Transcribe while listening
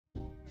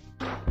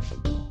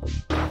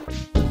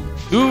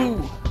2,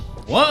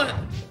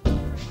 1.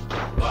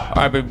 All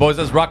right, big boys,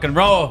 let's rock and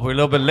roll. We're a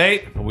little bit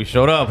late, but we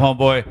showed up,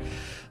 homeboy.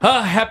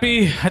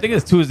 Happy, I think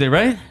it's Tuesday,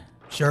 right?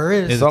 Sure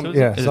is. Is it Tuesday?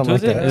 Yeah, is it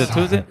Tuesday? like Is it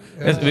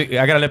Tuesday?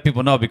 I gotta let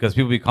people know because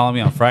people be calling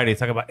me on Friday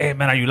talking about, hey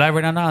man, are you live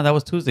right now? No, that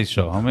was Tuesday's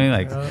show. I mean,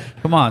 like,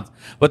 come on.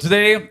 But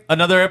today,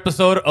 another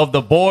episode of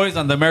The Boys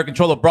on the American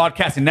Cholo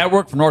Broadcasting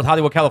Network from North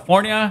Hollywood,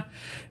 California.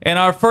 And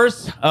our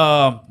first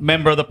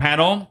member of the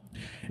panel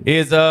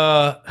is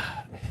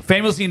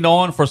famously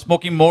known for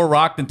smoking more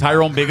rock than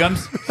Tyrone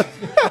Biggums,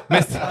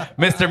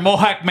 Mr.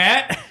 Mohawk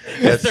Matt.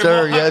 Yes, Mr.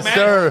 sir. Mohawk Yes, Matt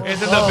sir.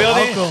 is in the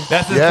building. Welcome.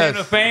 That's his claim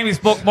to fame. He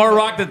smoked more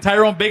rock than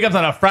Tyrone Biggums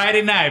on a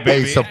Friday night,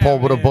 baby. Hey,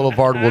 Sepulveda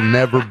Boulevard will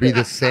never be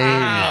the same.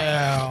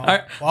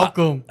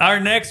 Welcome. Our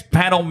next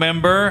panel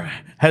member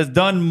has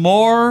done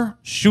more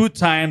shoe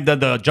time than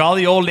the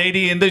jolly old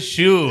lady in the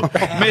shoe,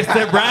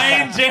 Mr.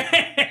 Brian James.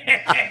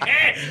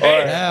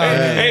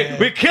 Hey,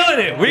 we're killing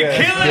it. We're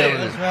killing it.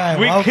 That's right.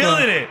 We're Welcome.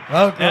 killing it.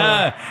 Welcome.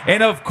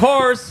 And of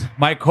course,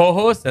 my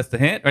co-host, that's the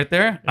hint right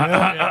there.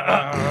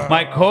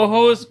 My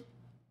co-host,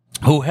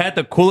 who had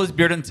the coolest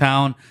beard in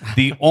town,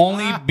 the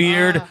only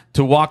beard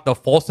to walk the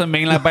Folsom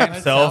mainland by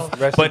himself,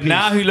 but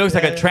now he looks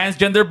like a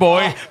transgender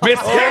boy, Mr.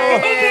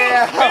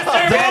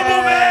 Mr. Boo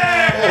Boo Man.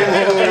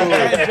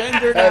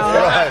 Transgender now.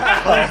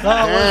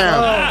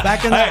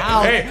 Back in the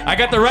house. Hey, I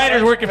got the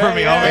writers working for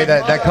me. Hey,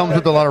 that comes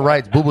with a lot of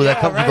rights. Boo Boo, that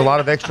comes with a lot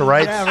of extra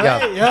rights.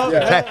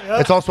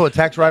 It's also a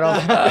tax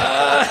write-off.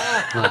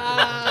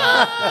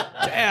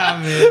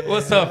 Damn it.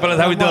 What's up, fellas?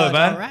 How we doing,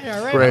 man? All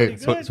right.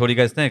 Great. So what do you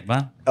guys think,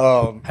 man?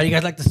 How do you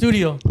guys like the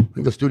studio? I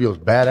think the studio's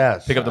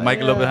badass. Pick up the mic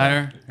a little bit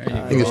higher.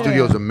 I think the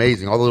studio's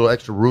amazing. All the little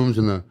extra rooms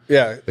in the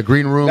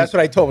green room. That's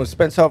what I told him.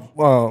 Spend some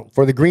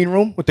for the green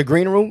room with the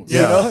green room.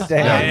 Yeah. You know?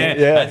 Damn.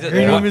 That's it.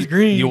 Green room is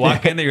green. You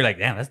walk in there, you're like,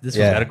 damn, this one's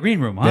got a green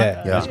room, huh?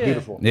 Yeah. It's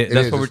beautiful. Yeah,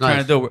 that's is. what we're It's trying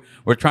nice. to do.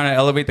 We're trying to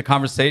elevate the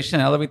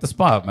conversation, elevate the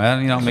spot,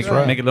 man. You know, make it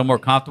a little more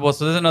comfortable.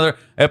 So there's another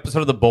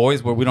episode of The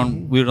Boys where we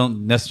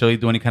don't necessarily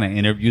do any kind of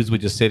interviews. We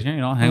just sit here,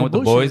 you know, hang out with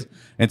the boys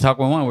and talk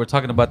with one. We're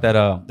talking about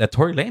that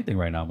Tory Lane thing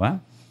right now,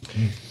 man.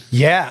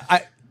 Yeah.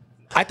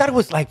 I thought it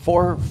was like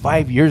 4 or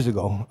 5 years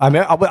ago. I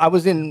mean, I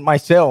was in my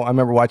cell. I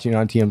remember watching it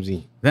on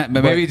TMZ.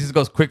 Maybe it just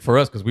goes quick for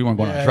us because we weren't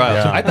going on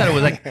trial. So I thought it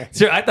was like,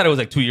 I thought it was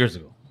like 2 years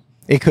ago.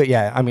 It could,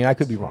 yeah. I mean, I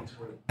could be wrong.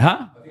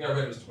 Huh?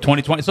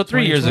 2020. So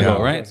 3 years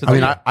ago, right? So I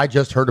mean, I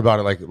just heard about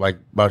it like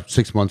about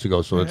 6 months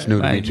ago, so it's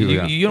new to me too.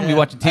 You don't be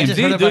watching I just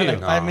heard TMZ, do about you? it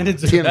like 5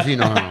 minutes ago. TMZ,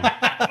 no.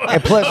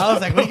 And plus, I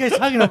was like, what are you guys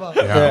talking about?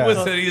 I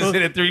said he just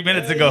hit it 3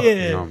 minutes ago.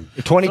 Yeah.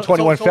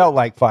 2021 felt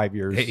like 5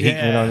 years. He, You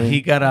know what I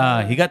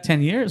mean? he got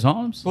 10 years,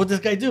 Holmes. What did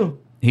this guy do?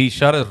 He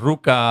shot a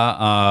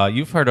ruka.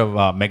 You've heard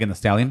of Megan Thee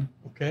Stallion?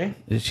 Okay.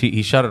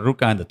 He shot a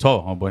ruka in the toe,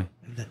 homeboy,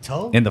 The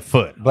toe? in the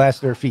foot.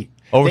 Blast their feet.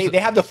 Over- They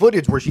have the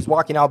footage where she's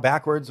walking out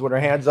backwards with her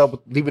hands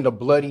up, leaving the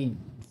bloody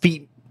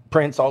feet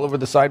prints all over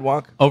the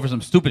sidewalk. Over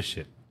some stupid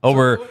shit.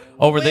 Over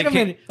Wait they a came,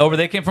 minute. over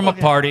they came from a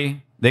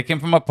party. They came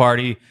from a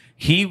party.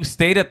 He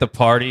stayed at the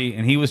party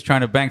and he was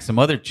trying to bang some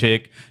other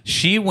chick.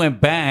 She went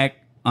back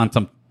on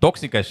some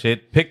toxica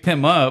shit, picked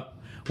him up,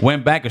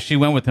 went back, because she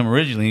went with him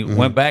originally,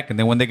 went back, and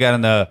then when they got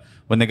in the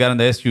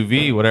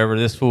SUV, whatever,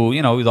 this fool,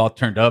 you know, he was all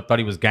turned up, thought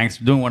he was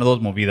gangster, doing one of those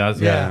movidas.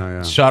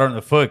 Yeah. Shot her in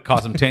the foot,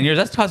 cost him 10 years.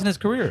 That's costing his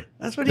career.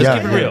 That's what Let's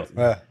he's keep it real.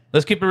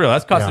 Let's keep it real.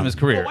 That's costing him his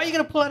career. Why are you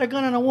going to pull out a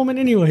gun on a woman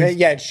anyways?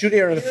 Yeah, and shooting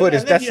her in the foot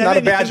that's not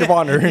a badge of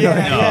honor. You know?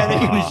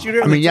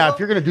 I mean, yeah, if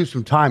you're gonna do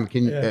some time,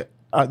 can you?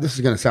 This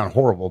is gonna sound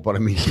horrible, but I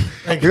mean,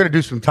 if you're gonna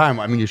do some time.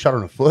 I mean, you shot her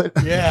in the foot.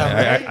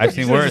 Yeah, right? I've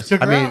seen You should've worse. just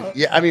took I her mean, out.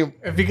 yeah, I mean,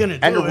 If you're gonna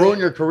and do to it, ruin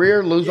your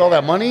career, lose all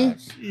that money.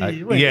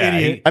 you're an yeah,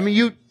 idiot. I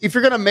mean, if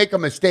you're gonna make a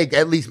mistake,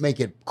 at least make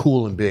it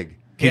cool and big.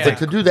 Yeah. But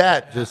to do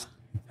that, just,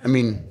 I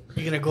mean,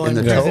 You're gonna go in in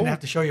the prison toe? and have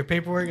to show your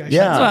paperwork.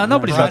 Yeah. Well,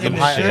 nobody Brought shot him him.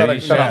 to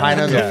shit. shot a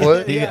hyena in the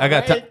foot. I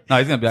got. No,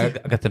 he's gonna be. I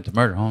got them to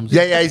murder, Holmes.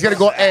 Yeah, he's gonna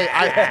go.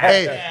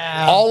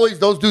 Hey, always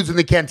those dudes in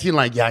the canteen,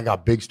 like, yeah, I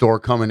got big store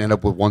coming, end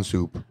up with one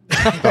soup.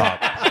 Stop.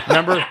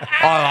 Remember?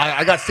 Oh,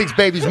 I got 6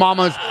 babies,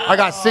 mamas. I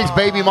got 6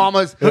 baby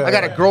mamas. I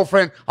got a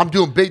girlfriend. I'm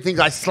doing big things.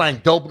 I slang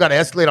dope. Got to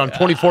escalate on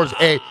 24s.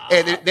 Hey,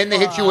 then they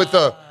hit you with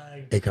the.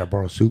 Hey, can I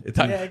borrow soup?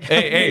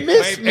 Hey,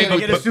 Miss me. but,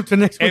 Get a soup to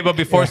next hey, week. but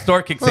before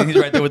Store kicks in, he's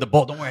right there with the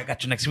bowl. Don't worry, I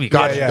got you next week.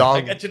 Got you, dog.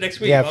 I got you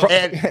next week. Yeah, dog.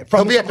 And From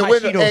he'll be at the some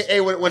window. Cheetos.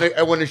 Hey,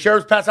 when the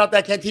sheriffs pass out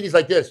that canteen, he's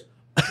like this.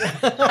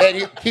 And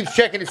he keeps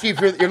checking to see if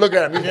you're looking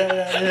at him.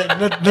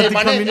 Hey,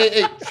 my name,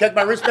 hey, check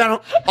my wristband.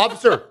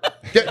 Officer,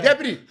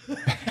 deputy,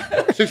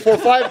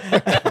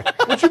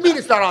 645. What you mean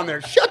it's not on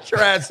there? Shut your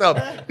ass up.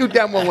 You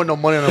damn well want no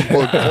money on the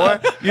book, boy.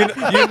 You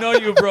know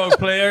you broke,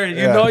 player. You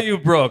know you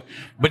broke.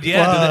 But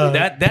yeah,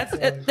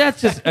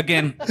 that's just,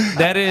 again,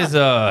 that is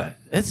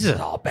it's just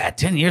all bad.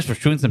 10 years for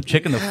shooting some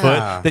chick in the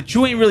foot that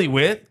you ain't really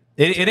with.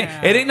 It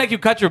ain't like you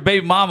caught your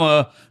baby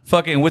mama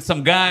fucking with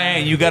some guy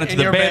and you got into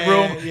the your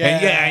bedroom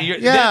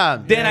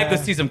bed. then I could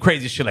see some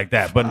crazy shit like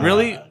that. But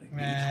really, you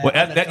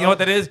know what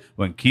that is?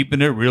 When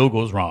keeping it real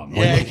goes wrong.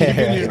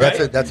 That's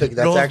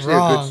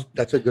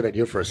actually a good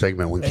idea for a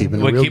segment. When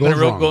keeping it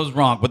real goes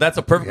wrong. But that's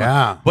a perfect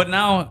one. But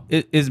now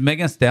is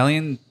Megan Thee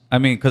Stallion I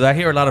mean, because I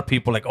hear a lot of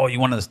people like, "Oh, you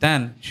want to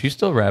stand?" She's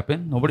still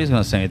rapping. Nobody's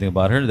gonna say anything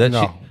about her. That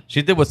No.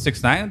 she did what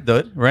 6ix9ine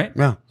did, right?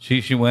 Yeah.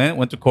 She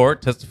went to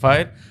court,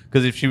 testified.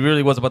 Because if she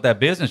really was about that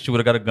business, she would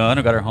have got a gun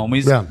or got her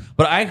homies. Yeah.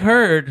 But I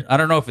heard, I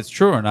don't know if it's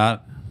true or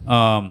not.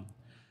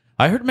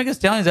 I heard Megan Thee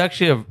Stallion is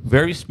actually a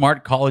very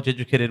smart,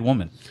 college-educated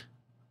woman.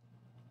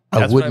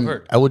 That's what I've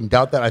heard. I wouldn't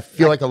doubt that. I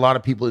feel like a lot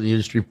of people in the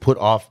industry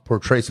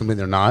portray something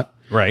they're not.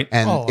 Right.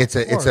 And Oh, it's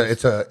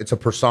a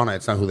persona.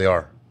 It's not who they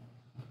are.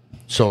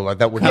 So like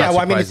that would. Yeah, not well,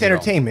 I mean, surprise it's me at all.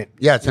 entertainment.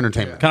 Yeah, it's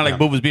entertainment. Kind of like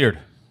Boo Boo's beard.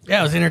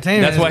 Yeah, it was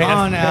entertaining. That's why It's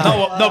gone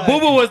now. No, Boo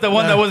Boo was the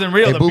one that wasn't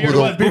real. Hey, The Boo beard Boo,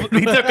 was Boo Boo.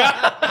 He took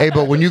out. Hey,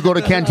 but when you go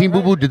to Canteen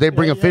Boo Boo, did they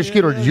bring a fish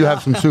kit or did you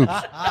have some soups?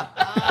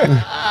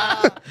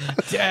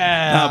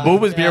 Yeah. Boo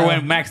Boo's beer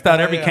went maxed out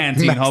every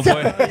canteen,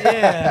 homeboy.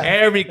 Yeah.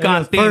 Every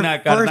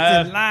cantina, First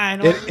carnal. in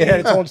line. It had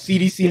its own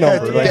CDC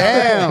number. Like,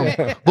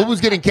 Damn. Boo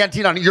Boo's getting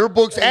Canteen on your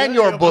books and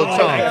your books,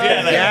 huh?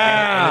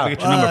 Let me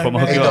get your number from.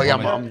 I'm Hey, gonna hook you yeah,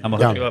 up. Mom. I'm gonna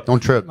hook you Yeah, up. don't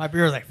trip. My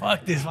beer was like,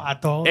 fuck this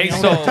vato. Hey, You know,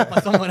 so- I'm gonna talk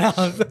about someone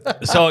else.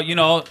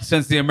 So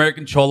since the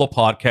American Cholo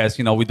podcast,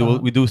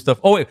 we do stuff.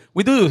 Oh wait,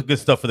 we do good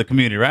stuff for the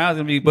community, right? I was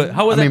gonna be, but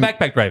how was I that mean-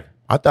 backpack drive?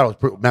 I thought it was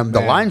pretty, man, the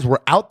lines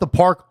were out the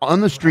park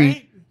on the street.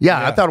 Right?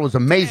 Yeah, I thought it was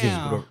amazing.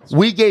 Damn.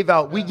 We gave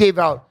out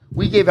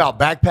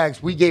backpacks.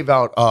 We gave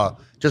out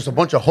just a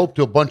bunch of hope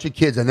to a bunch of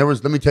kids. And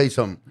let me tell you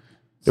something.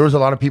 There was a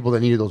lot of people that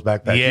needed those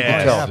backpacks. You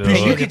Yes, could tell. dude. and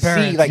you could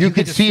see, like, You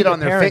could just see it the on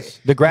their parents, face.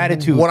 the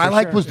gratitude. What I for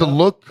liked sure. was the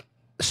look.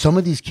 Some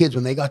of these kids,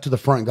 when they got to the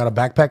front and got a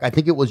backpack, I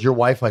think it was your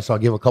wife I saw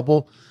give a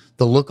couple.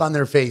 The look on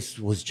their face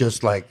was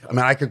just like, I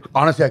mean, I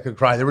could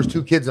cry. There was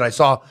 2 kids that I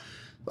saw,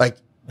 like,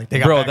 They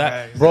got Bro,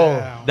 backpacks. bro,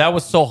 Yeah. That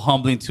was so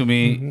humbling to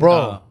me,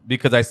 Bro.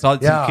 because I saw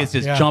some Yeah. kids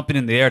just Yeah. jumping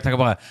in the air, talking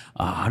about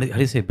how do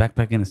you say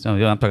backpack in the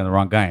I'm talking the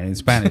wrong guy in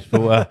Spanish.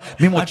 But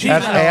mi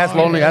mochila. Ask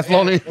lonely.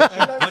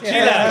 Mochila.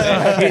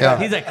 Yeah.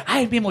 He's like,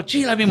 ay, mi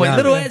mochila, my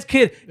little ass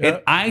kid.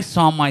 And I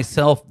saw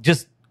myself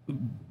just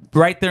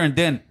right there and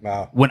then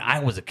when I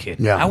was a kid.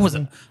 Yeah. I was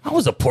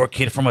a poor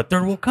kid from a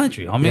third world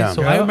country. I mean, Yeah.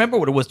 so I remember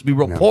what it was to be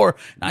real poor.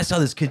 And I saw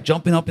this kid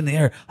jumping up in the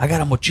air. I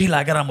got a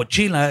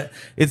mochila.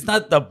 It's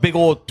not the big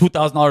old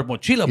 $2,000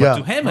 mochila, but Yeah.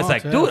 to him, it's Oh,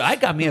 like, it's dude, I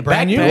got me a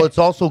brand new. backpack. What's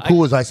also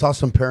cool is I saw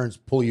some parents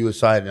pull you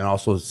aside and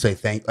also say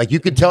thank. Like you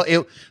could tell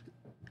it.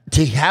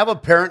 To have a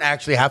parent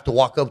actually have to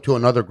walk up to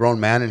another grown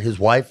man and his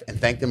wife and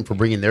thank them for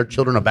bringing their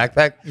children a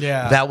backpack,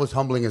 Yeah. that was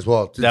humbling as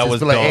well. To That just was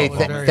be like, dope. hey, That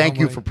was very thank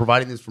you humbling. for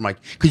providing this for my.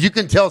 Because you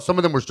can tell some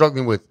of them were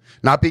struggling with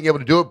not being able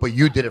to do it, but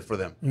you did it for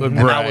them, and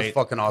that was Right.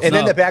 fucking awesome. And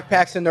then the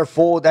backpacks and they're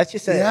full. That's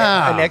just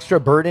Yeah. an extra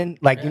burden.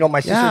 Like, my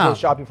sister Yeah. goes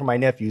shopping for my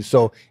nephews.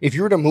 So if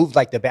you were to move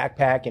like the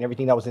backpack and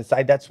everything that was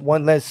inside, that's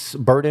one less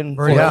burden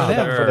for, Burden for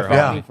them. for the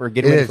family Yeah. for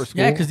getting It ready is. for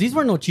school. Yeah, because these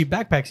were no cheap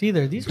backpacks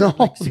either. These were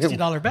like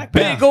 $60 backpacks.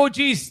 Big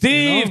OG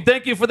Steve,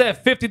 thank you for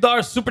that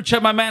 $50 super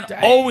chat, my man.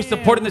 Always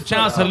supporting the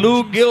channel.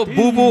 Salute, Gill,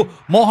 Boo Boo,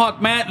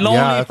 Mohawk Matt, Lonely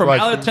that's from right.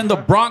 Allerton, the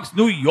Bronx,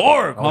 New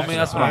York. Homie,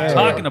 that's what I'm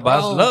talking about.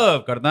 It's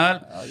love, carnal.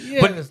 yeah,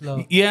 But it's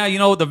love. yeah,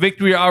 the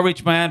Victory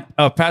Outreach, man,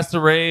 Pastor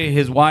Ray,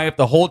 his wife,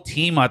 the whole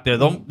team out there.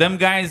 Them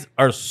guys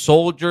are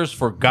soldiers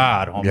for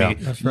God, homie. Yeah.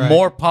 That's right.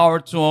 More power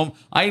to them.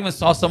 I even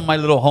saw some of my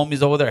little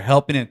homies over there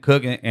helping and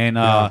cooking,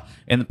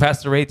 and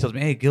Pastor Ray tells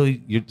me, "Hey, Gil,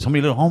 some of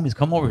your little homies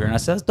come over here," and I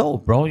said, "That's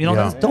dope, bro.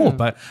 That's dope."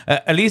 But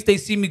at least they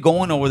see me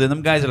going over there.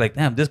 Them guys are like,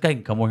 "Damn, this guy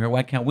can come over here.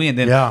 Why can't we?" And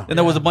then,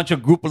 there was a bunch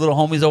of group of little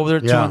homies over there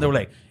too, Yeah. and they were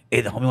like,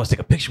 "Hey, the homie wants to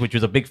take a picture with you."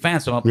 He's a big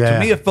fan, so to Yeah.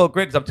 me it felt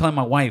great because I'm telling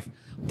my wife,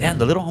 "Damn,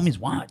 the little homies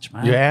watch,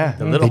 man. Yeah.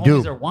 the little They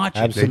do. homies are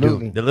watching.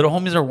 Absolutely. The little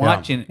homies are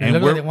watching, And and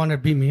literally, they we're." wanted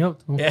to beat me up.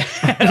 Too.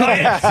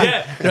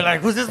 Yeah. They're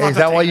like, "Who's this?" Hey, is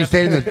that why you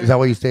stayed in? Is that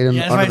why you stayed in?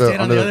 Yeah, that's why I under stayed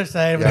on the other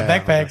side with the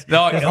backpacks.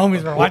 No, His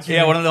homies were watching.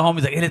 Yeah, me. one of the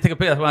homies like, "Hey, let's take a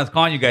picture." That's why I was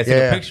calling you guys. Take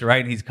Yeah. a picture,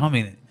 right? And he's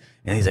coming,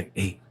 and he's like,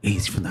 "Hey,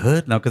 he's from the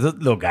hood." No, because those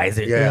little guys.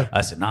 Yeah.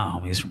 I said, "Nah,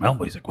 homie, he's from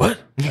Elmo." He's like, "What?"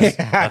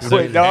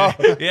 Wait, no.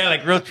 Yeah,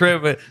 like real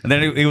trip. And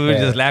then he was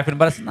just laughing.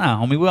 But I said,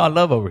 "Nah, homie, we all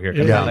love over here."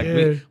 Yeah. Like,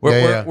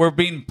 Yeah. we're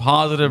being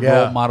positive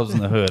Yeah. role models in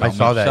the hood. I homie.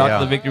 saw that, Shout out yeah.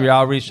 to the Victory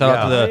Outreach. Shout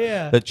out to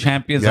Yeah. the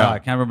champions. Yeah. I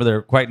can't remember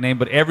their quite name,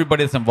 but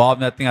everybody that's involved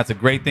in that thing. That's a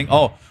great thing.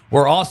 Oh,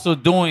 we're also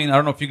doing. I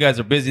don't know if you guys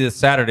are busy this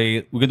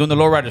Saturday. We're doing the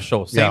Lowrider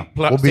show. Same, Yeah.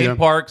 We'll be same there.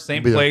 park,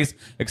 same We'll be there. place.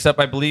 Except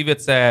I believe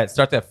it's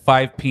starts at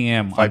 5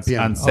 p.m. 5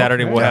 p.m. on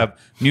Saturday. Okay. We'll Yeah. have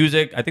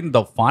music. I think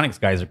the Delphonics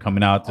guys are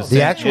coming out to The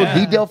sing. actual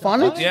yeah. D.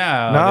 Delphonics?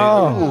 Yeah.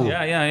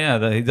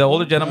 No. He's an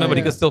older gentleman, but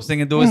he can still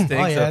sing and do his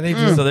thing. Oh, yeah, they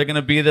do. So they're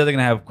gonna be there. They're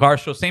gonna have car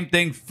show. Same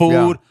thing. Food.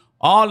 Yeah.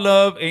 All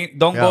love.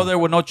 Don't Yeah. go there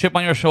with no chip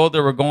on your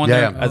shoulder. We're going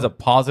Yeah. there as a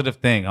positive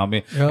thing. I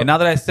mean, Yep. and now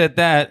that I said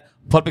that,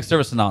 public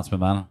service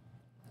announcement, man.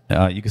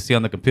 You can see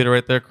on the computer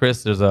right there,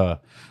 Chris. There's a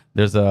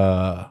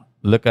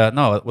look at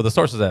where the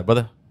source is at,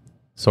 brother.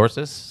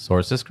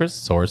 Sources, Chris.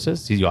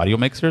 Sources. See the audio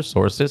mixer.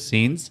 Sources,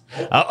 scenes.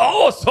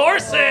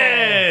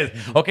 Sources.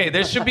 Okay,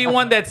 there should be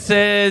one that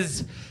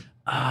says,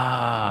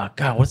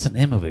 God, what's the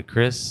name of it,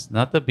 Chris?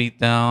 Not the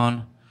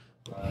beatdown.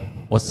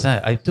 What's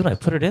that? I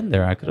put it in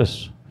there. I could have.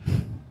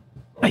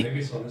 Maybe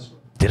it's on this one.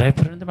 Did I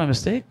put it in there by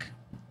mistake?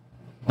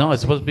 No,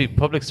 it's supposed to be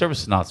public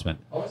service announcement.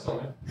 Oh, it's on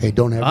there. Hey,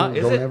 don't ever,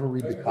 Is don't it? ever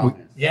read the comments.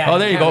 Yeah. Oh,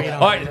 there you go.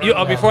 can't All read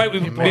right, before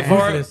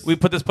Ruthless. we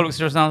put this public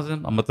service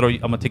announcement, I'm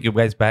gonna take you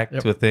guys back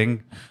to a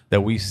thing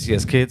that we used to see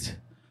as kids.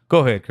 Go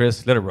ahead,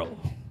 Chris. Let it roll.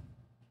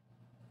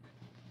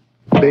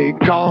 They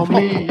call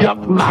me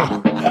Yuck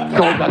Mouth,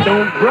 cause I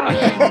don't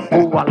brush.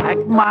 Oh, I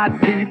like my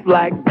teeth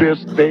like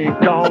this. They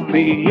call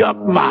me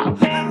Yuck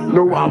Mouth.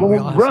 No, I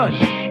won't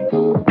brush.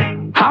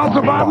 How's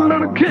about a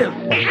little kiss?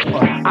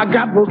 I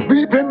got roast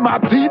beef in my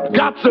teeth,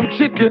 got some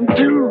chicken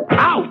too.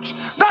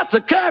 Ouch! That's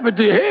a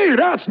cavity. Hey,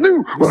 that's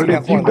new. Well,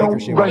 if you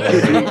don't brush your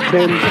teeth,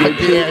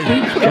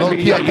 then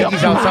Low-key, I think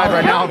he's outside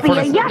right now in front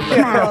of us. Yuck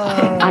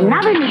Mouth.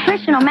 Another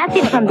nutritional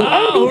message from the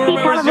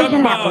ABC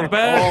Television Network.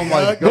 Oh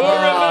my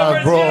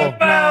God, bro.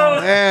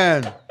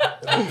 Man,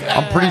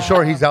 I'm pretty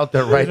sure he's out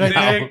there right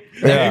now.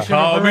 They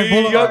call me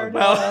Boulevard. Yuck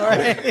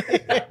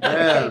Mouth.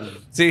 Man.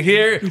 See,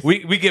 here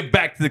we get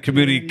back to the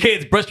community.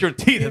 Kids, brush your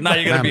teeth, and now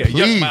you're gonna be a Yuck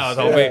Please. Mouth,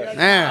 homie.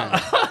 Man,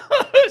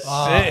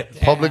 Shit.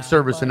 public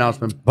service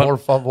announcement. Por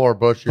favor,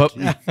 brush your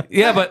teeth.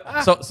 Yeah,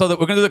 but so that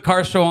we're gonna do the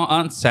car show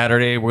on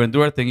Saturday. We're gonna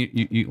do our thing.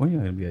 When are you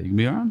gonna be at? You gonna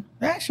be around?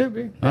 Yeah, should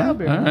be. Yeah, I'll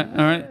be All around. right,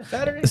 all right.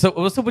 Saturday. So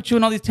what's up with you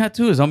and all these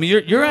tattoos? I mean,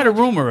 you're out of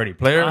room already,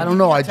 player. I don't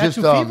know. I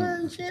Tattoo just fever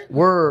and shit?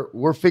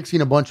 we're fixing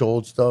a bunch of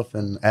old stuff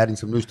and adding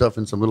some new stuff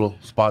in some little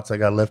spots I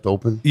got left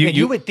open.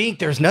 You would think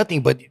there's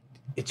nothing, but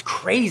it's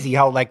crazy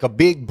how like a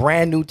big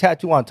brand new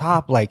tattoo on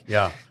top. Like,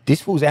 Yeah.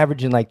 this fool's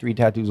averaging like 3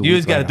 tattoos a week. You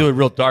just got to right do now. it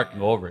real dark and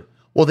go over it.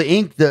 Well, the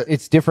ink,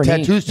 It's different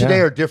ink, Tattoos today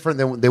yeah. are different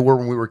than they were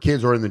when we were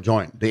kids or in the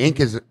joint. The ink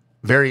is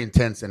very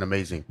intense and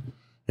amazing.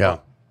 Yeah.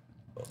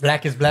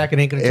 Black is black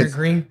and ain't gonna turn It's-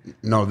 green.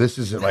 No, this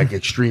is like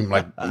extreme.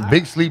 Like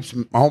Big Sleeps,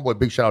 my homeboy,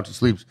 big shout out to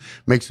Sleeps,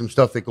 makes some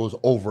stuff that goes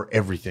over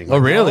everything. Oh,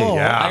 really?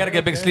 Yeah. I gotta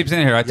get big sleeps in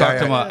here. I talked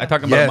to him. I talked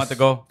to him about a Yes. month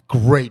ago.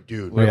 Great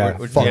dude. Yeah.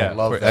 Fucking Yeah.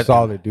 love We're- that.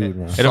 Solid dude,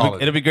 man.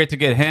 Solid. It'll be great to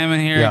get him in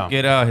here. Yeah.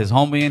 Get his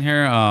homie in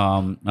here.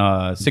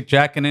 Sick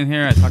Jackin in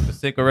here. I talked to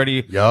Sick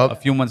already Yup. a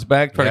few months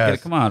back. Try to get Yes.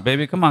 it. Come on,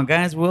 baby. Come on,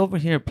 guys. We're over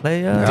here.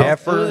 Play up.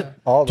 Deffer,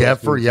 all those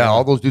Deffer, dudes, yeah,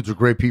 all those dudes are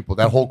great people.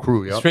 That whole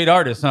crew, yeah. Straight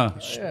artists, huh?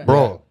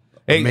 Bro,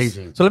 Hey,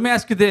 amazing. So let me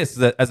ask you this: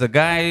 as a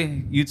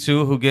guy, you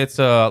two who gets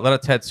a lot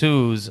of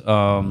tattoos,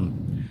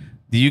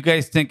 do you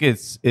guys think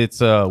it's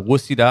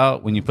wussied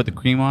out when you put the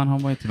cream on,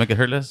 homeboy, to make it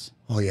hurtless?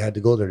 Oh, you had to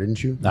go there,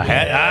 didn't you?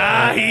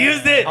 He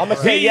used it. I'ma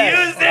say he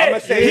yes. used it. I'ma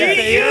say yes.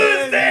 He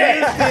used it.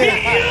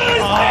 He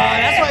used Oh,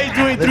 that's why he's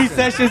doing 3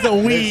 sessions a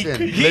week.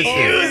 Listen, He listen.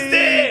 used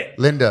it.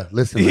 Linda,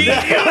 listen, Linda.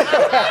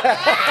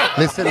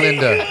 Listen,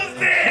 Linda.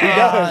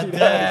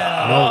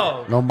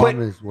 No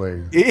mama's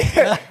way.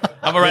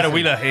 I'm gonna write a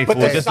wheeler. Hey, But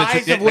fool, the just to let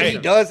size you- of what hey, he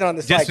does on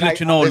the Just side, to let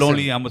you know, listen,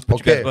 Lonely, I'm gonna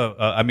put you okay. guys.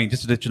 I mean,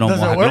 just to let you know, Does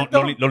it Mohawk. work,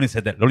 though? Lonely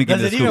said that. Lonely gave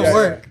Does me it the even scoop.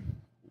 work?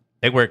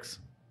 It works.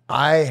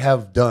 I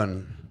have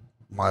done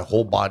my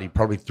whole body,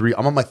 probably 3.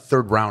 I'm on my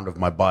 3rd round of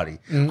my body.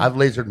 I've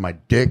lasered my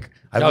dick.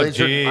 I've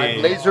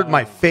lasered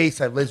my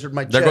face. I've lasered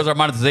my chest. There goes our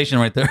monetization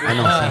right there. I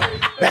know.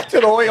 back to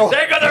the oil.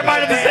 There goes our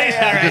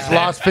monetization. I just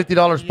lost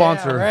 $50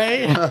 sponsor.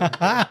 Right?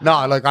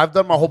 No, like I've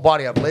done my whole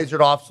body. I've lasered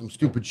off some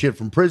stupid shit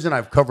from prison.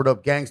 I've covered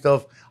up gang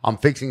stuff. I'm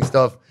fixing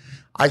stuff.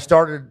 I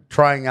started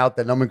trying out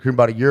that numbing cream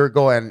about a year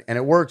ago, and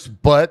it works.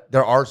 But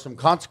there are some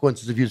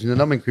consequences of using the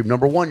numbing cream.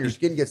 Number 1, your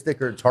skin gets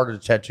thicker. It's harder to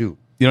tattoo.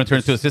 You don't turn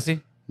into a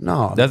sissy?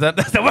 No, That's not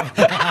what.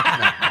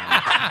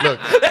 look.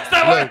 That's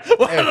not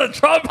what hey, the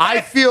Trump.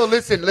 I feel.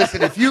 Listen.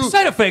 If you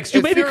Side effects, you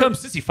if may you're- become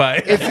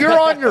sissified. If you're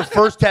on your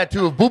first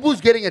tattoo, if Boo Boo's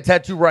getting a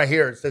tattoo right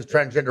here, it says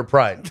transgender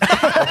pride.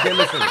 Okay,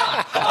 listen.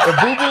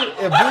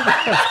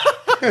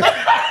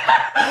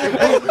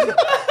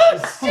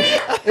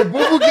 If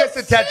Boo Boo gets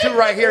a tattoo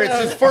right here, it's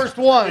his first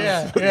one,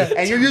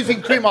 and you're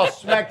using cream, I'll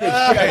smack this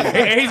shit out of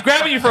you. Hey, he's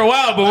grabbing you for a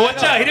while, but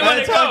watch out. He didn't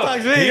want to go.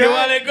 He didn't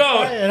want to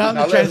go. And I'm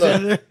Now, the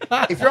look,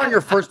 transgender. if you're on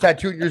your first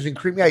tattoo and you're using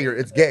cream, yeah,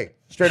 it's gay,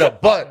 straight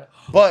up. But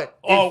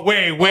Oh,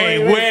 wait.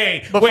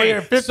 Before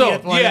your 50th So,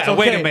 one, yeah, it's okay.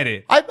 wait a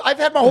minute. I've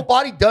had my whole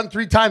body done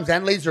 3 times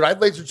and lasered. I've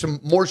lasered some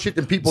more shit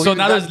than people. So even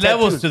now got there's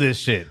levels tattoos. to this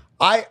shit.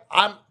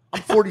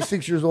 I'm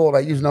 46 years old. I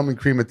use numbing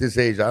cream at this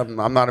age. I'm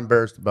not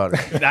embarrassed about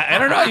it. I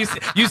don't know.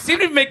 You seem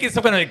to be making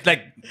some kind of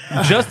like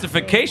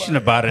justification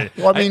about it.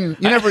 Well, I mean,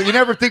 you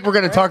never think we're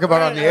going to talk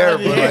about it on the air,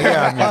 but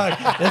I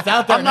mean, It's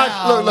out there I'm not.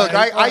 now. Look,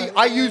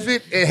 I use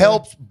it. It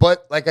helps,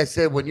 but like I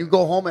said, when you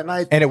go home at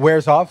night, And it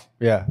wears off?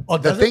 Yeah. Oh,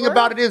 the does thing work?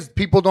 about it is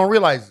people don't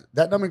realize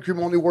that numbing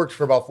cream only works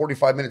for about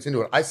 45 minutes into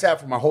it. I sat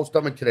for my whole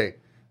stomach today.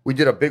 We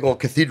did a big old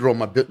cathedral in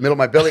my middle of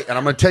my belly, and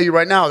I'm going to tell you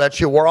right now, that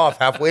shit wore off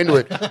halfway into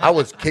it. I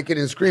was kicking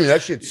and screaming.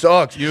 That shit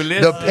sucks. You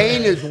The listen.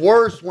 pain is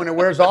worse when it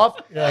wears off,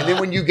 and then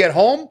when you get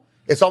home,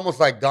 it's almost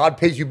like God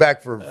pays you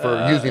back for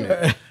using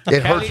it.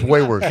 It hurts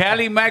way worse.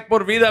 Cali Mac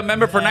Por Vida,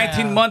 member for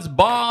 19 months,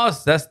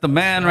 boss. That's the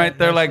man right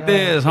there, like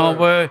this,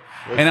 homeboy.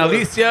 And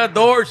Alicia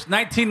Dorsch,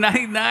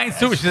 1999,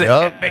 super. She's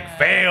Yup. an epic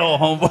fail,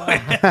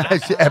 homeboy.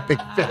 It's an epic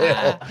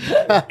fail.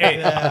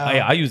 Hey,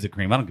 I use the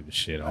cream. I don't give a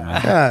shit,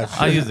 homie. Yeah,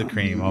 I use the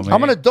cream, homie.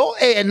 I'm an adult.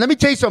 Hey, and let me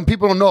tell you something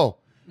people don't know.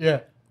 Yeah.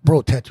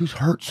 Bro, tattoos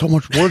hurt so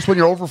much worse when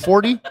you're over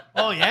 40.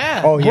 Oh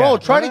yeah. Oh, yeah. Bro,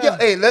 try to get.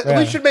 Hey,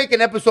 we should make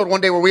an episode one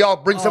day where we all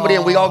bring somebody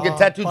and we all get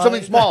tattooed,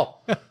 something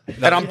small.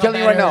 And I'm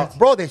telling you right now,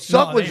 bro, they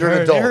suck when you're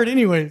an adult. They hurt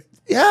anyways.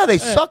 Yeah, they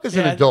suck as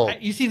an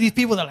adult. You see these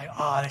people that are like,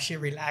 oh, that shit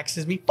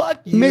relaxes me.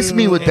 Fuck you. Miss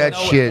me with that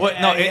shit.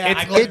 No,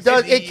 It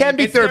does. It can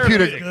be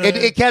therapeutic.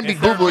 It can be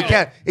boo boo.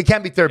 It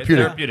can be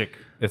therapeutic.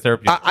 It's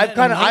therapeutic. I've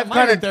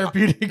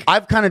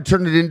kind of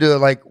turned it into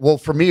like, well,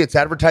 for me, it's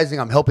advertising.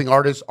 I'm helping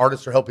artists.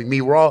 Artists are helping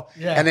me. We're all,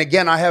 and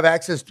again, I have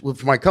access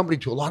for my company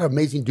to a lot of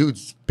amazing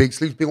dudes. Big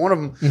Sleeves being one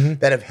of them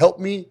that have helped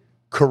me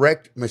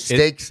correct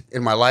mistakes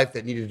in my life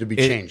that needed to be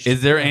changed.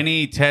 Is there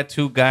any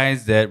tattoo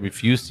guys that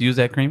refuse to use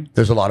that cream?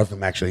 There's a lot of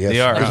them actually. Yes, They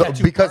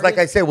are. because, like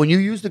I said, when you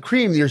use the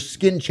cream, your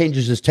skin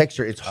changes its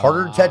texture. It's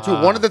harder to tattoo.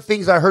 One of the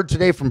things I heard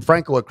today from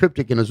Franco at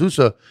Cryptic in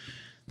Azusa,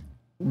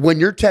 when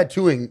you're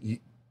tattooing,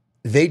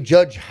 they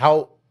judge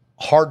how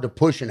hard to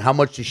push and how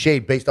much to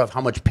shade based off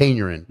how much pain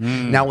you're in.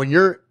 Now, when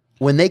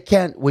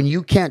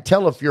you can't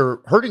tell if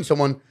you're hurting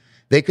someone,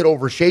 they could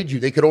overshade you,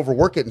 they could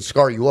overwork it and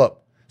scar you up.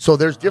 So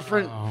there's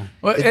different.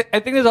 Well, I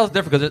think it's also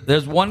different because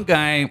there's one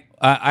guy.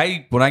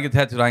 When I get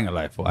tattooed, I ain't gonna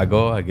lie. I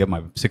go, I get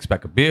my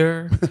 6-pack of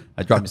beer,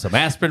 I drop me some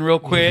aspirin real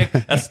quick.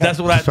 That's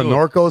what I do. So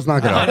Norco's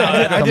not gonna.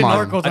 I did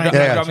Norco's.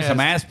 I drop me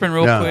some aspirin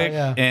real quick,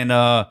 and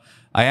I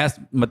asked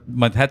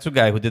my tattoo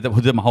guy who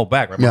did my whole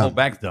back. Right, my whole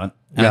back's done,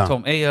 and I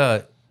told him,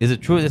 "Hey, is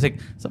it true?" It's like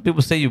some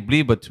people say you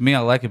bleed, but to me, I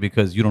like it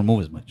because you don't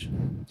move as much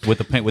with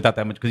the pain, without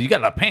that much, because you got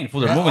a lot of pain.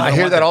 Fools are moving. I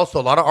hear that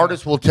also. A lot of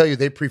artists will tell you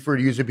they prefer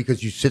to use it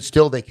because you sit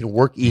still, they can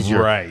work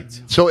easier. Right.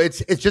 So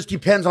it just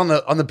depends on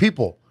the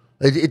people.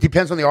 It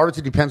depends on the artist.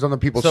 It depends on the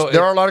people. So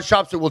there are a lot of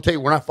shops that will tell you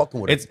we're not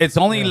fucking with it. It's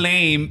only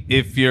lame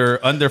if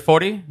you're under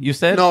 40. You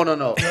said No.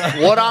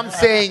 What I'm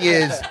saying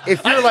is,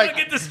 if you're like,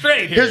 get this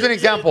straight here. Here's an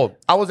example.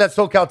 I was at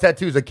SoCal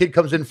Tattoos. A kid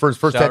comes in for his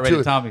first Shout out tattoo.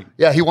 Ray Tommy.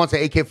 Yeah, he wants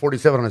an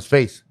AK-47 on his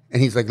face,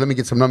 and he's like, "Let me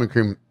get some numbing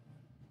cream."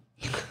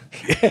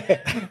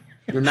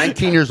 You're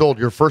 19 years old.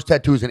 Your first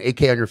tattoo is an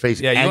AK on your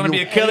face. Yeah, you want to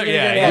be a killer?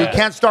 Yeah. You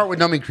can't start with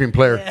numbing cream,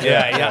 player.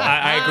 Yeah,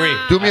 I agree.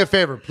 Do me a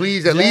favor,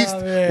 please. At least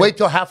wait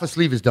till half a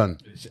sleeve is done.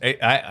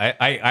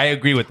 I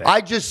agree with that.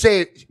 I just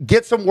say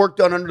get some work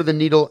done under the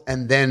needle,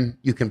 and then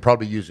you can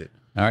probably use it.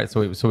 All right,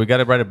 so we got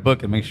to write a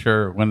book and make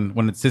sure when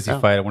it's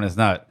sissified and when it's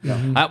not.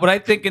 But I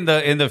think in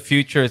the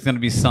future it's going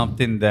to be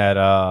something that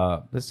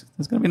it's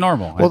going to be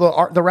normal.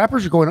 Well, the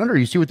rappers are going under.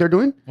 You see what they're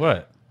doing?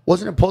 What?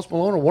 Wasn't it Post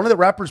Malone or one of the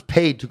rappers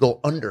paid to go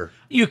under?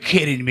 You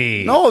kidding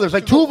me? No, there's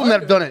like 2 of them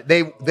that have done it.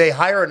 They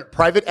hire a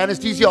private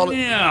anesthesiologist.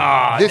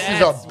 Yeah, This is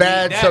a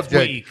bad subject.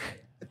 Weak.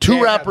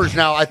 2 rappers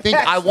now. I think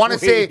I want to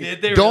say.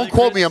 Don't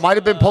quote me. It might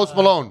have been Post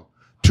Malone.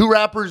 2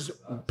 rappers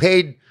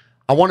paid.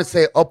 I want to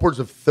say upwards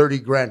of 30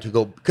 grand to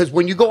go, because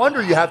when you go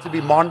under, you have to be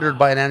monitored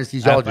by an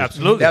anesthesiologist.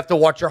 Absolutely. They have to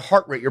watch your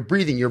heart rate, your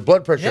breathing, your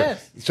blood pressure.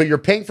 Yes. So you're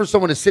paying for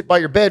someone to sit by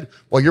your bed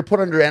while you're put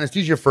under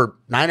anesthesia for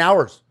 9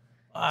 hours.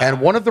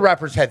 And one of the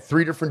rappers had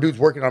 3 different dudes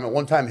working on him at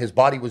one time. His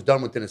body was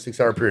done within a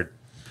 6-hour period.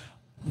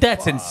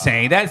 That's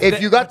insane.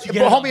 If you got,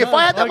 homie, if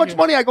I had that much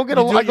money, I go get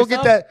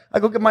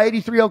my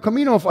 '83 El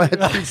Camino if I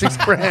had 6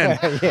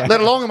 grand.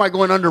 Let alone am I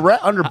going under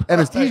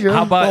anesthesia?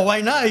 How about? Well, why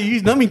not? You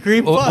use numbing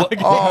cream. Fuck.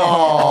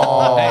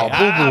 Oh,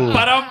 boo boo.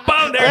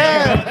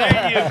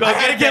 There you go. I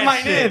gotta get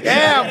mine in.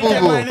 Yeah, boo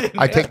boo.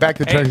 I take back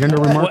the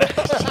transgender remark.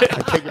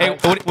 Hey,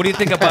 what do you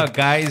think about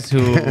guys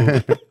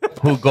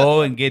who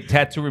go and get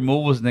tattoo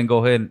removals and then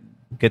go ahead and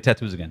get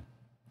tattoos again?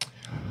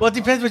 Well, it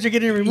depends what you're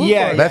getting removed.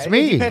 Yeah, for. That's it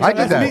me. depends I on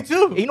did that. Me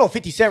too. You know,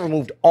 50 Cent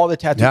removed all the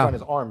tattoos Yeah. on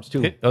his arms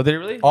too. Oh, did he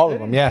really? All of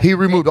them, yeah. He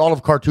removed all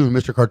of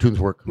Mr. Cartoon's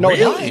work. No,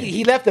 Really?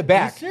 he left the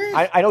back. serious?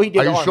 I know he did.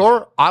 Are the you arms.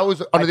 sure? I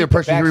was under the did the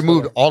impression he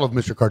removed backstory. all of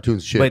Mr.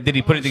 Cartoon's shit. But did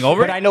he put anything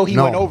over But it? I know he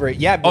No. went over it.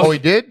 Yeah. Oh, he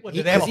did? What,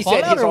 did they have Because a he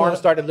said fallout his or arm what?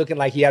 started looking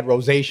like he had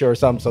rosacea or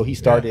something, so he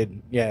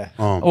started. Yeah.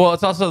 Well,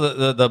 it's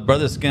also the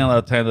brother's skin a lot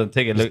of times doesn't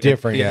take it. It's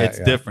different, yeah, it's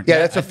yeah. different. Yeah,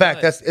 that's a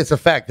fact. It's a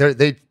fact.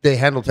 They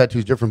handle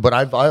tattoos different. But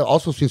I've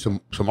also seen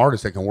some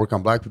artists that can work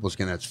on black people's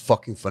skin. That's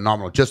fucking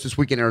phenomenal. Just this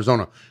week in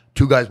Arizona,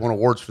 2 guys won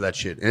awards for that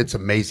shit, and it's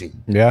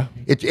amazing. Yeah.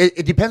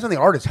 It depends on the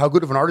artist, how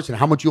good of an artist, and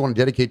how much you want to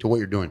dedicate to what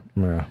you're doing.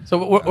 Yeah. So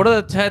what are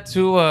the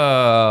tattoo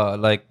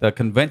like the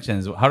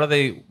conventions? What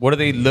do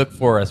they look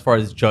for as far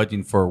as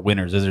judging for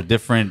winners? Is there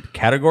different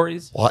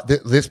categories? Well,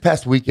 this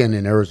past weekend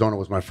in Arizona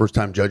was my first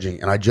time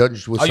judging, and I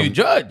judged with. Oh, you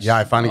judged? Yeah,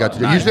 I finally got to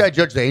do. Nice. Usually, I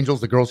judge the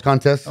Angels, the girls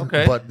contest.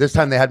 Okay. But this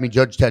time they had me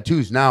judge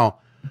tattoos. Now,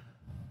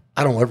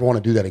 I don't ever want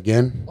to do that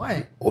again.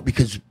 Why? Well,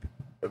 because,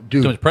 Too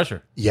dude, much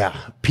pressure. yeah,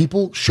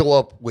 people show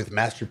up with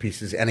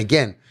masterpieces, and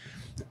again,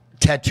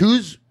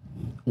 tattoos.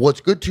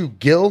 What's good to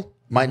Gill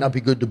might not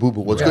be good to Boo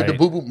Boo. What's good to Right.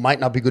 Boo Boo might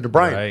not be good to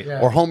Brian Right.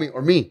 Yeah. or homie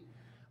or me.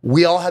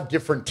 We all have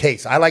different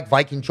tastes. I like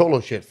Viking Cholo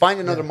shit. Find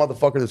another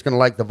motherfucker that's going to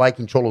like the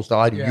Viking Cholo style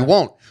I do. You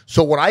won't.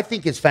 So what I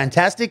think is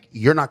fantastic,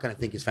 you're not going to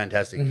think is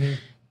fantastic.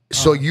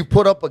 So you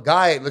put up a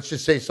guy, let's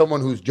just say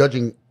someone who's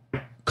judging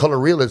color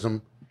realism,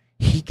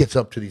 He gets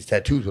up to these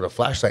tattoos with a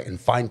flashlight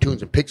and fine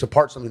tunes and picks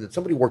apart something that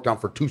somebody worked on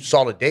for 2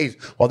 solid days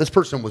while this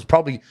person was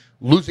probably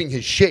losing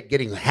his shit,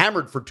 getting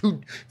hammered for 2.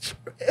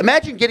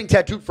 Imagine getting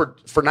tattooed for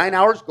 9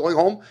 hours, going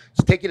home,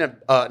 taking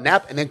a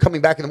nap, and then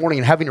coming back in the morning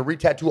and having to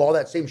re-tattoo all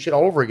that same shit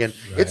all over again.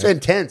 Right. It's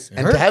intense.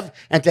 And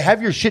to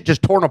have your shit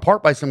just torn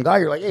apart by some guy,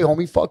 you're like, hey,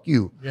 homie, fuck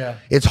you. Yeah.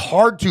 It's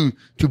hard to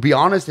be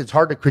honest. It's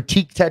hard to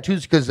critique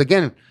tattoos because,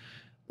 again,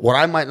 what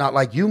I might not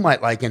like, you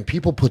might like, and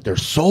people put their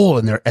soul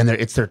in their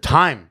it's their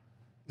time.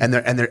 And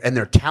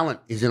their talent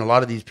is in a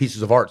lot of these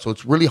pieces of art, so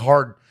it's really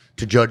hard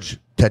to judge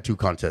tattoo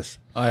contests.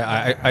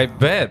 I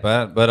bet,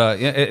 but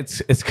yeah,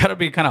 it's gotta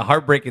be kind of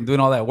heartbreaking doing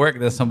all that work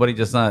and then somebody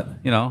just not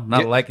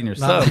liking your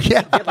stuff.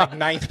 Yeah, Get like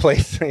 9th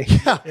place.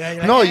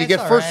 Yeah, no, like, you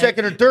get it's first, all right.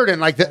 second, or third,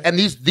 and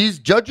these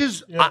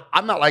judges,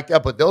 I'm not like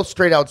that, but they'll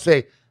straight out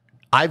say,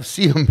 I've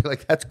seen them be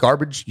like, that's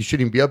garbage. You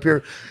shouldn't even be up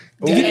here.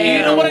 You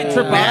know what I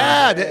trip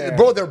out? Yeah,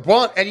 bro, they're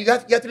blunt, and you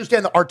have to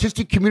understand the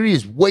artistic community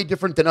is way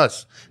different than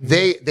us.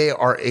 They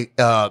are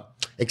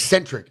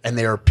eccentric, and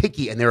they are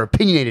picky, and they're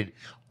opinionated.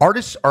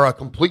 Artists are a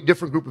complete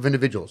different group of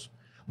individuals,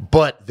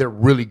 but they're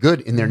really good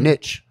in their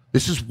niche.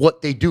 This is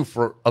what they do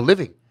for a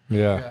living.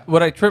 Yeah.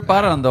 What I trip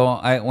out on though,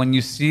 when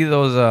you see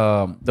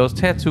those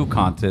tattoo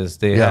contests,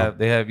 they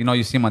have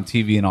you see them on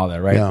TV and all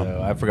that, right?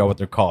 Yeah. I forgot what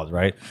they're called,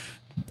 right?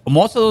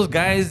 Most of those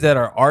guys that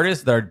are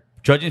artists that are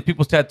judging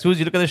people's tattoos,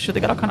 you look at this shit,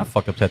 they got all kind of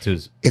fucked up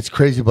tattoos. It's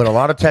crazy, but a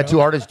lot of tattoo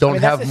artists don't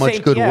that's have the much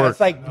same- good yeah, work. It's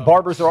like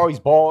barbers are always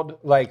bald.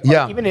 Like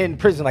even in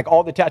prison, like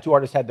all the tattoo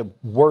artists had the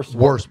worst.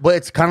 Worse, but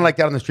it's kind of like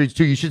that on the streets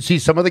too. You should see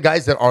some of the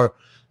guys that are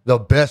the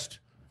best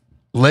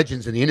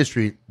legends in the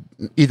industry.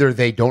 Either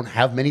they don't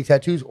have many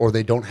tattoos or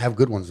they don't have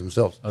good ones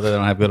themselves. Oh, they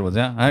don't have good ones.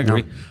 Yeah, I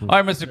agree. All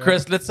right, Mr.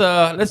 Chris, let's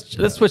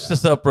switch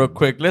this up real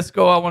quick. Let's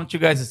go. I want you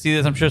guys to see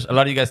this. I'm sure a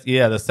lot of you guys.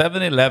 Yeah, the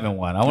 7-Eleven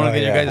one. I want to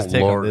get you guys to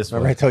take on this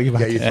one. Remember I told you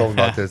about Yeah, you told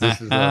me about this.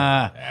 This is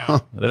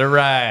Let it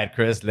ride,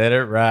 Chris. Let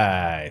it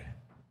ride.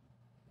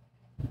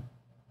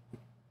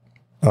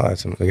 Oh,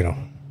 that's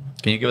Can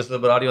you give us a little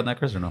bit of audio on that,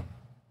 Chris, or no?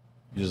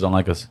 You just don't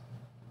like us.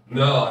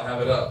 No, I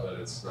have it up, but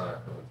it's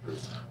not coming through.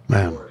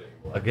 Man.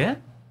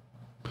 Again?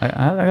 I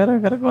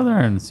gotta go there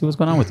and see what's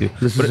going on with you.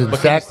 This is can you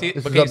exact- see,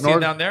 this but is can you up see it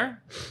north? down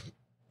there?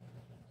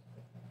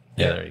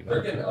 Yeah, there you They're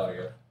go. getting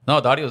audio. No,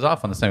 the audio's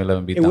off on the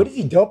 7-Eleven beat. Hey, what is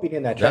he dumping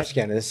in that trash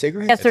can? Is it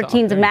cigarettes?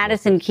 S13's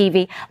Madison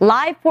Keevy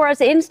live for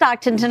us in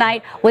Stockton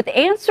tonight with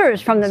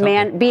answers from the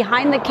man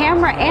behind the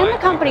camera and the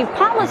company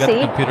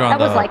policy computer on that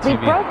was the likely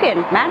TV.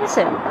 broken.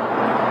 Madison.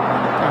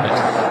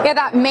 Yeah,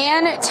 that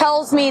man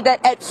tells me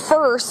that at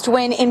first,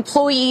 when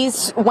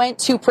employees went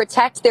to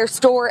protect their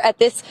store at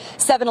this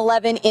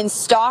 7-Eleven in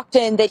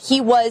Stockton, that he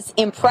was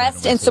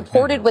impressed and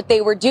supported what they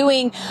were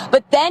doing.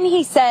 But then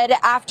he said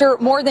after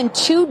more than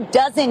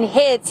 24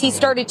 hits, he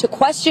started to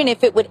question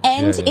if it would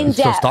end in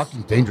So death.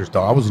 Stockton's dangerous,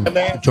 though. I was in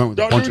a joint with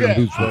a bunch of them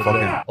dudes from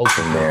fucking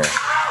Open there.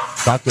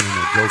 Stockton and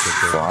a joke.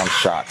 So I'm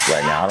shocked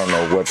right now. I don't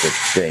know what to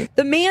think.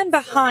 The man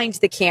behind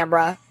the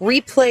camera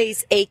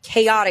replays a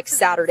chaotic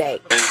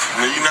Saturday.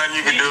 There's nothing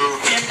you can do.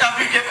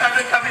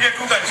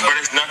 But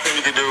it's nothing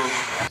you can do.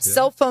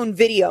 Cell phone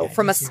video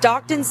from a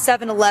Stockton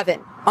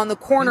 7-Eleven on the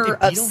corner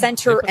of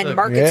Center and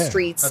Market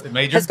Streets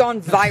has gone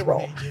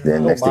viral.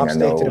 Then next thing I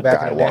know, to the back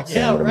guy of the walks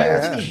in with a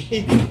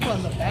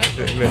mask.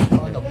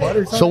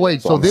 So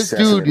wait, so I'm this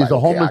stressing dude is a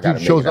like, homeless okay, I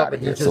dude gotta shows make it up out and of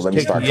he here. So just let me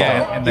takes start it. talking.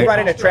 Yeah, and He right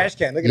in a trash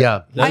can. Look at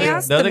Yeah. The I other-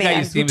 asked the the other guy man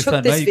you see who was took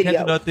like, no, this you can't do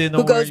video, nothing, who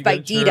don't worry, goes you by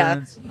got Dita,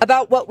 insurance.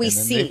 about what we And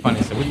then see. they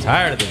finally said, we're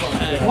tired of this.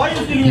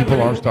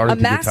 People are starting A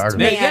to get masked tired of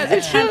man it. Yeah, they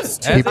attempts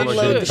should. to People are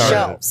unload getting the tired of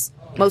it. shelves,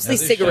 mostly As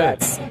they should.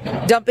 cigarettes,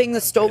 dumping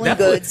the stolen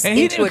goods And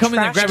he into didn't a come in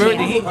there and trash grab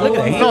everything. He, can. look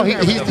at that. No,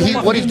 he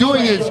what he's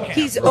doing is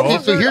He's okay. So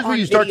overheard here's where on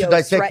you start to videos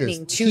dissect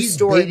threatening this. two He's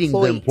store baiting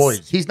the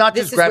employees. He's not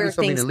This just is grabbing where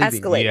something things and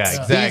leaving. escalate. Yeah,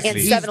 exactly. And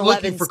He's looking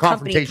 7-Eleven's for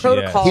company confrontation.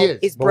 protocol He is.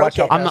 is But watch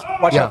broken. out I'm fast.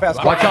 not. Watch Yeah. how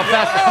fast. Watch how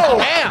fast.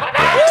 Damn.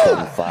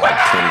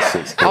 25,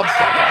 26.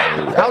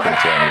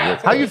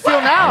 How you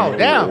feel now?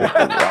 Damn.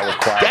 I was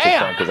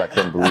quiet because I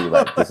couldn't believe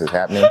like this is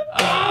happening.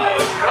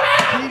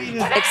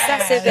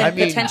 Excessive and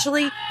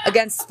potentially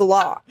against the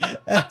law.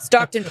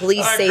 Stockton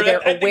police say Chris,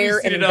 they're I think aware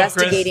you've and seen enough,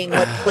 Chris. investigating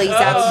what plays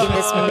out in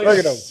this movie. Look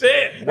at him.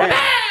 Shit.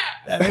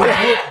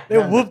 They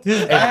whooped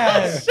his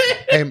ass.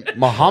 And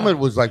Muhammad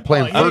was like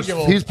playing Oh, you first. give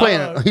a He's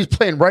fuck.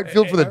 playing right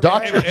field for the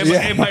Dodgers.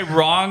 Am I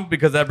wrong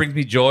because that brings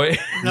me joy?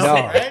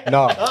 No. That's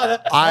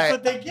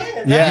what they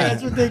get. Yeah.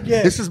 That's what they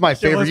get. This is my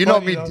Shit favorite. was You know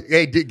funny, me. though.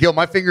 Hey, Gil,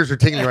 my fingers are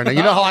tingling right now.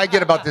 You know how I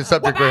get about this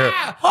subject right here.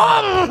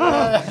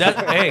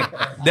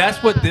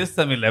 That's what this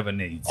 7-Eleven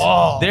needs.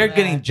 They're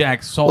getting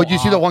jacked so. Well, you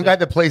see the one guy often.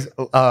 that plays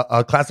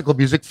classical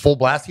music full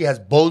blast? He has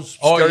Bose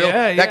stereo. yeah,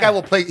 That yeah. guy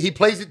will play. He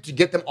plays it to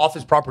get them off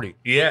his property.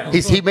 Yeah.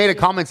 He made a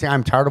comment saying,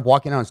 "I'm tired of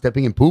walking out and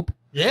stepping in poop."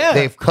 Yeah.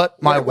 They've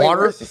cut my Wait,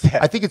 water. where's this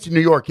at? I think it's in New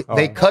York.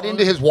 They cut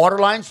into his water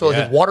line, so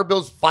Yeah. his water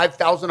bill's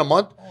 $5,000 a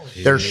month.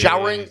 They're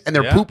showering and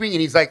they're Yeah. pooping,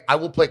 and he's like, "I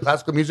will play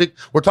classical music."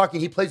 We're talking.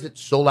 He plays it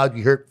so loud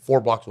you hear it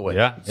 4 blocks away.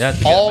 Yeah.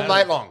 all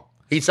night long.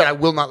 He said, I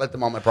will not let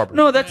them on my property.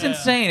 No, that's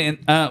insane.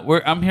 And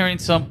I'm hearing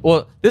some.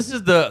 Well, this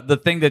is the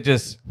thing that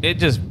just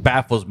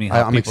baffles me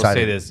how I'm people excited.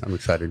 say this. I'm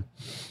excited.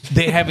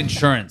 They have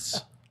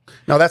insurance.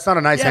 No, that's not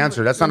a nice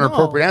answer. That's not an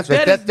appropriate answer.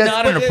 That's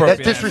not an appropriate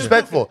That's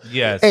disrespectful. answer.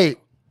 Yes. Hey,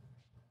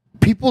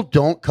 people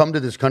don't come to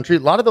this country. A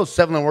lot of those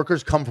 7-Eleven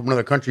workers come from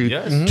another country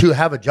to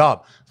have a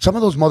job. Some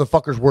of those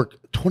motherfuckers work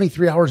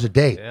 23 hours a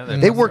day. Yeah,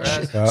 they work.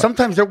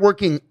 Sometimes they're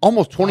working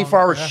almost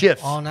 24-hour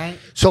shifts all night.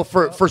 So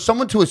for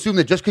someone to assume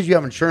that just because you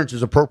have insurance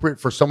is appropriate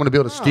for someone to be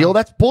able to steal,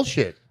 that's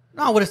bullshit.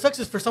 No, what it sucks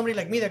is for somebody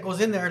like me that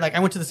goes in there. Like I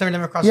went to the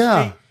 7-Eleven across Yeah.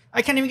 the street.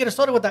 I can't even get a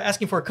soda without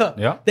asking for a cup.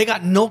 Yeah. They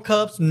got no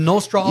cups,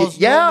 no straws,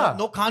 Yeah.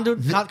 no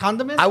condiments.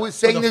 I was for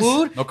saying the this-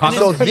 food. No condoms?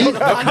 So these-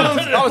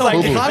 condoms. I was like,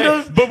 Boo-boo.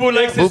 condoms. Boo Boo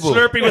likes his Boo-boo.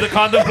 Slurpee with a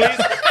condom, please.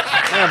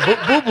 Yeah,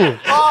 Boo Boo.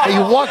 Hey,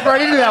 you walked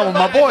right into that one,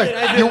 my boy.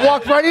 You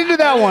walked right into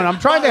that one. I'm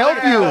trying to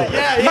help you.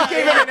 Yeah, he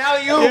gave him an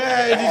alley-oop.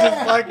 Yeah, and he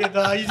just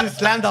fucking, he just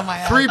slammed on my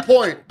ass.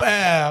 3-point.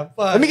 Bam.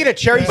 Let me get a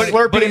cherry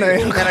Slurpee and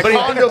a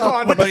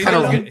condom. But he And a-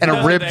 doesn't get- and a he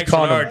doesn't ribbed get extra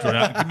condom. large,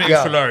 right? Give me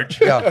extra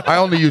large. Yeah, I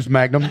only use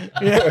Magnum.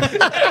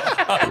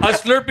 A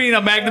Slurpee and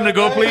a Magnum to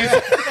go, please.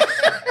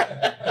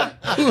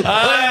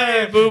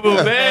 Hi, Boo Boo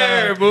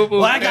Bear, Boo Boo.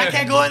 Well, I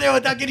can't go in there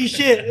without getting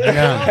shit.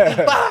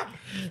 Fuck.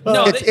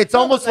 No, It's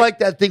almost like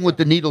that thing with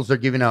the needles they're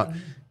giving out.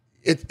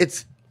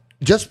 It's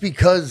just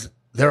because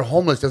they're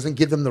homeless doesn't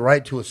give them the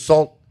right to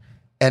assault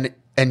and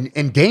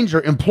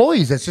endanger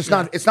employees. It's just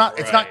not. It's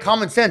not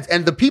common sense.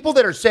 And the people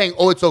that are saying,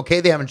 "Oh, it's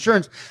okay, they have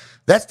insurance,"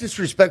 that's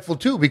disrespectful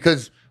too.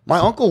 Because my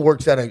uncle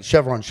works at a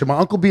Chevron. Should my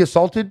uncle be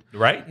assaulted?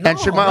 Right. And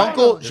should my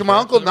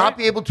uncle not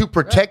be able to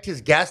protect his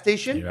gas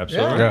station? You're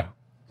absolutely Yeah. right.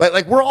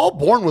 Like we're all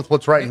born with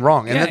what's right and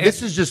wrong, and Yeah,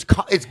 this is just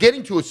it's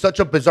getting to such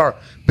a bizarre.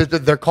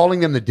 They're calling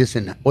them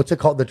the what's it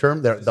called? The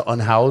term the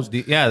unhoused,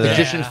 the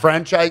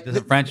disenfranchised.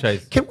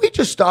 Disenfranchised. Can we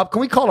just stop?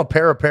 Can we call a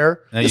pair?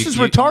 No, This is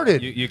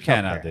retarded. You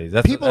can't nowadays.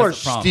 That's People that's are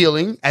the problem.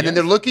 stealing, and then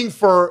they're looking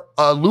for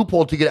a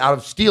loophole to get out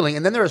of stealing,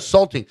 and then they're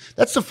assaulting.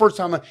 That's the first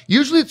time.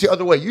 Usually it's the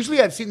other way.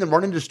 Usually I've seen them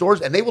run into stores,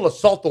 and they will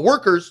assault the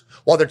workers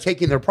while they're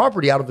taking their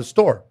property out of the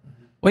store.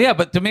 Well, yeah,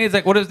 but to me, it's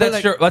like, what is that?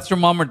 That's your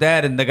mom or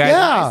dad, and the guys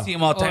I see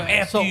them all the time. Oh,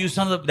 After so- you,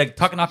 son of like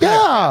talking knocking.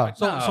 Yeah.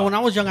 So when I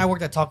was young, I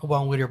worked at Taco Bell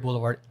on Whittier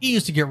Boulevard. It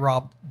used to get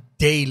robbed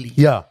daily.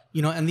 Yeah.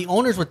 You know, and the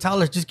owners would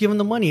tell us, just give them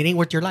the money. It ain't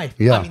worth your life.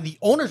 Yeah. I mean, the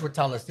owners would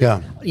tell us this.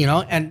 Yeah. You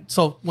know, and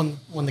so when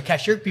the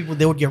cashier people,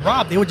 they would get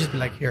robbed, they would just be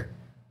like, here.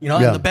 You know,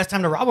 Yeah. and the best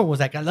time to rob them was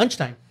like at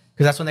lunchtime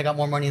because that's when they got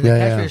more money in the Yeah,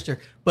 cash yeah. register.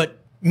 But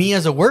me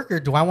as a worker,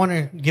 do I want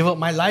to give up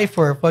my life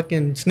for a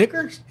fucking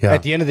Snickers? Yeah.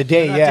 At the end of the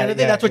day, At the end of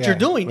the day, that's what you're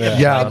doing. If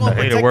Yeah. I'm gonna I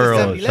hate protect the world.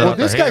 the 7-Eleven, Well,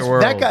 this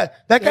guy's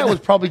that guy was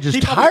probably just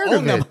He probably tired of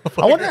owned that it.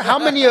 motherfucker. I wonder how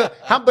many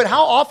but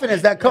how often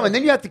has that come? And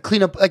then you have to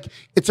clean up. Like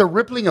it's a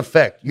rippling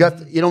effect. You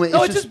have to, you know.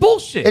 No, it's just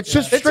bullshit. It's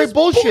just It's straight just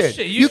bullshit.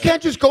 bullshit. You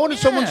can't just go into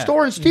someone's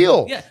store and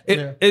steal.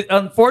 Yeah.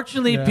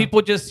 Unfortunately,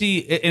 people just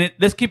see. And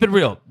let's keep it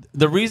real.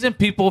 The reason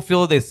people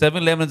feel that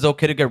 7-Eleven is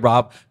okay to get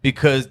robbed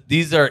because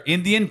these are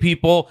Indian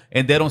people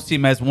and they don't see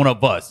them as one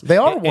of us. They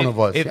are one of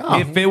us.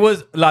 If it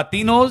was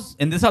Latinos,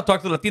 and this I'll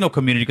talk to the Latino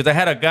community because I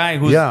had a guy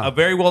who's a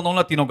very well-known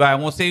Latino guy. I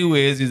won't say who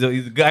he is. He's a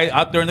guy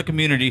out there in the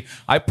community.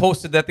 I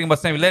posted that thing about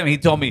 7-Eleven. He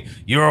told me,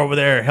 "You're over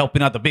there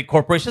helping out the big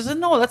corporations." I said,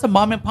 "No, that's a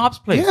mom and pop's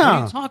place. What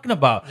are you talking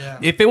about?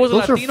 If it was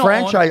Those a are Latino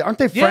franchise, aren't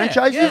they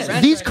franchises?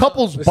 These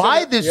couples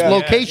buy this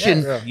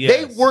location.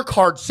 They work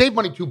hard, save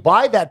money to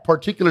buy that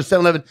particular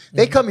 7-Eleven.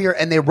 They come here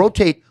and they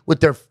rotate with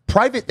their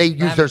private. They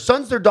use their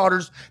sons, their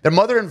daughters, their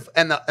mother,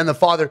 and the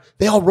father.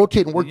 They all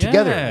rotate and work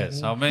together.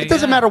 I mean, It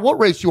doesn't matter what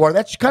race you are.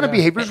 That kind of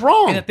behavior is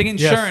wrong. And I think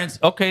insurance,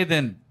 okay,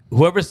 then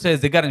whoever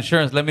says they got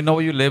insurance, let me know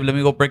where you live. Let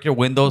me go break your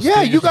windows. Yeah,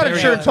 steal you your got stereo.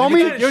 insurance, You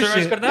homie. got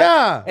insurance, carnal?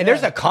 Yeah. And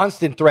there's a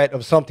constant threat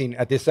of something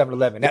at this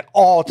 7-Eleven at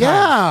all times.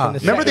 Yeah. From the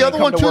Remember second the other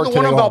you one come to too, work the to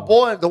one their about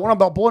home. the one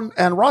about Boy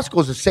and Roscoe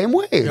is the same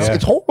way.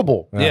 It's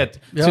horrible. Yeah.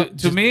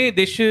 To me,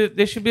 they should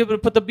be able to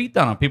put the beat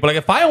down on people. Like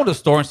if I own a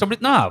store and somebody,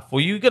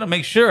 you gotta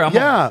make sure I'm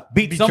gonna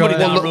beat somebody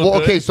down. Well, real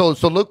good.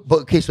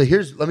 okay, so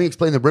here's let me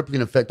explain the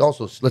rippling effect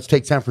also. So let's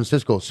take San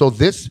Francisco. So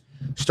this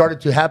started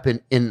to happen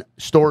in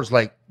stores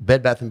like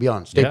Bed Bath &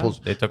 Beyond,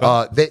 Staples. they took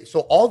off.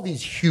 So all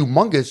these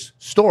humongous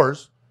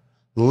stores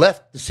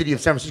left the city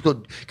of San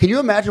Francisco. Can you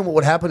imagine what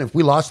would happen if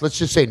we lost, let's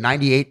just say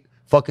 98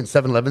 fucking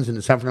 7-Elevens in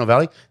the San Fernando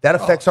Valley? That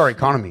affects our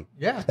economy.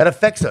 Yeah. That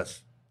affects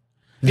us.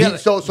 Yeah,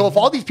 So if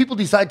all these people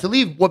decide to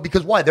leave,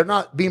 because why? They're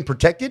not being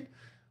protected?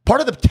 Part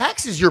of the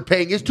taxes you're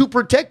paying is to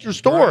protect your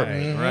store.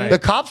 Right. The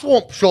cops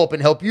won't show up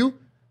and help you.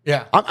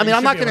 Yeah. I mean,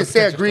 I'm not going to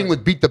say agreeing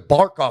with beat the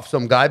bark off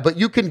some guy, but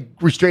you can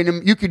restrain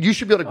him. You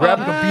should be able to grab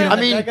him. I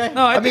mean,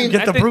 I think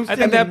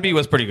that beat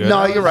was pretty good.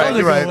 No, you're right.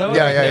 You're right.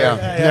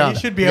 Yeah. You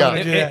should be able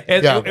to do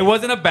that. It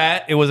wasn't a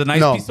bat. It was a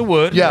nice piece of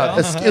wood. Yeah, it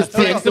was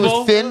thin. It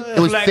was thin. It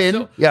was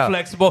thin. Yeah,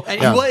 flexible.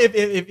 And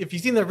if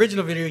you've seen the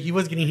original video, he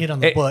was getting hit on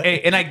the butt.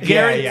 And I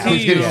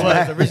guarantee you,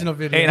 the original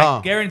video. and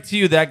I guarantee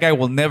you that guy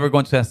will never go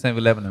into that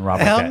 7-Eleven and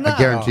rob a Hell cat. no. I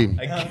guarantee.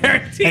 I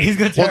guarantee. And he's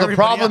gonna Well, the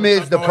problem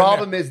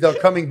is they're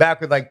coming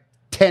back with like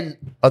 10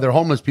 other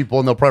homeless people,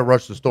 and they'll probably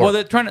rush the store. Well,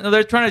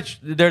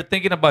 they're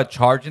thinking about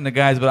charging the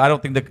guys, but I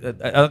don't think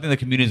the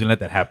community's gonna let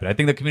that happen. I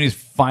think the community's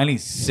finally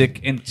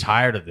sick and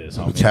tired of this.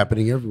 It's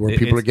happening everywhere.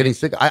 People are getting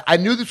sick. I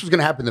knew this was going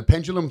to happen. The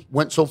pendulum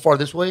went so far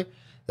this way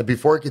that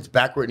before it gets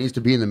back where it needs to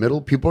be in the middle,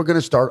 people are going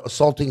to start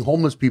assaulting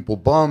homeless people,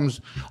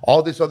 bums,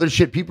 all this other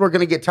shit. People are going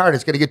to get tired.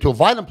 It's going to get to a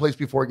violent place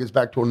before it gets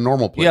back to a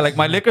normal place. Yeah, like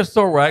my liquor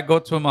store where I go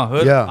to in my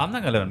hood. Yeah. I'm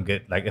not gonna let them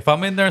get like if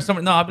I'm in there and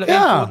somebody. No, I'll be like,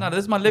 Yeah. no, this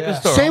is my liquor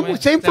store.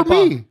 Same for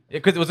me.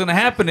 Because what's gonna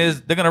happen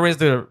is they're gonna raise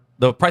the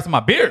price of my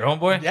beer,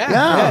 homeboy.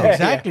 Yeah,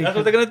 exactly. That's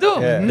what they're gonna do.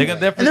 They're gonna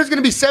definitely. And there's going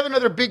to be 7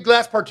 other big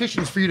glass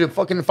partitions for you to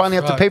fucking finally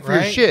have to pay for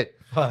your Right. shit.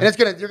 And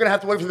you're gonna have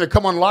to wait for them to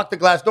come unlock the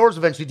glass doors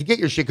eventually to get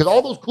your shit, because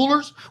all those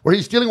coolers where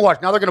he's stealing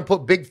watch, now they're gonna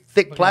put big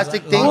thick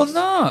plastic things. Well,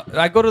 no.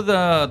 I go to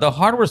the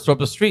hardware store up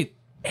the street.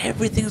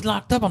 Everything's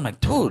locked up. I'm like,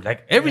 dude,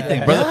 like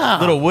everything, brother. Yeah.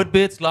 Little wood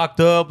bits locked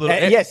up.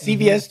 Yeah,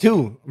 CVS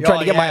too. I'm trying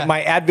to get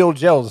my Advil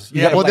gels.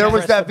 You gotta, Well, there like,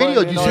 was that press the video.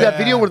 button Did you and see all that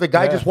video where the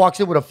guy just walks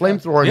in with a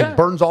flamethrower and he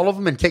burns all of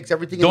them and takes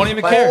everything? Don't in his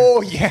even plastic? care.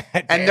 Oh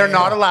yeah, And they're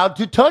not allowed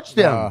to touch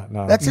them.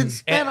 No. That's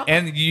insane.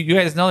 And you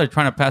guys know they're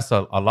trying to pass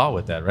a law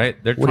with that,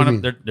 right? They're What do you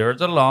trying to.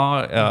 There's a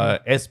law,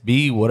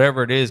 SB,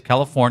 whatever it is,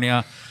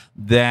 California,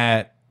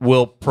 that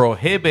will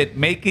prohibit,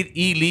 make it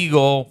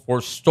illegal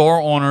for store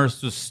owners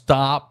to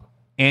stop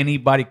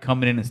anybody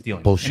coming in and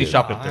stealing. Bullshit. Any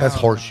shoplifter. That's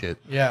horseshit.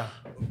 Yeah.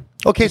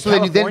 Okay, so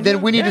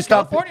then we need to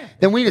stop. California.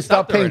 Then we need to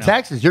stop there paying right now.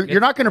 taxes. You're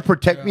not going to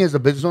protect me as a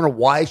business owner.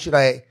 Why should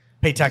I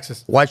Pay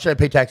taxes. Why should I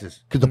pay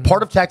taxes? Because the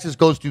part of taxes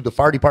goes to the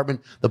fire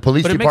department, the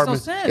police But it makes no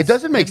department. sense. It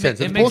doesn't make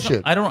sense. It's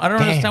bullshit. I don't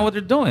understand what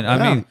they're doing.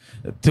 I mean,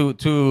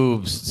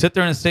 to sit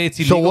there and say it's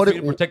illegal for you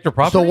to protect your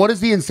property. So what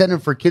is the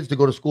incentive for kids to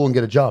go to school and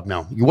get a job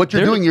now? What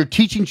you're doing, you're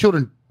teaching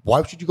children.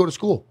 Why should you go to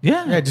school?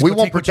 Yeah, just we go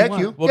won't take what protect you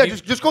you. want. Well, Yeah,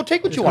 give- just go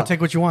take what Just you go want. take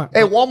what you want.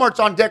 Hey,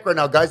 Walmart's on deck right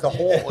now, guys. The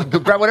whole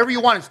grab whatever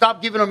you want and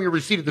stop giving them your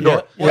receipt at the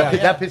door.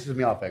 That pisses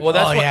me off. Actually. Well,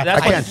 that's what-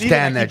 that's I what- can't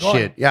stand that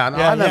shit. Yeah,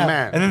 I'm that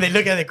man. And then they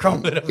look at it,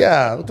 crumble it up.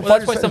 Yeah, what the Well, fuck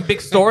that's why is some that?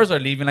 big stores are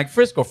leaving, like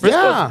Frisco.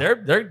 Yeah.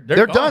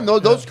 They're done.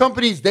 Those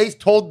companies, they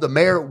told the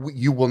mayor,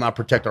 you will not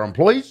protect our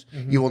employees.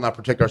 You will not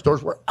protect our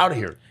stores. We're out of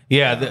here.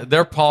 Yeah,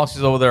 their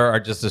policies over there are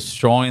just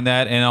destroying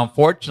that, and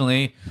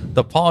unfortunately,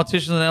 the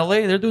politicians in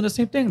LA, they're doing the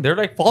same thing. They're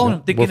like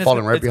following, thinking We're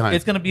falling right behind.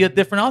 it's going to be a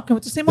different outcome.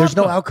 It's the same There's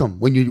outcome. no outcome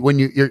when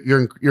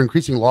you're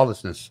increasing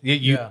lawlessness.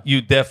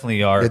 You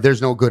definitely are.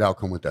 There's no good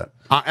outcome with that.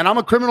 And I'm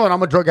a criminal and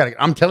I'm a drug addict.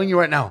 I'm telling you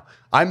right now,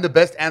 I'm the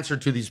best answer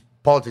to these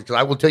politics. 'Cause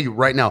I will tell you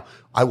right now,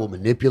 I will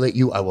manipulate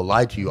you. I will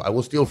lie to you. I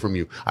will steal from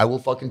you. I will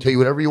fucking tell you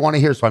whatever you want to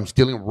hear. So I'm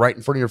stealing right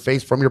in front of your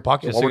face from your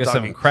pocket Just while to we're get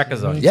talking. some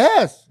crackers on you.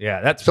 Yes.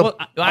 Yeah, that's So-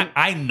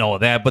 I know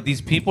that, but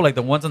these people, like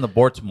the ones on the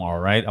board tomorrow,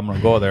 right? I'm gonna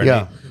go there.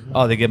 Yeah.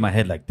 They get my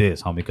head like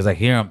this, homie, because I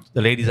hear them.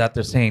 The ladies out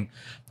there saying,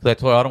 "I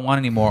told her I don't want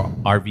any more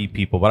RV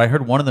people," but I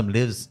heard one of them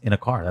lives in a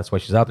car. That's why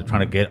she's out there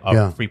trying to get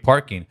free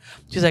parking.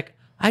 She's like,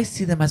 "I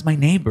see them as my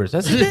neighbors."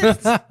 That's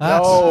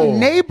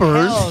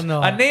Neighbors. Hell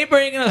no. A neighbor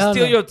ain't gonna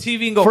steal your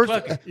TV and go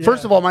fuck it.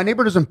 First of all, my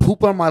neighbor doesn't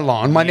poop on my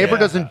lawn. My neighbor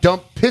doesn't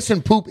dump piss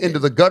and poop into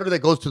the gutter that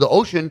goes to the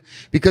ocean,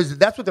 because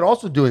that's what they're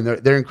also doing.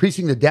 They're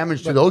increasing the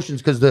damage to the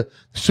oceans because the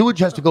sewage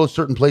has to go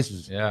certain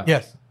places. Yeah.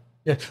 Yes.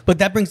 Yes. But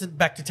that brings it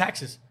back to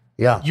taxes.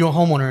 Yeah. You're a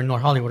homeowner in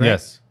North Hollywood, right?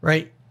 Yes.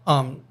 Right?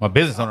 My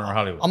business owner in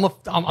Hollywood. I'm just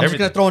Everything.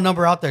 gonna throw a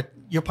number out there.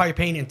 You're probably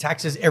paying in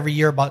taxes every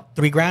year about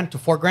 $3,000 to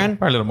 $4,000.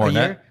 Probably a little more than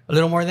year. that. A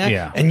little more than that.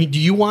 Yeah. And do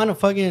you want a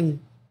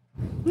fucking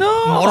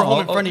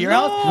motorhome in front of your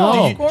house? No, Do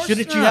of course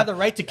shouldn't you not. have the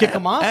right to kick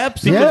them off?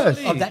 Absolutely.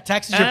 Because of that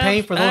taxes you're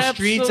paying for those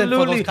streets and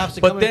for those cops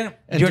to come in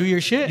and do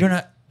your shit. You're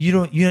not.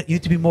 You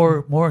need to be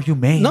more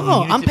humane. No,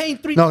 You need I'm to- paying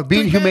three. No,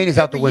 being $3,000 humane is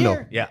out the every window.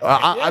 year.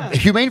 Yeah.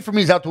 Humane for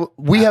me is out the.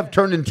 We have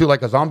turned into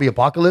like a zombie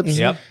apocalypse.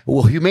 Yep.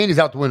 Well, humane is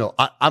out the window.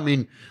 I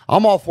mean,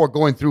 I'm all for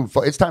going through.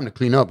 It's time to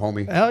clean up,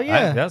 homie. Hell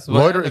yeah. That's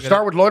what I look at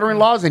Start it. with loitering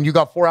laws, and you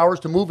got 4 hours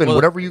to move, and Well,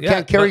 whatever you yeah,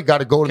 can't carry, but got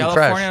to go in the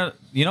trash. California,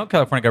 you know,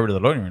 California got rid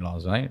of the loitering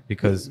laws, right?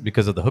 Because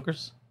of the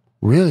hookers.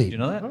 Really? You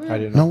know that? I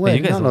didn't No know. way. Hey,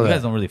 you guys, I didn't know you that.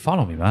 guys don't really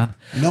follow me, man.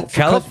 No,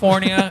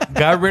 California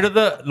got rid of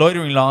the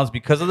loitering laws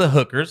because of the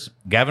hookers.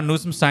 Gavin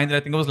Newsom signed it, I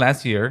think it was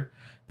last year.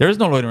 There's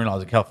no loitering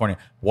laws in California.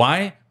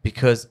 Why?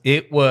 Because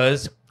it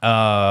was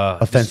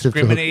Offensive to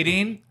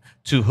discriminating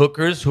to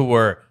hookers who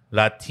were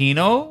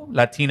Latino,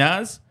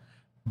 Latinas,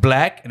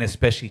 black, and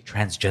especially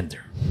transgender.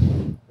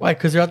 Why?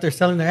 Because they're out there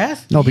selling their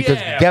ass? No, because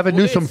Yeah, Gavin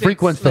well, Newsom it's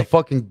frequents the like-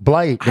 fucking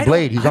blade. The I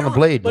blade. don't- He's I on the don't-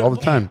 blade but all the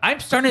time. I'm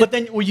starting. But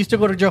then will you still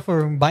go to jail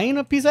for buying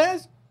a piece of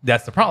ass?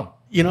 That's the problem.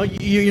 You know,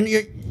 you're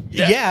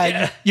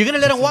gonna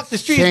let them walk the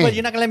streets, insane. but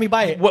you're not gonna let me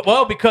buy it.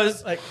 Well,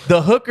 because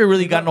the hooker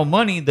really got no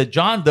money. The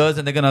John does,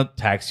 and they're gonna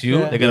tax you.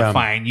 Yeah. They're gonna Yeah.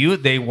 fine you.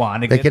 They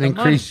want to They get can the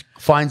increase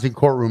fines in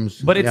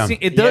courtrooms. money. But Yeah.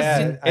 it does. Yeah,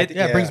 Seem, I- it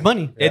It brings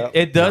money.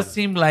 it does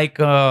seem like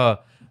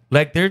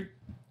they're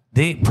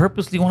they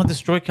purposely want to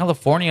destroy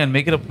California and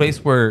make it a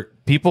place where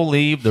people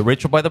leave, the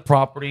rich will buy the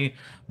property,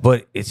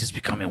 but it's just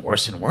becoming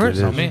worse and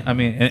worse. I mean,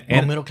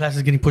 and middle class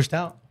is getting pushed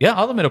out. Yeah,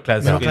 all the middle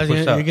class. Middle class,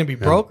 you're going to be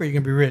broke or you're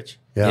going to be rich.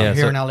 Yeah,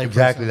 here in LA.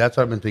 Exactly. That's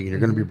what I've been thinking. You're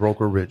going to be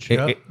broke or rich.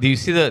 Do you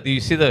see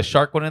the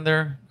shark one in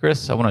there,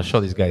 Chris? I want to show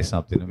these guys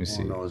something. Let me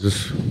see. No, is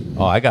this?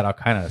 Oh, I got all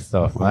kind of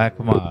stuff.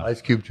 Come on.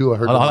 Ice Cube too. I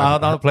heard.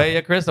 I'll play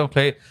it, Chris. I'll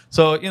play it.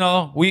 So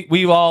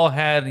we've all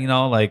had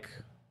like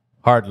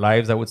hard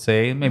lives, I would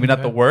say. Maybe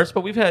not the worst,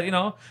 but we've had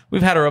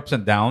our ups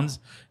and downs.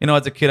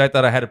 As a kid, I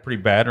thought I had it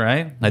pretty bad,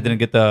 right? I didn't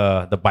get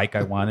the bike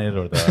I wanted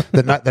or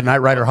the the Night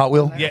Rider Hot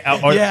Wheel.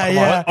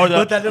 Yeah, or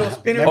with that little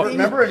spinner thing.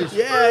 Remember it?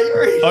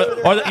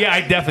 Yeah, I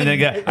definitely didn't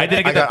get. I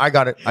didn't get. I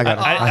got it.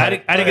 I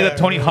didn't get the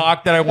Tony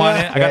Hawk that I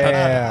wanted. I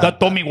got the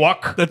Tommy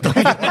Walk. You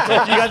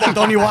got the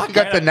Tony Walk. You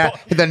got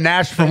the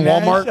Nash from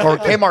Walmart or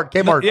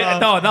Kmart. Yeah,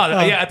 no. Yeah,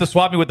 I had to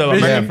swap me with the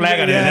American flag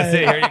on it. That's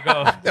it. Here you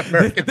go.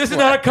 This is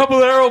not a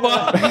Caballero,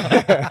 Bob.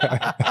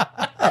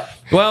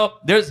 Well,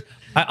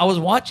 I was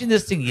watching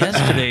this thing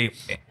yesterday,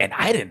 and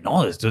I didn't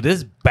know this, dude.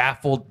 This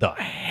baffled the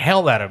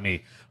hell out of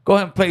me. Go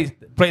ahead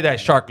and play that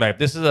Shark Life.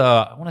 This is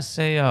I want to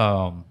say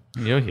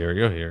you're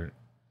here.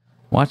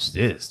 Watch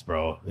this,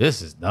 bro.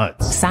 This is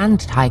nuts.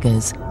 Sand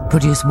tigers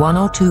produce 1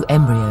 or 2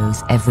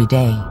 embryos every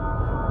day.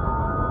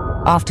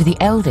 After the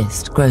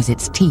eldest grows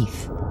its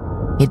teeth,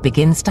 it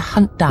begins to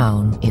hunt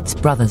down its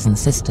brothers and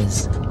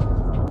sisters.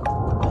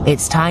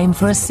 It's time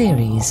for a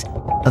series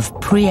of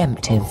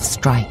preemptive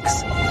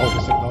strikes. There's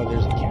a camera.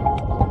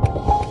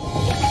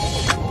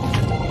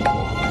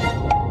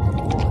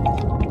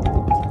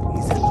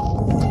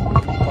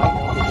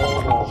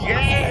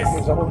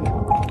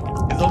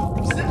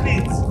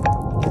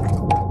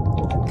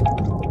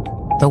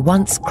 The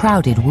once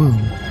crowded womb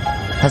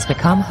has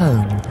become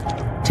home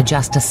to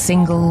just a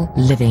single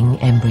living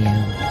embryo.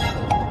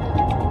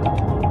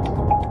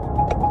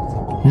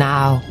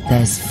 Now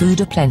there's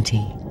food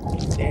aplenty.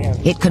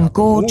 It can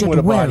gorge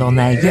at will on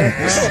their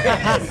yolks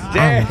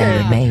and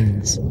their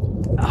remains.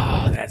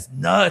 Oh, that's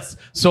nuts.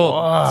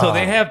 So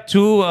they have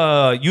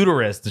 2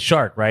 uterus, the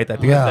shark, right? I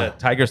think it's the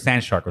tiger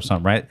sand shark or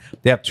something, right?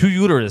 They have 2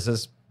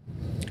 uteruses,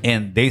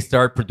 and they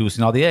start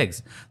producing all the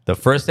eggs. The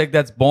first egg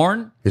that's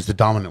born is the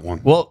dominant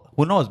one. Well,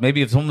 who knows?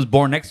 Maybe if someone's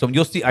born next to them,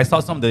 you'll see. I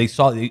saw some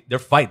that they're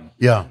fighting.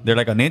 Yeah, they're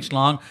like an inch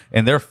long,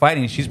 and they're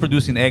fighting. She's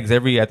producing eggs I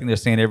think they're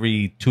saying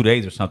every 2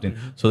 days or something.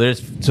 So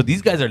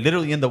these guys are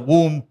literally in the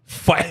womb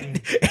fighting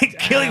and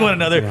killing one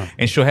another,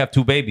 and she'll have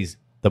 2 babies.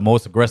 The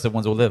most aggressive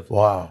ones will live.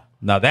 Wow.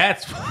 Now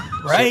that's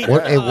right.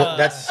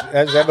 That's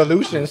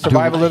evolution,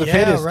 survival of the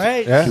fittest.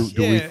 Right.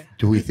 Yeah.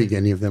 Do we think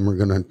any of them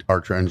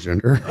are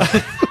transgender?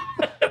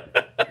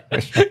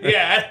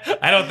 Yeah,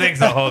 I don't think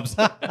so, Hobbs.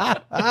 I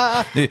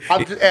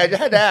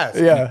had to ask.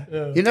 Yeah.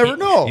 You never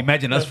know.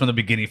 Imagine us from the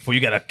beginning.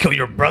 You got to kill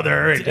your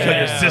brother and kill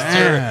your sister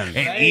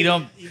and eat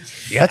them.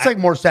 Yeah, that's like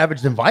more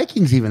savage than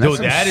Vikings, even. That's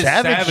dude, that is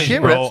savage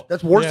shit, bro.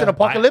 That's worse than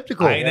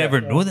apocalyptical. I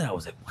never knew that. I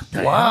was like, what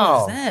the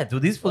hell is that?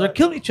 Dude, these fools are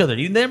killing each other.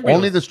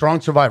 Only the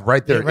strong survive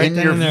right there in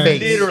your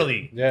face.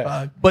 Literally.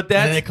 Yeah. But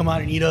then they come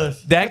out and eat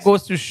us. That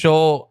goes to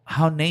show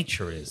how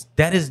nature is.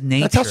 That is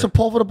nature. That's how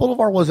Sepulveda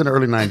Boulevard was in the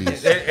early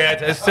 90s.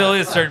 It still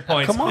is certain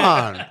points. Come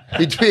on.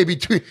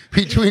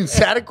 Between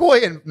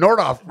Satakoy and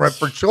Nordhoff, right,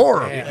 for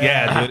sure.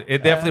 Yeah, dude.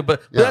 It definitely,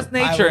 but that's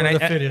nature.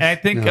 And I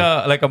think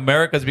like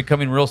America is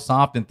becoming real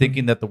soft and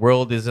thinking that the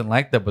world isn't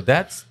like that. But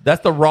that's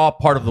the raw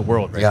part of the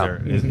world right there.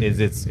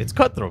 It's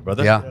cutthroat,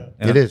 brother. Yeah,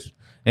 it is.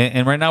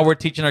 And right now we're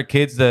teaching our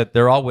kids that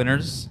they're all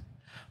winners.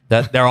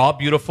 That they're all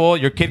beautiful.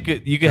 You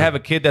could have a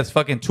kid that's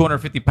fucking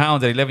 250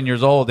 pounds at 11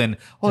 years old, and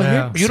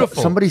you're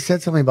beautiful. Somebody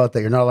said something about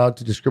that. You're not allowed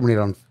to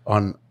discriminate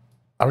on.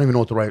 I don't even know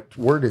what the right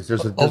word is.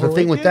 There's a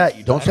thing with that.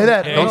 You don't say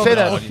that. Don't say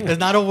that. It's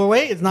not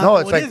overweight. It's not. No,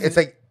 it's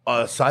like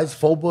size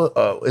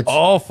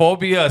phobia.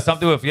 Phobia.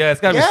 Something with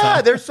it's gotta be.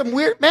 Yeah, there's some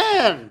weird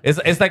man.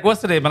 It's like what's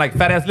the name? Like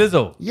fat ass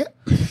Lizzo. Yeah.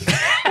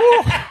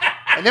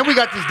 And then we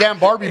got this damn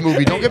Barbie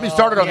movie. Don't get me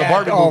started on the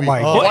Barbie movie. Oh my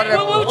God. What you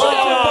know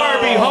about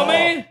Barbie,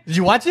 homie? Did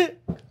you watch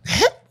it?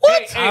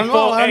 What? I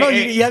don't know.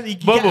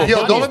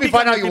 Gil, don't let me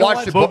find out you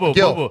watched it.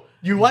 Gil.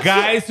 You watched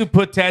Guys who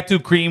put tattoo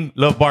cream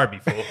love Barbie,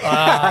 fool.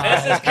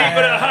 Let's just keep it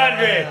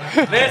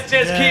 100. Let's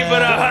just keep it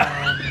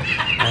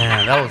 100.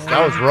 Man,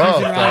 that was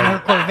rough.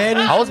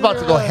 I was about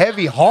to go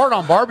heavy hard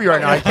on Barbie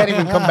right now. I can't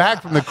even come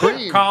back from the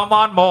cream. Come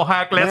on,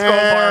 Mohawk. Let's go,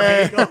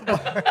 Barbie.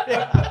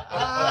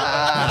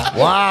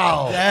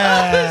 Wow.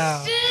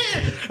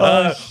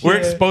 Yeah. We're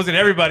exposing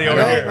everybody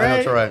over here.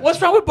 That's all right.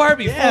 What's wrong with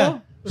Barbie,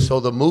 fool? So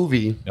the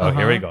movie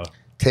here we go.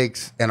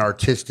 Takes an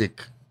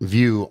artistic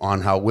view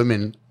on how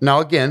women. Now,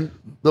 again,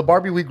 the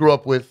Barbie we grew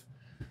up with,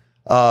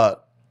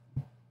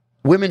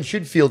 women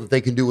should feel that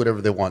they can do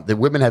whatever they want. That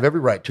women have every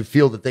right to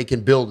feel that they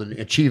can build and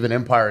achieve an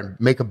empire and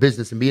make a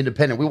business and be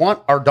independent. We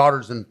want our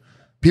daughters and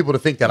people to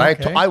think that.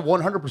 Okay. I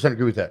 100%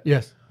 agree with that.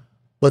 Yes.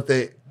 But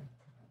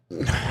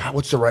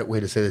what's the right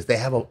way to say this?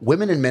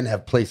 Women and men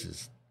have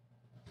places.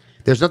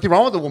 There's nothing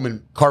wrong with a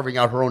woman carving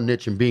out her own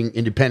niche and being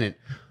independent.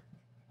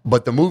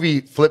 But the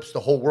movie flips the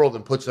whole world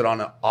and puts it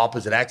on an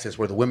opposite axis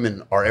where the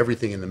women are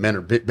everything and the men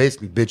are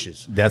basically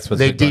bitches. That's what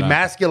they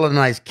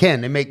demasculinize Ken.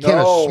 They make Ken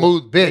a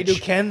smooth bitch. They do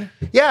Ken?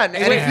 Yeah, and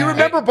if you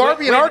remember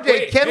Barbie in our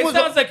day, Ken was. It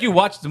sounds like you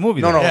watched the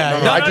movie. No. No. Wait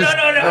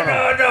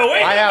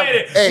a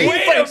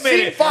minute.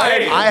 Scene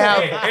 5.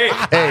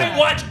 I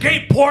watch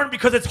gay porn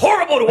because it's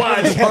horrible to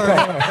watch.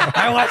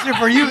 I watch it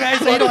for you guys,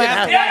 so you don't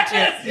have to watch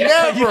it.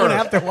 Never. You don't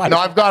have to watch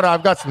No, it.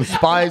 I've got some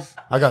spies.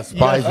 I got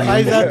spies.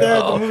 Spies out there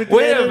at the movie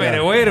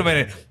theater. Wait a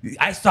minute.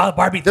 I saw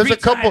Barbie There's three a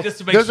couple. times just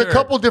to make There's sure. a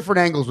couple different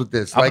angles with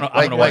this. I'm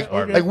gonna watch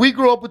Barbie. Like we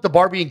grew up with the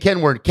Barbie and Ken,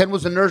 where Ken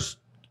was a nurse.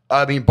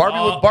 I mean,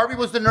 Barbie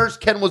was the nurse.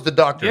 Ken was the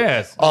doctor.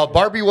 Yes.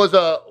 Barbie was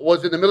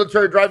in the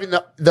military driving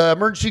the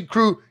emergency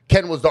crew.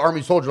 Ken was the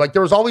army soldier. Like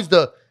there was always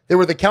they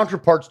were the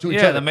counterparts to each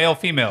other. Yeah, the male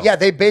female. Yeah,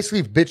 they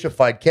basically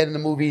bitchified Ken in the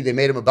movie. They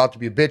made him about to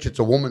be a bitch. It's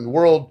a woman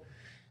world.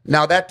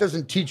 Now that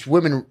doesn't teach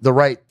women the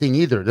right thing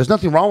either. There's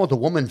nothing wrong with a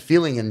woman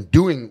feeling and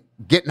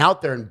getting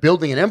out there and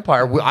building an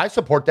empire. I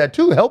support that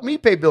too. Help me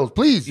pay bills,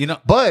 please.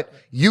 But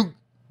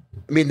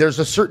there's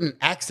a certain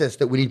access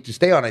that we need to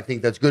stay on. I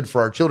think that's good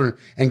for our children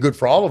and good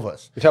for all of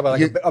us. You're talking about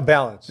like a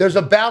balance. There's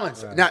a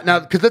balance. Right. Now,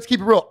 because let's keep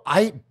it real.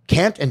 I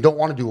can't and don't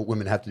want to do what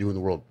women have to do in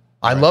the world.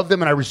 I love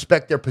them and I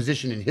respect their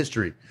position in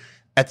history.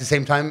 At the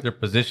same time, their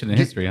position in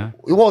history, huh?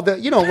 Well,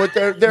 what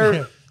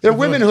their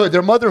womanhood,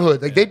 their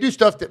motherhood, like they do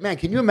stuff that, man,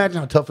 can you imagine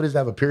how tough it is to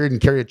have a period and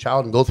carry a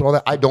child and go through all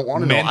that? I don't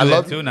want to know. I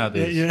love too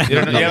nowadays. You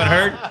haven't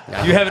heard?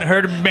 You haven't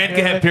heard men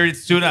can have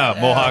periods too now,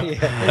 Mohawk.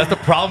 That's the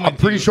problem. I'm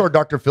pretty sure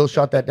Dr. Phil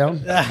shot that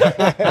down.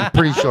 I'm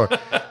pretty sure.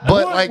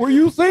 But what were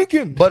you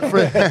thinking? But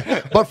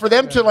for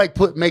them to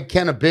make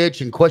Ken a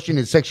bitch and question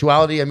his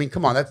sexuality, I mean,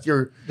 come on, that's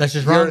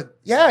just wrong.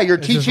 You're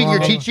teaching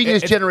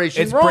this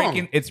generation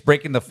wrong. It's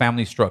breaking the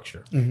family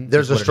structure. Mm-hmm.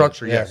 There's a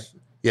structure, yes.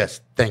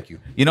 Yes, thank you.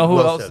 You know who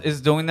else is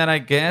doing that, I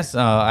guess?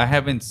 I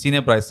haven't seen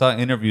it, but I saw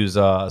interviews.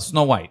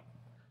 Snow White.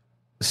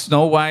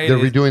 Snow White. They're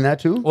redoing that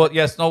too? Well,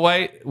 yeah, Snow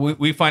White.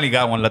 We finally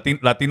got one.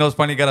 Latinos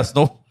finally got a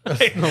Snow White.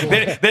 They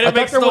didn't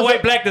make Snow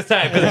White black this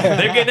time because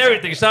they're getting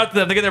everything. Shout out to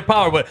them. They get their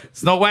power. But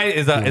Snow White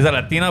is a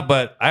Latina,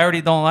 but I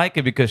already don't like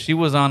it because she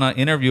was on an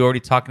interview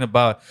already talking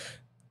about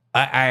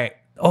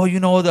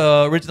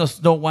the original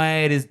Snow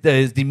White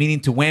is demeaning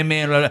to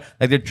women. Like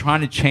they're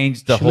trying to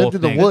change the whole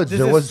thing. She lived in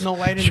the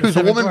woods. She was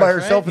a woman by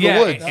herself in the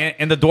woods.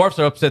 And the dwarfs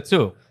are upset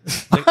too.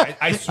 Like,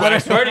 I swear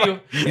to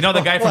you. You know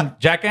the guy from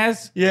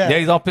Jackass? Yeah,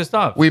 he's all pissed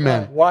off.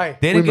 Why?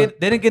 They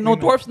didn't get no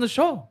dwarfs in the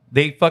show.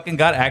 They fucking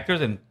got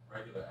actors and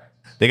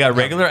they got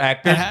regular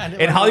actors.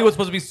 And Hollywood's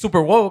supposed to be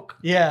super woke.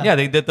 Yeah,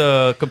 they did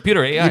the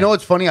computer AI. You know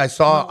what's funny? I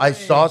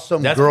saw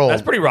some girl.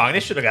 That's pretty wrong.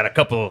 They should have got a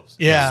couple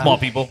small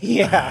people.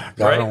 Yeah.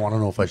 God, I don't want to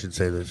know if I should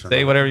say this.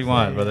 Say whatever you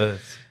want, brother.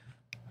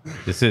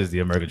 This is the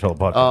American Troll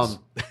Podcast.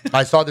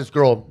 I saw this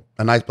girl,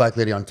 a nice black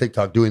lady on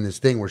TikTok, doing this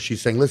thing where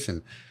she's saying,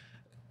 listen,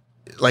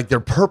 like they're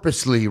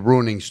purposely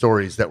ruining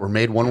stories that were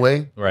made one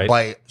way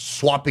by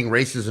swapping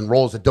races and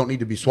roles that don't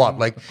need to be swapped.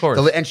 Like, of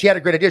course. And she had a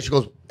great idea. She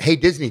goes, "Hey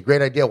Disney,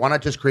 great idea. Why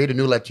not just create a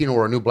new Latino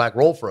or a new black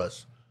role for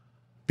us?"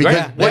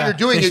 Because what you're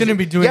doing shouldn't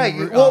be doing.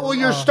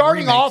 You're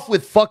starting off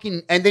with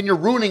fucking, and then you're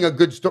ruining a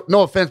good story.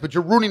 No offense, but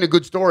you're ruining a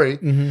good story,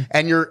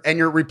 and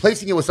you're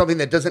replacing it with something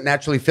that doesn't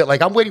naturally fit.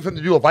 Like I'm waiting for them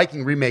to do a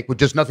Viking remake with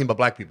just nothing but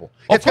black people.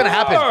 It's going to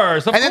happen.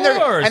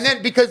 And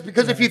then because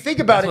if you think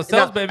about it,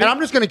 and I'm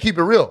just going to keep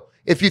it real.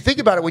 If you think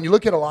about it, when you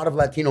look at a lot of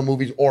Latino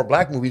movies or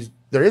black movies,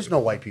 there is no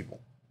white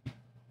people.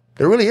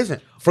 There really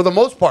isn't, for the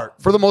most part.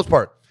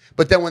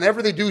 But then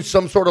whenever they do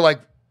some sort of like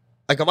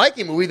a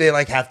Viking movie, they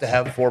have to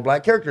have 4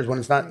 black characters when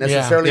it's not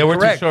necessarily we're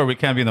correct. too short. We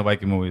can't be in the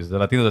Viking movies. The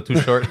Latinos are too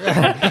short.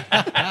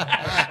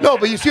 No,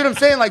 but you see what I'm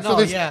saying? Like,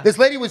 this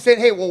lady was saying,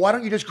 hey, well, why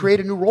don't you just create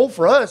a new role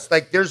for us?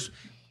 Like,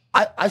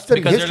 I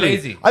studied because history. they're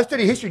lazy. I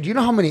studied history. Do you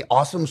know how many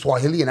awesome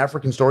Swahili and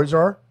African stories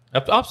there are?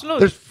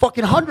 Absolutely. There's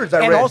fucking hundreds.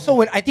 And also,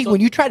 when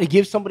you try to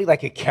give somebody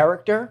like a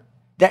character,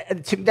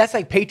 that's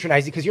like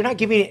patronizing because you're not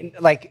giving it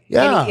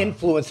any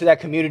influence to that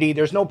community.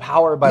 There's no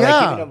power by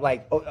giving them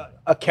like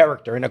a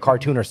character in a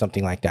cartoon or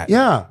something like that.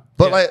 Yeah.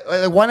 But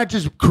like, why not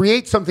just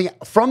create something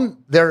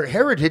from their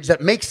heritage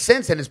that makes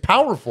sense and is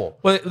powerful?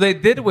 Well, they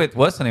did with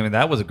what's the name? And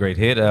that was a great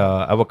hit.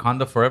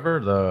 Wakanda Forever,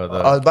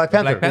 the Black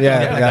Panther.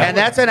 Yeah. And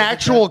that's an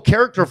actual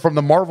character from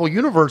the Marvel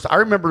universe. I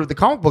remember the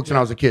comic books when I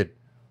was a kid.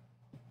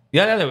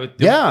 It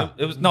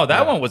was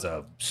that one was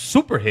a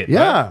super hit.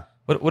 Yeah.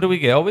 Right? What do we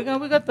get? Oh, we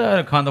got the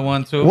Anaconda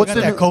one too. What's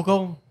that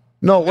Coco?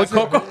 No, what's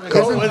Coco?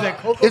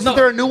 Isn't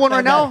there a new one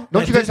right now?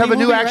 Don't you guys have a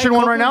new action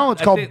one right now?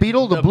 It's called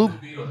Beetle, the Blue.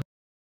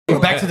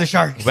 Back to the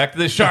sharks. Back to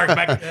the shark.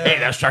 Hey,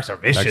 those sharks are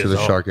vicious. Back to the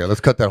shark. Yeah,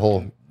 let's cut that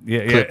whole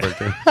clip right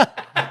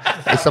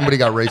there. Somebody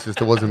got racist.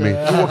 It wasn't me.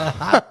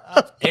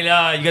 Hey,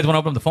 you guys want to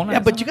open up the phone lines?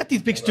 Yeah, but you got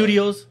these big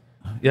studios.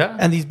 Yeah.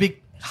 And these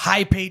big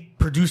high-paid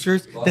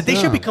producers that they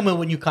should be coming up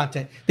with new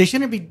content. They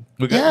shouldn't be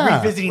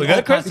revisiting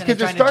old content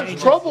because it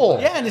starts trouble.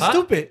 Yeah, and it's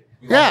stupid.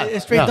 Yeah,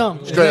 it's straight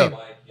dumb. Straight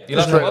up. You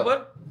lost what,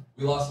 bud?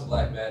 We lost the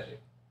black magic.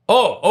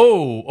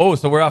 Oh,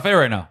 so we're off air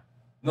right now.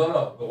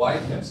 No, the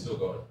white camp's still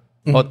going.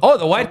 Oh,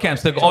 the white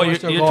cam's still. Oh, you're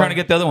still trying going. to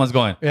get the other ones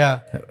going.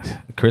 Yeah.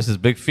 Chris is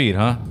big feet,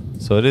 huh?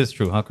 So it is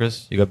true, huh,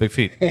 Chris? You got big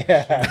feet.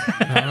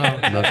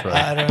 That's right.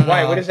 I don't know.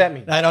 Why? What does that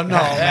mean? I don't know,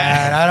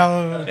 man. I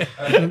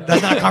don't.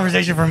 That's not a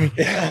conversation for me.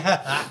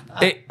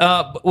 Hey,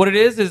 what it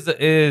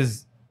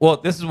is well,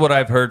 this is what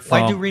I've heard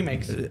from. Why do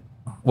remakes?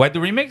 Why do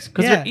remakes?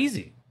 Because Yeah. they're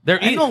easy. They're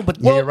I easy. know, but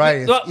Yeah, you're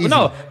right. It's easy.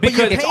 No,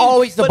 because It's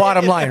always the but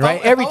bottom if- line, if I- right?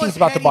 if I Everything's was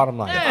about the heading- bottom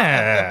line.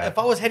 If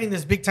I was heading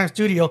this big time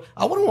studio,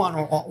 I wouldn't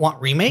want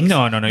remakes.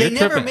 No, They you're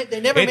never, tripping. they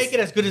never It's- make it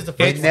as good as the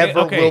It first.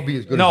 never will be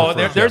as good no, as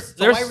the first.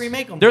 there's So why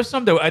remake 'em? There's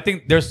some that I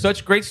think there's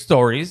such great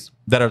stories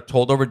that are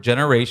told over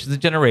generations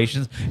and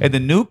generations, and the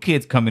new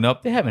kids coming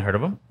up, they haven't heard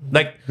of them.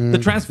 Like the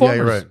Transformers.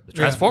 you're right. The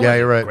Transformers. Yeah,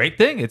 you're right. Great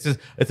thing. It's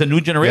a new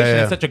generation. Yeah,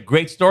 yeah. It's such a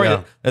great story.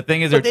 Yeah. The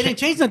thing is, But they didn't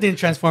change nothing in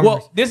Transformers.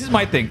 well, this is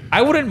my thing.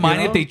 I wouldn't mind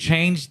know? if they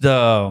changed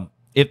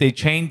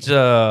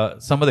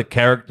some of the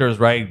characters,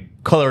 right?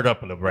 Colored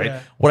up a little, right? Yeah.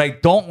 What I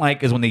don't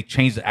like is when they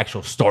change the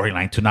actual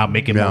storyline to now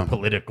make it more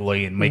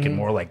politically and make it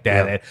more like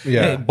that.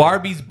 Yeah. Hey,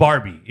 Barbie's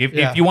Barbie.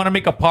 If you want to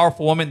make a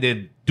powerful woman,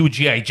 then do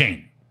G.I.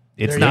 Jane.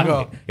 It's There you not.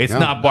 go. It's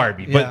not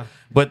Barbie. Yeah.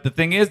 But the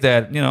thing is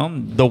that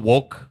the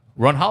woke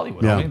run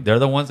Hollywood. Yeah. I mean, they're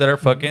the ones that are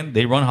fucking.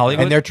 They run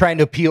Hollywood. And they're trying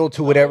to appeal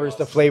to whatever's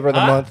the flavor of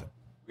the month.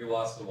 We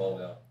lost them all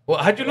now. Well,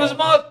 how'd you lose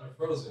them all?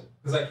 They're frozen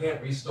because I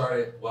can't restart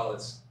it while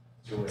it's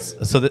doing it.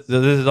 So this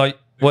is all.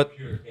 What?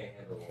 Computer can't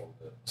handle all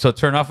of it. So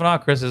turn off and on,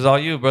 Chris. This is all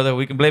you, brother.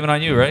 We can blame it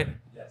on you, right?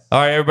 Yes. All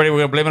right, everybody. We're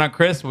gonna blame it on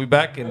Chris. We'll be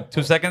back in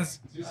 2 seconds.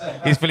 2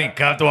 seconds. He's feeling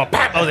comfortable.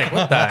 Pop! I was like,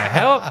 what the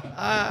hell?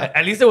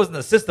 At least it wasn't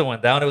the sister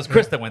went down. It was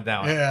Chris that went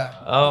down. Yeah.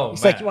 Oh,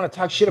 It's man. like you want to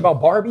talk shit about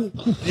Barbie?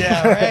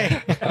 Yeah,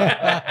 right.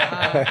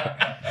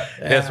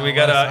 Yes, we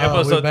got we're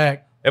episode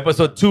back.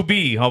 episode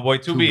 2B,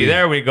 homeboy, 2B.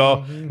 There we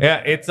go.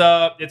 Yeah,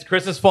 it's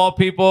Chris's fault,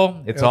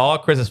 people. It's all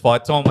Chris's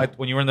fault. I told him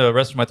when you were in the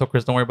restroom, I told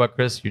Chris, don't worry about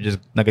Chris. You're just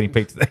not getting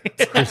paid today.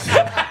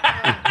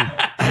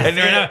 And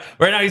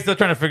right now, he's still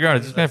trying to figure out,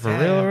 is this man for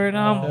real right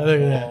now?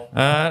 Look at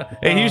that.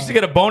 Hey, he used to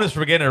get a bonus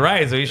for getting it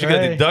right, so he should get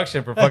a Right.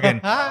 deduction for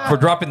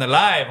dropping the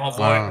live,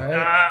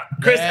 homeboy.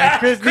 Chris, Yeah,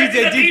 Chris needs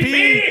a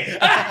DP.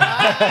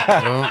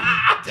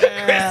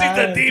 Chris needs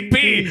a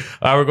DP.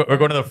 We're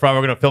going to the front.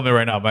 We're going to film it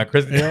right now, man.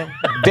 Chris,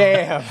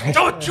 Damn.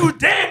 don't you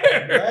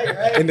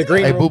dare! In the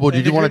green Hey, room. Boo Boo,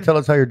 did you want to tell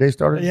us how your day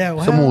started? Yeah,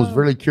 well, Someone was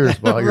really curious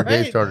about how your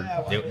day right. started.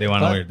 They want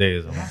to know what your day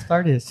is. I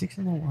started at 6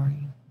 in the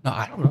morning. No,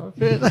 I don't know.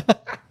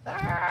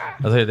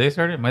 That's how your day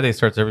started? My day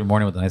starts every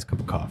morning with a nice cup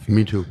of coffee.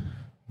 Me too.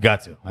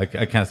 Got to. I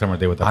can't start my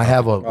day without I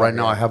coffee. have right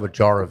now I have a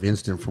jar of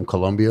instant from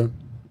Colombia.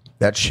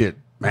 That shit,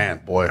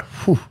 man, boy.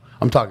 Whew,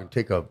 I'm talking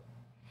take a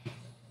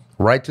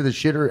right to the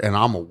shitter and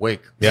I'm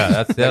awake.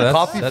 Yeah, that's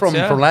Coffee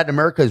from Latin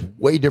America is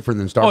way different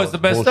than Starbucks. Oh, it's the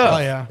best Bullshit. stuff. Oh,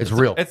 yeah. It's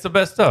real. It's the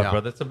best stuff, Yeah.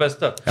 brother. It's the best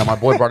stuff. Yeah, my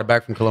boy brought it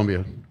back from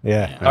Colombia.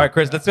 Yeah. All right,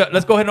 Chris, let's go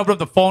ahead and open up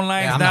the phone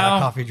lines Yeah, I'm now. not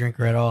a coffee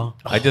drinker at all.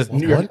 I just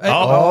What?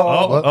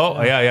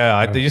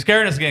 yeah. You're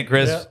scaring us again,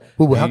 Chris. Yeah.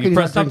 Boo, how can you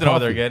press not drink something over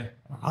there coffee? again?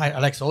 I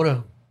like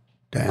soda.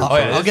 Damn.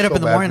 I'll get up so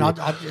in the bad morning. for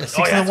I'll, you. I'll, at 6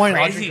 Oh, in the that's morning,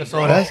 I'll crazy. drink a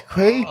soda. That's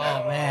crazy.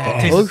 Oh, man. Oh,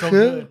 It tastes so shit.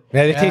 good.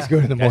 Man, it tastes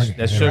good in the morning.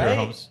 That's sugar, Right?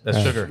 Holmes. That's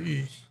sugar.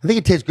 I think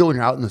it tastes good when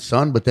you're out in the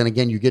sun, but then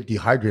again, you get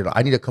dehydrated.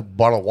 I need a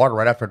bottle of water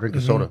right after I drink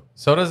a soda.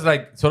 Soda's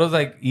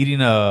like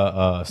eating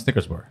a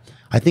Snickers bar.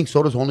 I think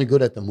soda's only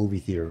good at the movie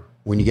theater.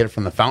 When you get it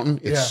from the fountain,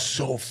 it's Yeah.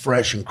 so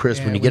fresh and crisp.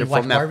 Yeah, when you get it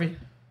watch from that. Barbie?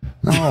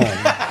 No.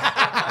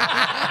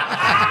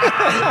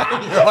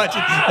 You're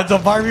watching. That's a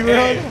Barbie movie.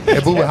 Hey,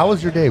 Boo, how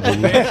was your day, Boo?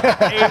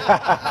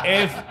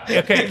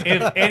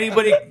 If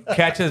anybody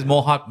catches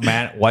Mohawk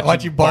Matt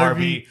watching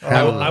Barbie,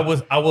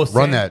 Barbie. I will Run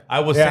send, that. I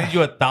will send you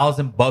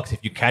 $1,000 if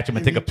you catch him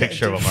and take a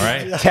picture of him. All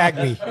right. Tag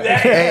me.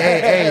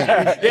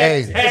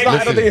 Hey,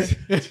 listen.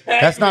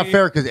 That's not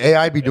fair because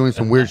AI be doing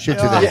some weird shit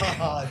today.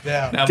 Oh,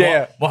 damn. Now,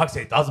 Damn. Mohawk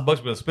say $1,000. We're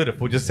gonna split it.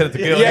 We'll just send it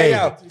to Gill.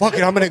 Yeah. Fuck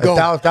it, I'm gonna go.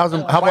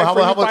 $1,000. How Five for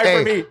you, about? five for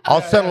Hey, me.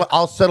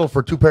 I'll settle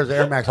for 2 pairs of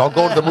Air Max. I'll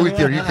go to the movie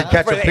theater. You can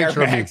catch For a the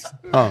picture Air of me. Max.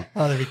 Huh.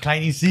 Oh, the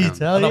reclining seats.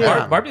 Hell No,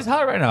 yeah. Barbie's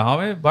hot right now,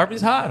 homie.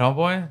 Barbie's hot,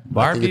 homeboy.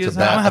 Barbie it's is a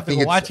bad- I'm hot. gonna have I think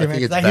to go it's- watch I it, man,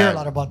 think because I it's hear a bad.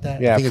 lot about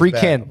that. Yeah, think it's free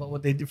bad. Ken. About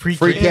what they do. Free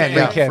Free Ken,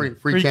 yeah, Ken. free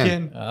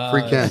Ken.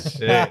 Free Ken.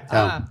 Shit.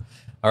 Yeah.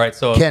 All right,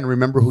 so Ken,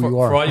 remember who you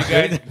are. for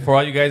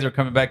all you guys who are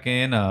coming back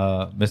in,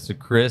 Mr.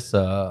 Chris,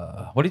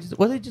 what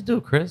did you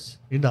do, Chris?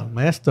 You done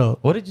messed up.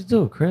 What did you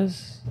do,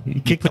 Chris? You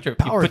kicked put the your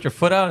power. you put your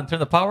foot out and turn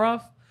the power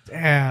off?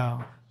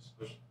 Damn.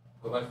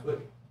 Put my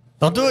foot.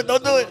 Don't do it.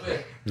 Don't do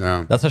it.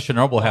 Yeah. That's how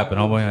Chernobyl happened,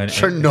 homeboy.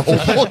 Chernobyl.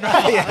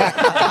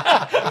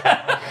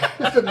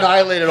 Just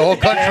annihilated the whole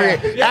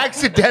country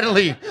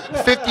accidentally.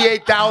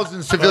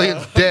 58,000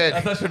 civilians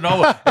dead. That's not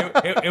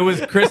Chernobyl. It was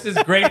Chris's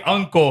great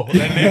uncle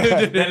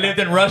that lived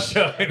in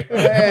Russia.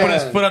 Put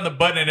his foot on the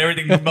button and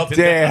everything melted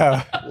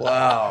down. Damn.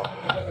 Wow.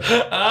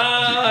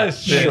 Ah, I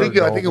shit. think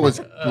it was.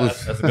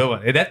 That's a good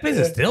one. Hey, that place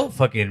is still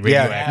fucking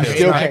Yeah, radioactive.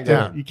 still Right can't do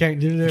down. it. You can't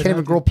do that. Can't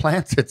even grow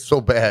plants. It's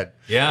so bad.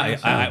 Yeah,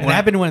 It when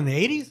happened when in the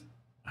 80s?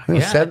 I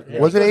think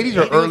it was it 80s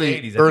or early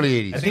 80s?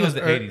 I think it was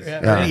the 80s.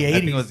 Yeah, Yeah. early I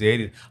think it 80s. was the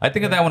 80s. I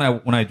think of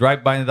that when I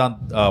drive by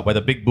down by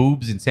the big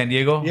boobs in San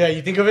Diego. Yeah,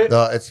 you think of it?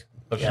 It's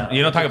You know what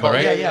I'm talking about,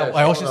 right? Yeah.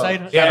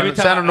 Oceanside. Yeah, every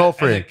time San as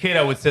Onofre. a kid,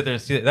 I would sit there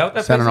and see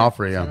that. San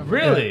Onofre, yeah.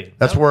 Really?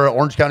 That's where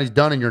Orange County's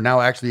done, and you're now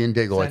actually in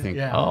Dago, I think.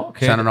 Yeah. Oh,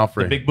 okay. San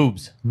Onofre. The big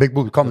boobs. Big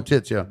boobs. Call them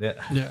tits, yeah.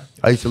 Yeah.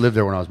 I used to live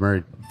there when I was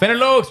married.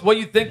 Fenelux, what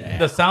do you think?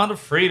 The Sound of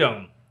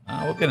Freedom.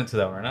 We'll get into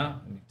that right now.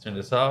 Let me turn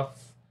this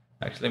off.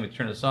 Actually, let me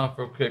turn this off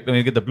real quick. Let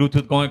me get the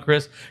Bluetooth going,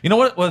 Chris. You know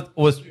what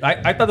was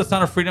I thought The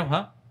Sound of Freedom,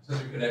 huh?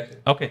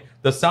 Okay.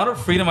 The Sound of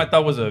Freedom I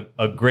thought was a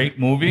great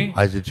movie.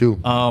 I did too.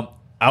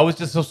 I was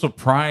just so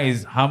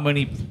surprised how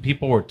many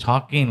people were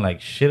talking like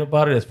shit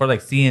about it as far as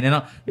like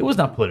CNN. It was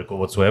not political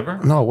whatsoever.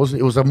 No, it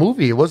wasn't. It was a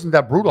movie. It wasn't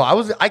that brutal.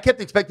 I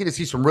kept expecting to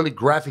see some really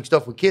graphic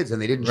stuff with kids,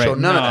 and they didn't show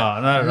none of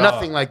that. Not at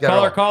Nothing all. like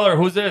that. Caller,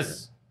 who's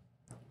this?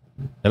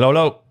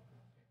 Hello.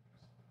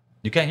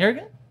 You can't hear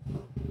again?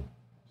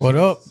 What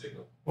up?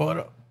 What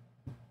up?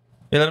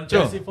 Yeah, let him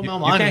chill. Jesse from You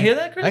Almani. can't hear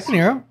that, Chris? I can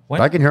hear him.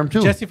 I can hear him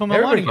too. Jesse from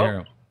Everybody Almani. can hear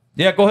him.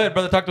 Yeah, go ahead,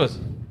 brother. Talk to us.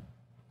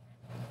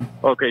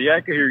 Okay, yeah,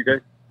 I can hear you guys.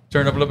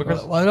 Turn it up a little bit,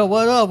 Chris. What up?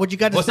 What up? What you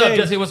got to What's say? up,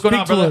 Jesse? What's going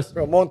on, Speak to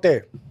brother? us. Monte.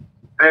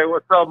 Hey,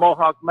 what's up,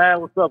 Mohawk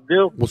Matt? What's up,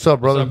 Gill? What's up,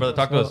 brother? What's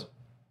up, brother? Talk to us.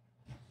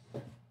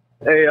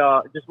 Hey,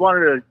 just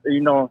wanted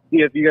to, see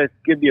if you guys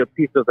give me a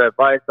piece of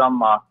advice.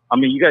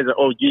 You guys are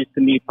OGs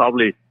to me,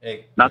 probably.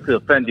 Hey. Not to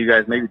offend you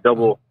guys, maybe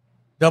double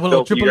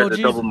Triple you guys OGs?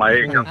 are double my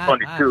age. I'm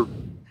 22.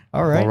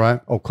 All right. All right.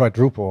 Oh,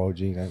 quadruple OG.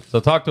 Then. So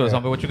talk to us,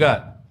 homie. What you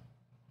got?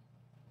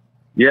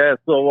 Yeah,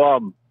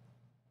 so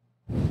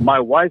my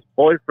wife's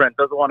boyfriend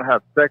doesn't want to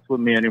have sex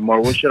with me anymore.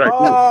 What should I do?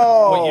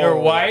 What, your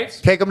wife's?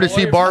 Take him to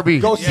see Barbie.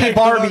 Go see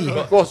Barbie.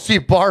 Go see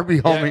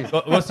Barbie, homie.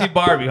 Go see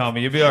Barbie,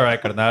 homie. You'll be all right,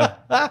 carnal.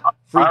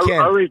 Free I Ken.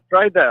 already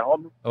tried that,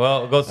 homie.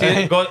 Well, go see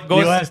it. Go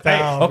You see. asked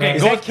out, Okay, man.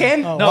 go. Is that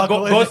Ken? Oh, No, what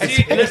go was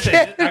see. it? Listen,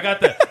 I got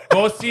that.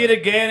 Go see it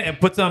again and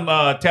put some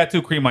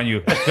tattoo cream on you.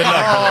 Good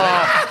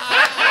luck.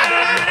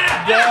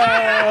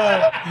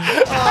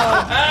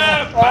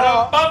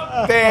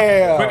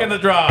 Damn. Quick in the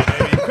draw,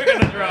 baby. Quick in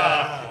the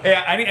draw. Hey,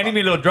 I need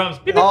me little drums.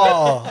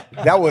 Oh,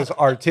 that was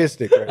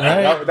artistic. Right?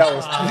 That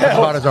was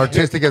About as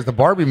artistic as the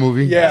Barbie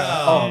movie.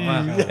 yeah. Oh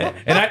man.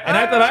 And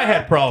I thought I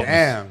had problems.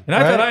 Damn. And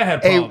I thought I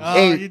had Hey, problems.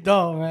 Oh, you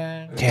don't,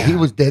 man. He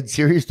was dead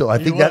serious though. I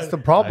think that's the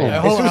problem. I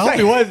hope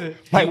he wasn't.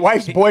 My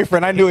wife's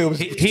boyfriend. I knew it was.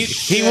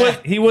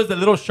 He was the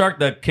little shark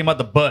that came out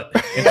the butt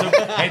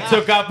and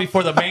took out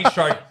before the main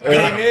shark.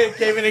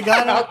 Came in and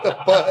got out the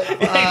butt.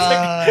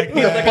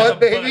 The butt,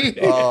 baby.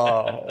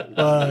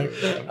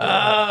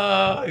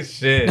 Oh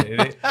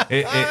shit!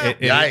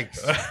 Yikes.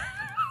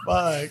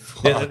 Fuck.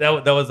 Yeah,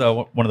 that was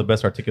one of the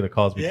best articulate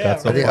calls we've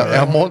got so I think,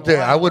 far. Monte.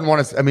 I wouldn't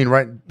want to. I mean,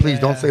 right? Please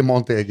don't say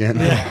Monte again.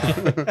 Is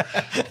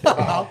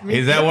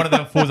that one of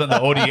them fools on the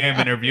ODM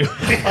interview?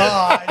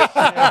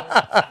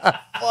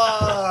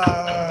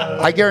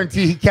 I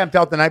guarantee he camped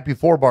out the night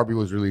before Barbie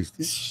was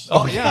released.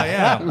 Oh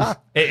yeah.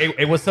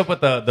 Hey, what's up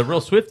with the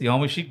real Swiftie,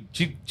 homie?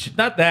 She's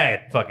not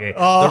that fucking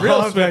the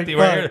real Swiftie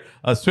right here.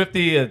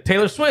 Swiftie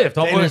Taylor Swift.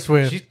 Homie. Taylor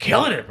Swift. She's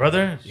killing it,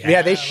 brother.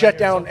 Yeah, they shut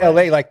down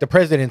L.A. like the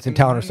president's in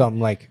town or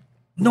something. Like,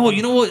 No,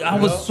 you know what? I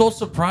was so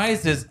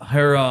surprised is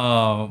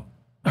her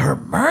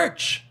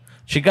merch.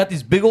 She got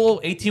these big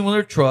old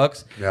 18-wheeler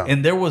trucks,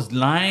 and there was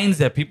lines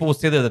that people would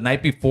stay there the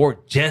night before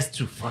just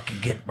to fucking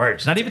get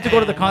merch. Not even to go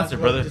to the concert,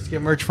 brother. Just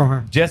get merch from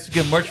her. Just to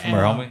get merch from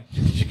her, homie.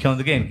 She's killing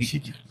the game.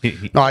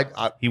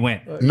 He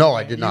went. No,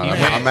 I did not.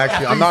 I'm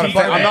not a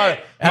fan.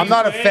 I'm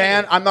not a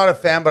fan. I'm not a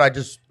fan, but I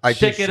think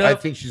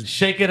she's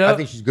shake it up. I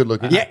think she's good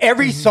looking. yeah,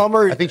 every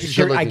summer I think she's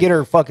good I looking. get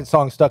her fucking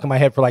song stuck in my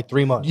head for like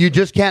 3 months. You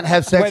just can't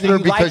have sex Whether with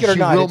her you like because it or she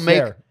not, will it's make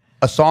there.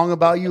 a song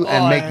about you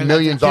and make and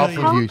millions that's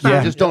off a of you. So Yeah.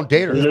 you just don't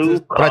date her. Blue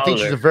But I think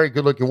she's collar. a very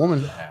good looking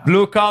woman.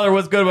 Blue collar,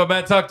 what's good, my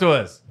man? Talk to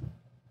us.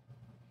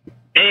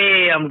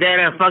 Hey, I'm glad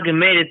I fucking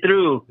made it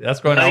through. That's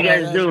going How on. you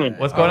guys doing?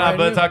 What's going on,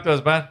 brother? Talk to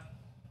us, man.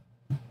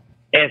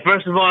 Hey,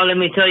 first of all, let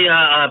me tell you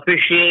I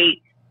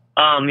appreciate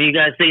you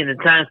guys taking the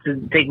time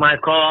to take my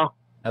call.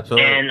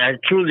 Absolutely. And I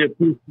truly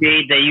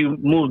appreciate that you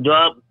moved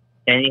up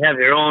and you have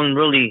your own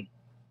really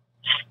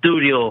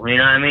studio. You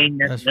know what I mean?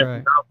 That's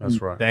right. That's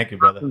right. Thank you,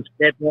 brother.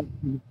 Step up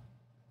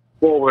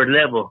forward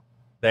level.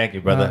 Thank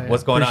you, brother. Oh, yeah.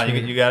 What's going on?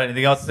 Appreciate You got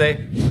anything else to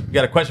say? You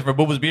got a question for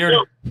Boo Boo's beard?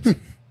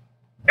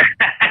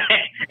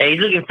 Hey, he's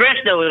looking fresh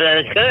though with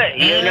that cut,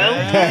 you know?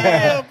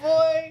 Yeah,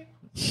 boy.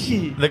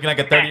 Looking like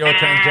a 30-year-old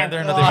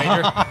transgender? Nothing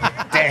major?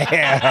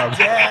 Damn.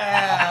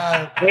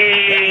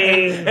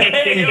 Hey,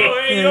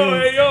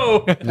 Hey,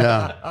 yo.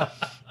 Yeah.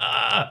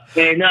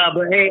 Hey, no,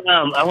 but hey,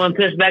 I want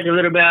to push back a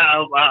little bit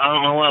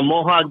on what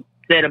Mohawk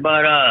said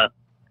about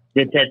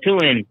the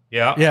tattooing.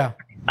 Yeah. Yeah.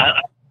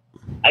 I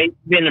used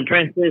to be an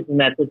apprentice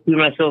and I tattooed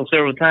myself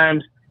several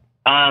times.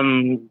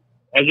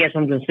 I guess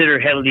I'm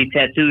considered heavily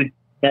tattooed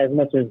as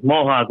much as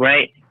Mohawk,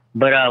 right?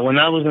 But when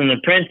I was an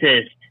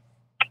apprentice,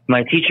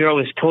 my teacher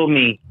always told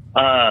me,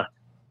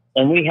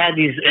 and we had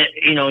these,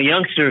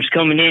 youngsters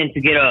coming in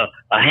to get a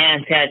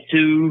hand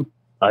tattoo,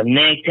 a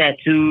neck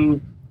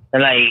tattoo,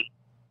 and like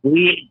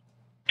we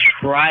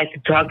tried to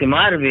talk them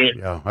out of it.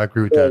 Yeah, I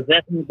agree with Because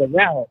that. that's not the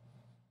route.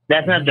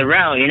 That's not the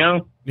route, you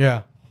know?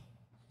 Yeah.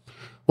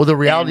 Well, the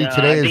reality And,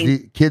 today I is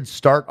think- the kids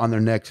start on their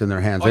necks and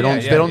their hands. They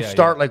yeah, don't yeah,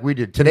 start like we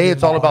did. Today,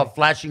 it's all about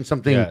flashing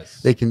something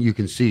Yes. you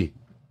can see.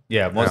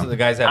 Yeah, most of the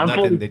guys have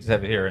nothing. They just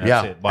have it here, and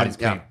that's it. Body's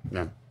clean.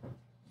 Yeah.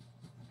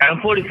 I'm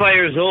 45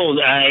 years old.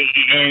 I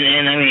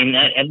mean,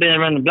 I've been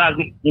around the block.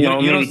 You know,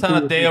 You don't maybe sound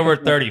a 2 day over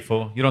 30,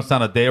 fool. You don't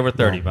sound a day over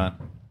 30, man.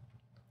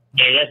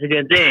 Hey, that's a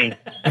good thing.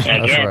 I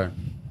That's guess.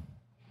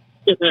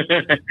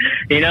 right.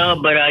 You know,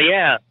 but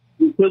yeah,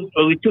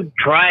 we took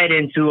pride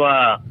into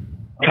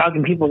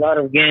talking people out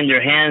of getting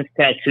their hands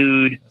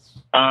tattooed,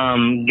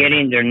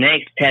 getting their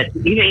necks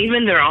tattooed,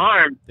 even their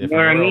arms. You know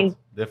what I mean?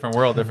 Different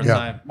world, different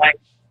time. Like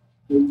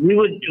we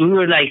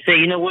would like say,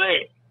 you know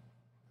what?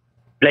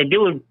 Like they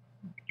would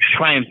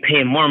try and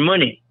pay more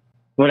money.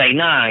 We're like,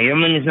 nah, your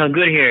money's not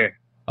good here.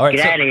 All right,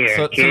 Get out of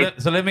here. kid.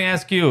 So let me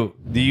ask you: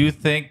 do you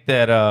think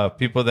that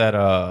people that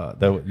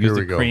use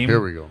the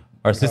cream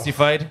are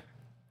sissified?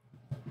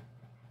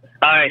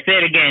 All right, say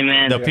it again,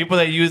 man. The people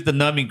that use the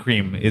numbing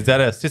cream, is that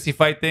a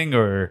sissified thing,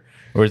 or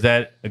is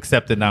that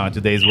accepted now in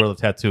today's world of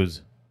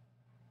tattoos?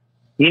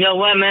 You know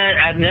what, man?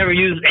 I've never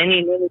used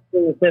any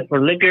medicine except for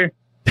liquor.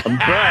 But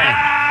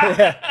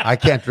I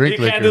can't drink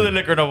You liquor. can't do the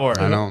liquor no more.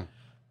 I know.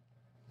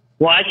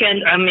 well, I can't.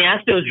 I mean, I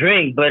still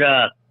drink, but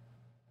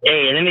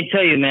hey, let me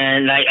tell you,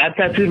 man. Like I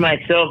tattooed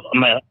myself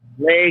on my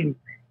legs,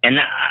 and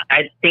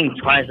I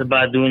think twice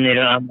about doing it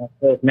on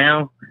myself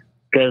now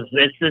because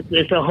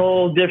it's a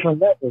whole different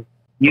level.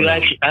 You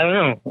actually, I don't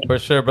know. For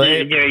sure, but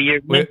hey,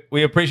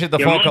 we appreciate the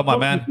your phone call, my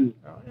mind man.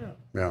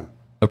 Yeah.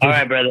 All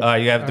right, brother.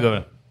 You have to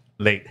go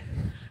late.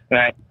 All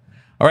right.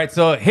 All right,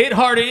 so Hit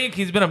Hard Inc.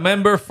 He's been a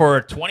member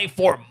for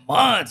 24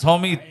 months,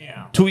 homie.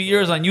 2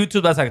 years on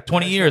YouTube. That's like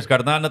 20 years.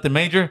 Carnal, nothing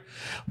major.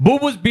 Boo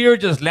Boo's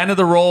Beard just landed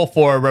the role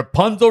for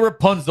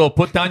Rapunzel,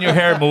 Put Down Your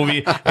Hair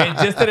movie, and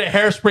just did a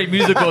Hairspray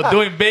musical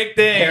doing big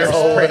things.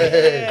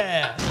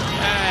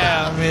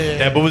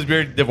 Yeah, Boo Boo's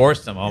Beard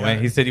divorced him,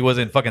 homie. He said he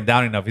wasn't fucking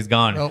down enough. He's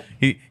gone. Nope.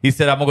 He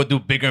said, I'm going to do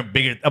bigger and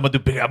bigger. I'm going to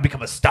do bigger. I'll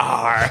become a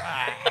star.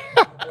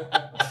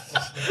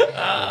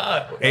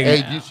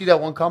 Hey, do you see that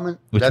one comment?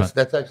 Which one?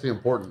 That's actually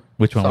important.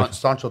 Which one?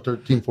 Sancho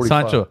 1345.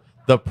 Sancho.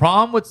 The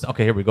problem with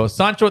here we go.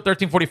 Sancho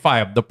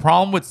 1345. The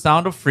problem with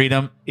Sound of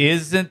Freedom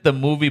isn't the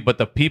movie, but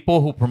the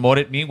people who promote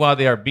it. Meanwhile,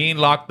 they are being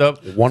locked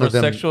up for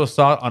sexual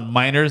assault on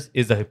minors.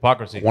 Is a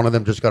hypocrisy. One of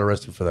them just got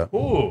arrested for that.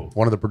 Ooh.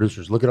 One of the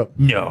producers. Look it up.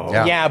 No.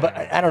 Yeah, but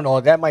I don't know.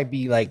 That might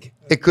be like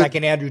like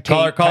an Andrew Tate.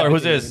 Caller, type of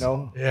who's thing, this? You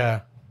know?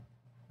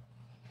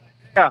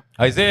 Yeah.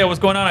 Isaiah, what's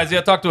going on?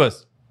 Isaiah, talk to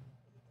us.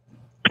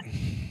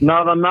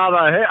 Nada.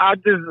 Hey, I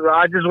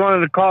just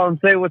wanted to call and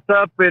say what's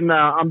up, and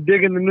I'm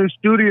digging the new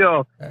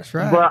studio. That's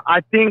right. But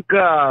I think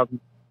I'm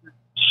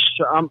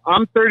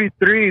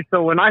 33,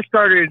 so when I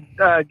started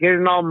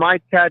getting all my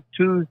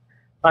tattoos,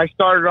 I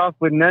started off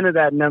with none of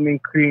that numbing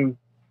cream.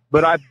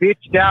 But I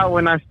bitched out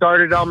when I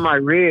started on my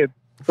rib.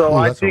 So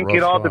I think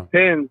it all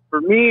depends. For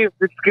me, if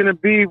it's gonna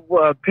be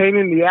pain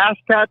in the ass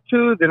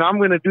tattoo, then I'm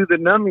gonna do the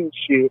numbing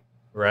shit.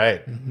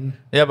 Right.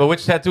 Yeah, but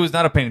which tattoo is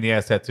not a pain in the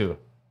ass tattoo?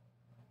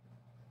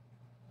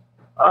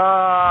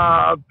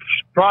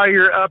 Probably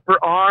your upper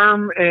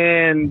arm,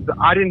 and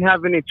I didn't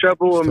have any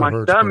trouble with my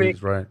stomach.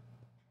 Please, right.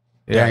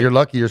 Yeah, you're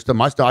lucky. Your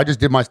stomach. I just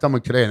did my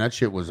stomach today, and that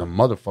shit was a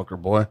motherfucker,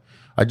 boy.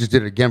 I just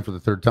did it again for the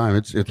third time.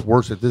 It's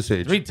worse at this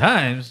age. 3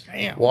 times.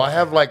 Damn. Well, I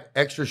have like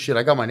extra shit.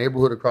 I got my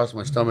neighborhood across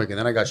my stomach, and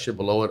then I got shit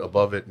below it,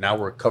 above it. Now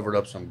we're covered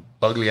up some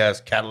ugly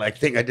ass Cadillac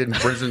thing I did in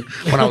prison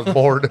when I was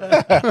bored.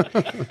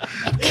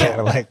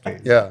 Cadillac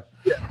thing. Yeah.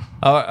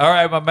 All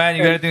right, my man.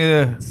 You got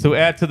anything to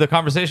add to the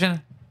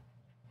conversation?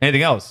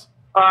 Anything else?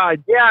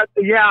 Yeah.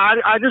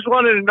 I just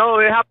wanted to know.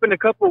 It happened a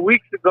couple of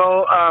weeks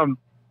ago.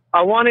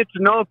 I wanted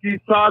to know if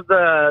you saw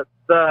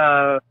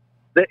the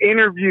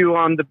interview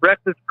on the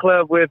Breakfast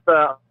Club with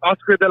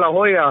Oscar de la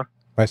Hoya.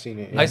 I seen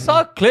it. I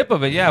saw a clip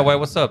of it. Yeah.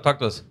 What's up? Talk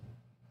to us.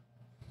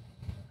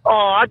 Oh,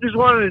 I just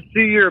wanted to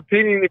see your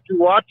opinion if you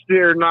watched it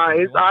or not.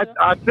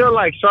 I feel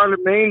like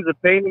Charlamagne's a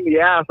pain in the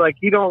ass. Like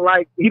he don't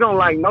like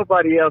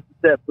nobody else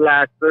except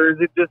blacks. Or is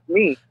it just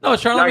me? No,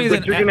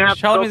 Charlamagne's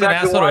Charlamagne's an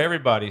asshole to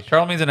everybody.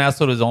 Charlamagne's an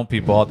asshole to his own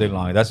people all day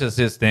long. That's just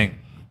his thing.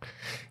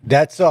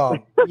 That's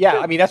yeah.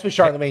 I mean, that's what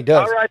Charlamagne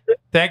does. All right.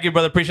 Thank you,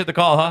 brother. Appreciate the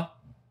call, huh?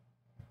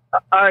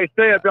 All right,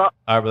 say it, dog.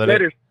 All right, brother.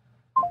 Later.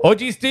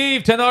 OG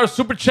Steve, $10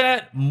 super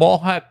chat.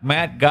 Mohawk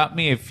Matt got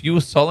me a few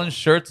Sullen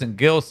shirts, and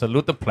Gill,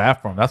 salute the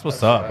platform. That's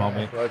what's up,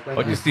 homie.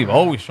 OG Steve,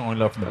 always showing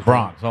love from the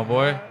Bronx, huh,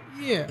 boy?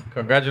 Yeah.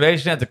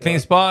 Congratulations. That's a clean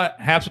spot.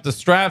 Haps with the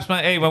straps,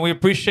 man. Hey, man, we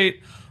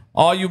appreciate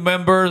all you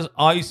members,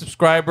 all you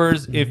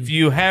subscribers. If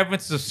you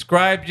haven't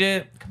subscribed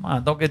yet, come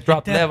on, don't get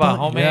dropped never,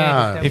 homie.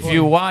 Yeah. If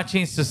you're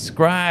watching,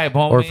 subscribe,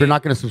 homie. Or if you're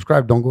not going to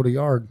subscribe, don't go to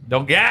Yard.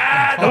 Don't go to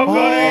Yard,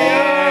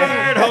 homie.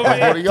 Don't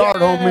go to Yard,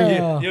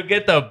 homie. You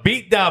get the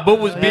beat down. Boo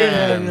Boo's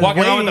beard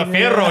walking on with the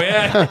fierro,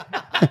 yeah.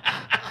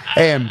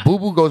 Hey, and Boo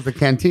Boo goes to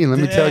canteen. Let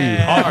me tell you,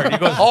 Hard. He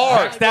goes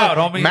maxed out,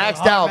 homie.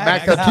 Maxed out.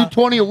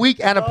 220 a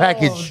week and a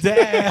package.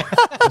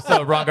 What's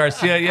up, Ron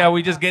Garcia? Yeah,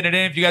 we just getting it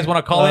in. If you guys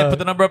want to call in, put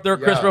the number up there,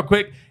 Chris, real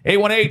quick.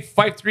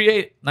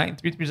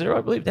 818-538-9330,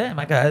 I believe. Damn,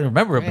 I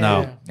remember it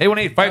now.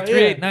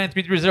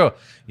 818-538-9330.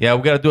 Yeah,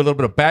 we got to do a little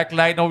bit of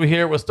backlighting over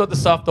here. We'll start the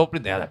soft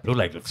opening. Yeah, that blue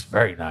light looks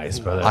very nice,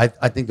 brother.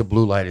 I think the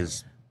blue light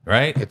is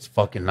right. It's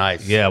fucking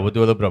nice. Yeah, we'll do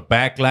a little bit of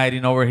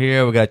backlighting over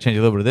here. We got to change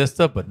a little bit of this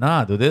stuff, but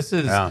nah, dude, this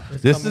is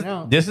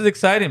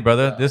exciting,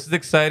 brother. Yeah. This is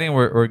exciting.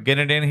 We're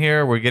getting it in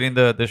here. We're getting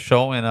the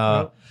show,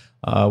 and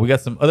we got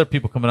some other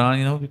people coming on.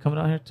 We'll be coming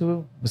on here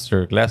too.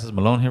 Mr. Glasses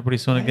Malone here pretty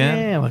soon again.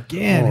 Damn,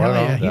 again. Hell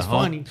yeah, he's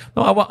funny.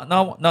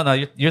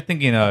 No. You're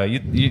thinking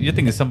you're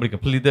thinking somebody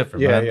completely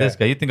different, man. This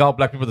guy. You think all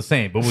black people are the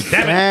same, but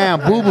damn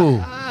it. Boo Boo.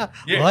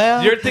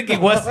 You're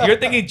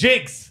thinking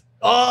Jinx.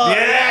 Oh,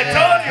 yeah, I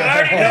told you.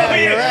 I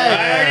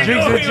already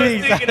know who you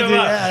was thinking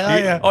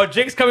about. Oh,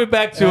 Jinx coming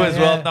back too as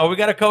well. No, we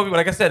got to cover.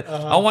 Like I said,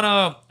 I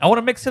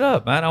wanna mix it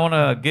up, man. I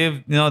wanna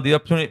give the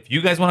opportunity. If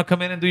you guys want to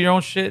come in and do your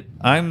own shit,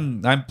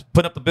 I'm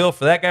putting up the bill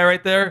for that guy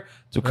right there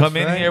to come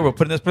in here. We're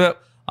putting this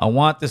up. I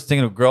want this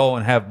thing to grow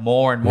and have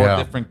more and more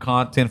different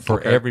content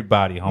for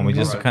everybody, homie.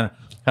 Just to kind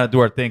of do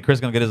our thing. Chris is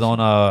gonna get his own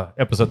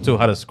episode 2,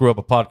 how to screw up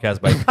a podcast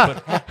by.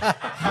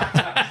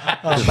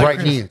 His right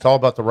knee. It's all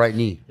about the right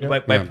knee. By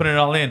putting it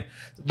all in.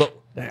 But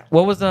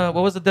what was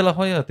the De La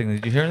Hoya thing?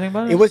 Did you hear anything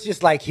about it? It was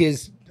just like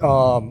his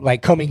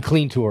coming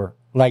clean tour.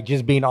 Like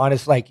just being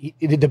honest. Like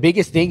the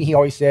biggest thing he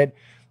always said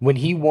when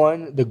he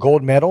won the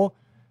gold medal,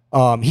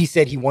 he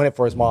said he won it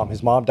for his mom.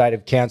 His mom died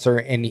of cancer,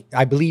 and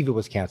I believe it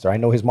was cancer. I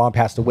know his mom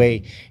passed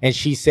away, and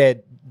she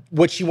said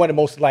what she wanted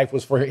most of life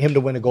was for him to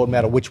win a gold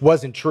medal, which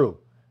wasn't true.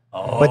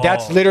 But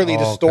that's literally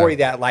the story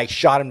that like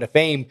shot him to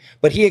fame.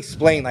 But he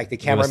explained, like the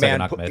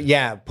cameraman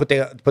put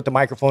the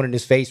microphone in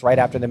his face right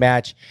after the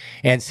match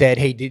and said,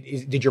 "Hey,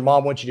 did your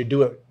mom want you to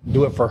do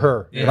it for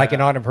her, like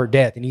in honor of her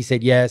death?" And he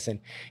said yes.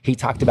 And he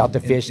talked about the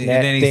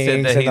fishnet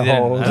things and the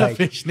whole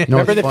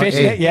remember the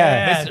fishnet?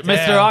 Yeah,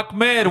 Mr.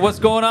 Ahmed, what's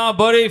going on,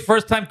 buddy?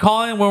 First time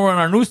calling when we're in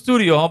our new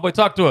studio, homeboy.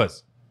 Talk to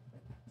us.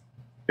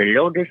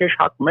 Hello, this is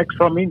Ahmed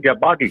from India,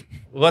 buddy.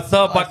 What's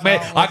up,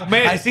 Ahmed?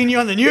 Ahmed, I seen you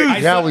on the news.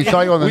 We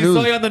saw you on the news.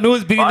 We saw you on the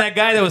news beating that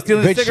guy that was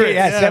stealing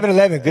cigarettes. Shit,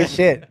 7-Eleven, good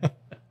shit.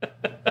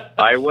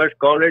 I was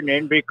calling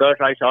in because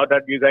I saw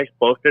that you guys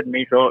posted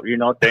me, so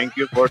thank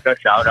you for the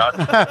shout out.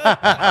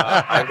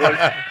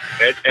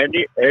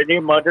 Any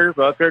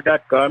motherfucker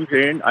that comes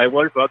in, I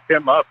will fuck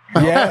them up.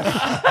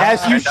 Yeah,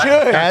 as you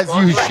should. As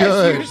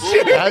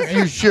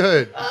you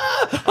should.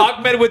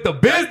 Ahmed with the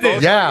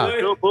business. Yeah.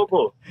 Boo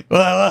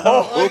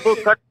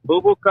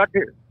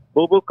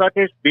Boo cut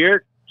his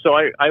beard. So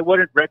I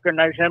wouldn't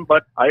recognize him,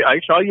 but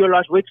I saw you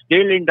last week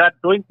stealing that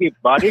Twinkie,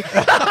 buddy.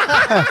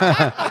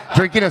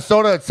 Drinking a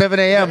soda at 7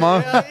 a.m., huh?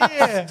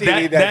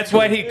 That's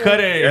why he cut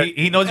it.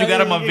 He knows you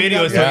got him on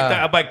video, so he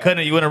thought by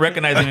cutting it, you wouldn't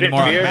recognize him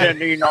anymore.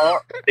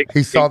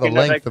 He saw the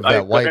length of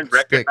that white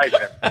stick. He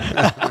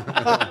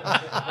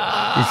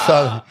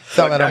saw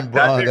that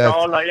umbrella. That is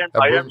all I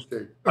am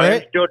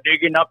still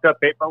digging up the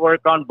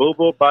paperwork on Boo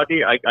Boo,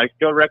 buddy. I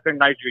still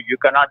recognize you. You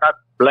cannot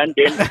blend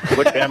in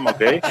with them,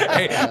 okay?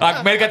 Hey,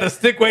 Ahmed got the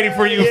stick waiting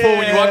for you, fool,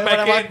 when you walk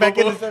back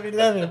in. The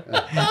 7-Eleven.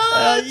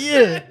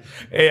 Yeah.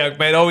 Hey,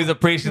 Ahmed, always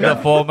appreciate the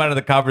format of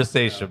the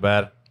conversation,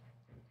 man.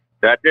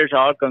 That is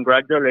all.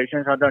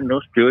 Congratulations on the new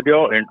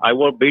studio, and I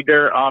will be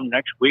there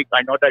next week.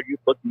 I know that you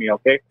booked me,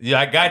 okay? Yeah,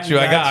 I got you.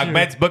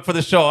 Ahmed's booked for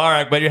the show. All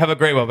right, Ahmed, you have a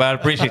great one, man. I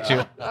appreciate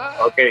you.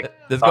 Okay.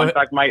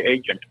 Contact my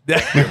agent.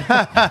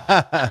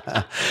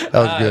 That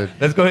was good.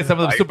 Let's go hit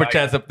some of the super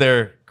chats up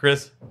there,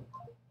 Chris.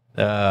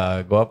 Go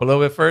up a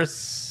little bit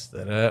first.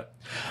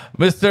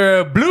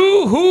 Mr.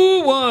 Blue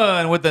Who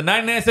won with the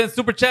 99-cent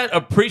super chat.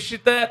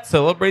 Appreciate that.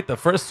 Celebrate the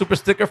first super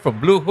sticker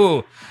from Blue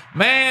Who.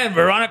 Man,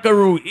 Veronica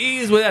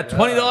Ruiz with that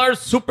 $20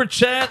 super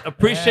chat.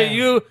 Appreciate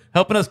you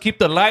helping us keep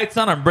the lights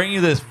on and bring you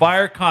this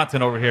fire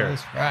content over here.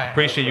 That's right.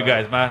 Appreciate you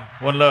guys, man.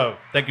 One love.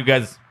 Thank you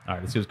guys. All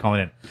right, let's see who's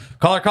calling in.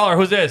 Caller,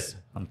 who's this?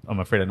 I'm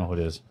afraid I know who it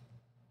is.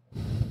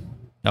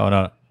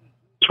 No.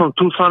 From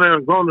Tucson,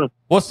 Arizona.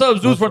 What's up,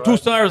 Zeus from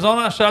Tucson,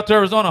 Arizona? Shout out to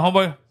Arizona,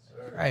 homeboy.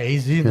 Right,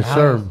 easy. Yes,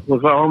 sir.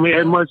 What's up, homie?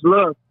 Hey, much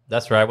love.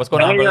 That's right. What's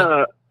going on,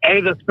 brother?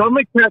 Hey, the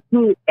stomach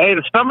tattoo. Hey,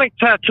 the stomach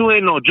tattoo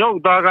ain't no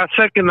joke, dog. I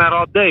second that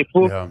all day,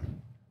 fool. Yeah.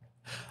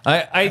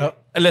 I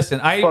listen.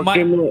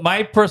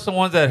 My personal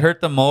ones that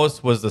hurt the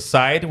most was the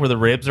side where the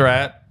ribs are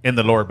at and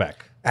the lower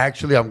back.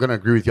 Actually, I'm gonna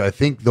agree with you. I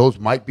think those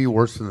might be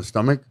worse than the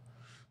stomach.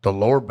 The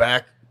lower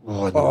back.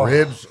 Oh, the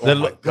ribs. Oh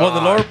my God. Well,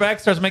 the lower back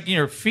starts making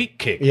your feet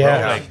kick.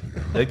 Yeah. Bro.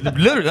 Like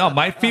literally, no,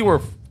 my feet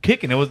were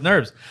kicking. It was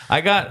nerves.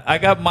 I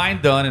got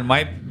mine done, and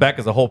my back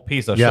is a whole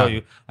piece. I'll show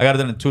you. I got it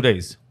done in 2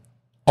 days.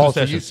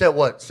 So you said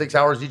what? 6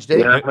 hours each day?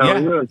 Yeah.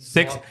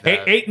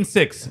 8 and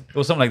 6. It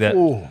was something like that.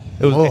 Ooh.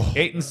 It was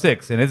 8 and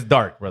 6, and it's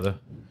dark, brother.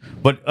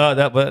 But a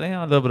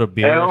little bit of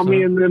beer. Hey,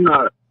 homie, and then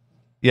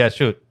yeah,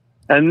 shoot.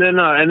 And then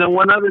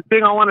one other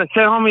thing I want to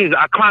say, homie, is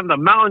I climbed a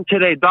mountain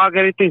today, dog.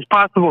 Anything's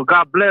possible.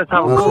 God bless.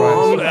 Have a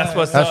good one. That's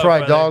what's That's up,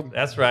 right, brother. dog.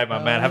 That's right,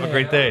 my man. Have a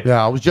great day.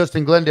 Yeah, I was just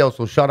in Glendale,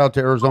 so shout out to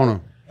Arizona.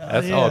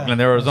 That's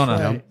Glendale, Arizona.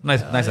 Right.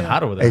 Nice and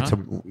hot over there. Hey, Huh?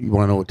 you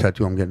want to know what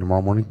tattoo I'm getting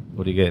tomorrow morning?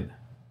 What do you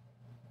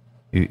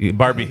get?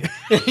 Barbie.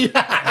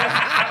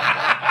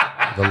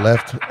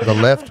 The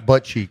left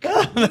butt cheek. No,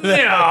 get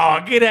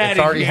out of here. It's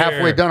already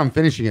halfway done. I'm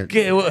finishing it.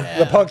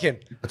 The pumpkin.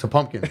 It's a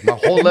pumpkin. My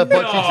whole left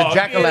butt cheek's a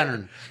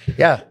jack-o'-lantern.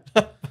 Yeah.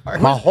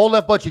 My whole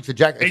left butt cheek's a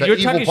jack. Hey, you're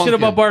talking shit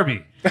about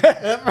Barbie.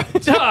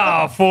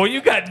 Oh, fool!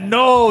 You got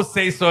no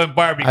say so in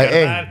Barbie.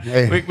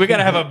 Hey. We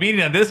gotta have a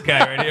meeting on this guy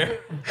right here.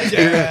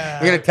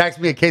 You're gonna tax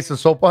me a case of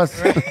sopas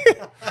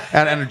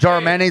and a jar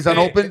of mayonnaise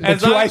unopened and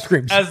 2 ice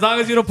creams. As long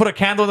as you don't put a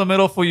candle in the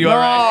middle for you, all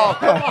right?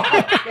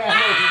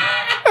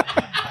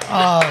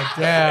 Oh,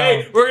 damn.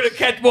 Hey, we're gonna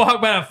catch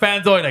Mohawk Matt and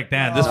fans only. Like,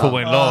 damn, this fool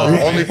went low.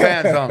 Only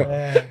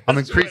fans, I'm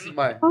increasing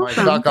my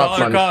stock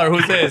options. Caller,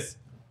 who's this?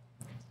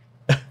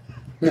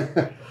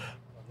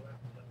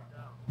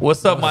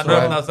 What's up, man?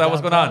 What's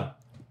going on?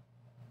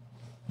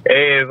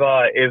 Hey,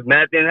 if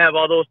Matt didn't have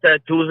all those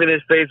tattoos in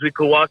his face, we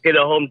could walk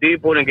into Home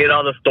Depot and get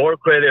all the store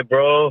credit,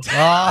 bro.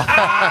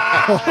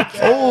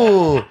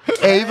 Oh,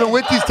 hey, even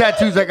with these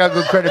tattoos, I got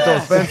good credit though.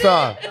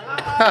 Spencer.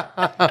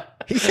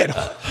 He said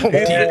Home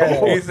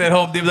Depot. He said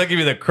Home Depot. They give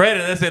you the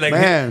credit. They say like,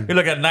 Man. you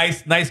look at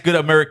nice, good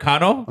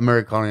Americano.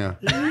 Americano,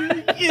 yeah.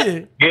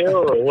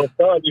 Gil, what's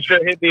up? You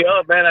should hit me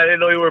up, man. I didn't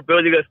know you were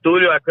building a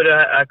studio. I could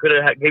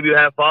have gave you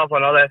half off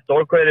on all that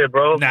store credit,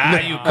 bro. Nah,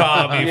 you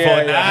call me,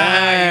 fool. You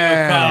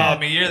call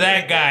me. You're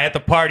that guy at the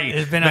party.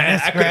 It's been man,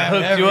 on I could have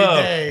Instagram hooked you every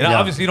up. day. You know,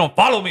 obviously, you don't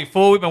follow me,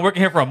 fool. We've been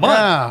working here for a month.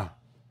 Yeah.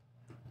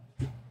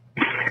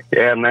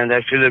 Yeah, man,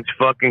 that shit looks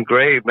fucking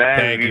great, man.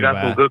 Thank you, got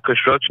man. some good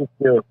construction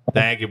skills.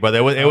 Thank you, brother.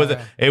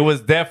 It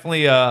was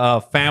definitely a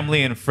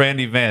family and friend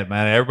event,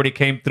 man. Everybody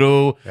came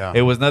through. Yeah.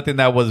 It was nothing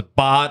that was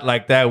bought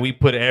like that. We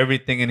put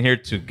everything in here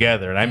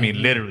together, and I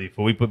mean literally.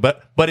 For we put,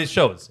 but it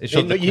shows. It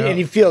shows. And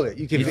you feel it.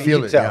 You can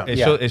feel it. Tell.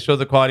 It shows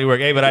the quality work.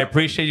 Hey, but I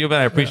appreciate you,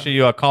 man. I appreciate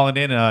you calling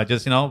in and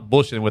just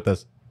bullshitting with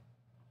us.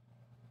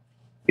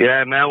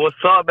 Yeah, man. What's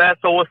up, man?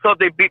 So what's up?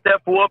 They beat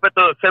that fool up at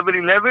the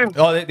 7-Eleven?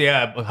 Oh,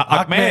 yeah.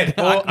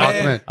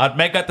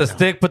 Ahmed got the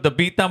stick, put the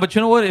beat down. But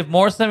you know what? If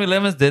more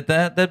 7-Elevens did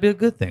that, that'd be a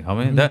good thing. I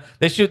mean,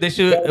 they should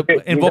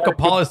invoke a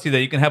policy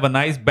that you can have a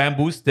nice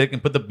bamboo stick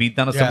and put the beat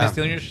down if somebody's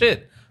stealing your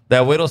shit.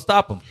 That way it'll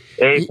stop them.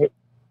 Hey,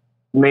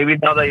 maybe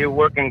now that you're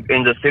working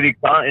in the city,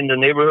 in the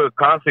neighborhood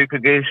council, you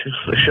could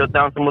shut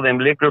down some of them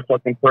liquor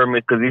fucking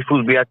permits because these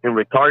fools be acting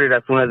retarded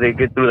as soon as they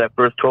get through that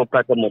first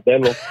 12-pack of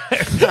Modelo.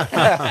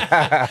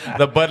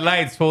 The Bud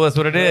Lights, fool. That's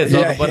what it is.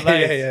 Yeah, the Bud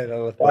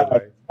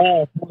Lights.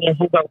 Oh, fools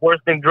got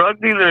worse than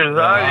drug dealers. You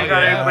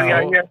got everybody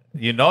out here.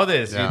 You know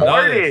this. You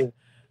know this.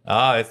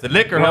 It's the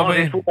liquor,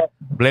 homie.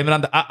 Blame it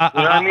on the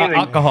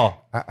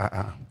alcohol.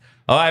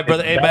 All right,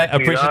 brother. Hey, man,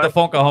 appreciate the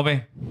phone call,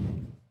 homie.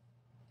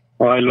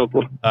 All right, loco.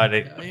 What are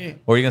you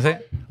going to say?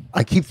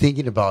 I keep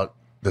thinking about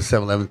the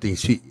 7-Eleven thing.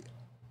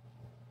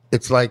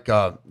 It's like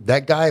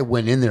that guy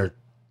went in there.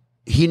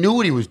 He knew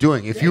what he was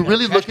doing. If you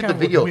really look at the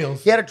video,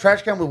 he had a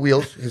trash can with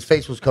wheels. His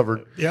face was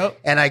covered. Yep.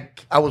 And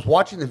I was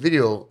watching the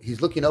video.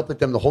 He's looking up at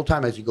them the whole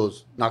time as he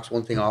goes, knocks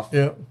one thing off.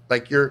 Yep.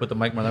 Like you're Put the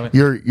mic more that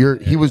way.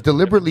 he was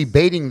deliberately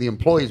baiting the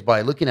employees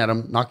by looking at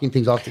them, knocking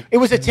things off. It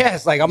was a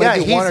test. Like, I'm going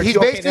to do one or two.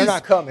 Okay, they're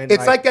not coming.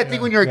 It's like that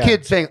thing when you're a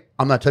kid saying,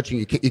 I'm not touching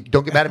you.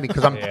 Don't get mad at me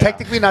because I'm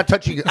technically not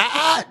touching you.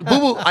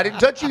 Boo-boo, I didn't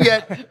touch you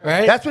yet.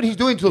 Right? That's what he's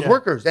doing to his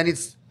workers. And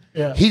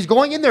he's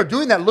going in there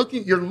doing that.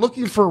 You're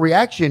looking for a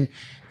reaction.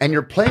 And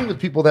you're playing with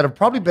people that have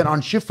probably been on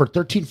shift for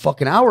 13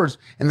 fucking hours.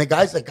 And the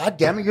guy's like, God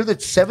damn it, you're the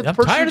seventh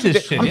person. Tired of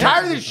this shit. I'm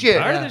tired of this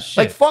shit.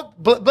 Like, fuck,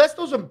 bless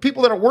those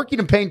people that are working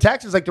and paying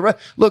taxes like the rest.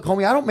 Look,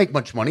 homie, I don't make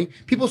much money.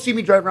 People see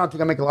me drive around,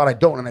 think I make a lot. I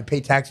don't, and I pay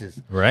taxes.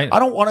 Right. I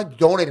don't want to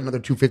donate another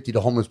 $250 to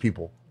homeless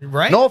people.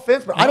 Right. No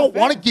offense, but I don't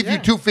want to give you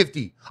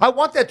 $250. I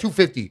want that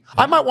 $250.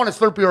 I might want a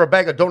Slurpee or a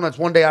bag of donuts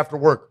one day after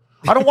work.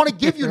 I don't want to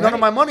give you none of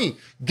my money.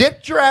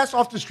 Get your ass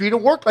off the street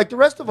and work like the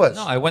rest of us.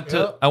 No, I went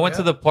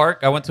to the park.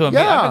 I went to a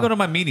meeting. I've been going to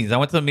my meetings. I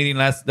went to a meeting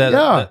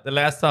the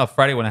last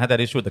Friday when I had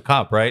that issue with the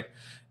cop, right?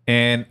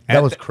 And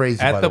that was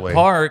crazy. At the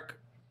park,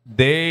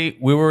 we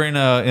were in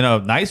a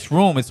nice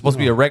room. It's supposed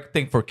to be a rec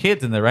thing for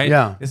kids in there, right?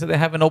 Yeah. They said they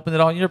haven't opened it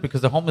all year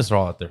because the homeless are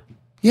all out there.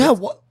 Yeah.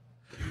 What?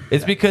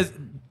 It's because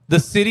the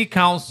city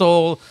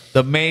council,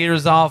 the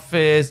mayor's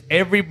office,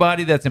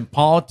 everybody that's in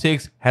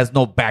politics has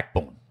no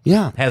backbone.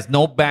 Yeah. Has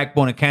no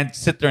backbone and can't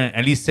sit there and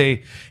at least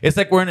say, it's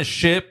like we're in a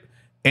ship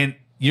and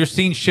you're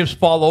seeing ships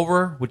fall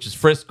over, which is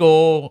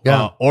Frisco,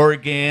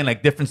 Oregon,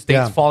 like different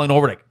states falling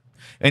over.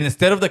 And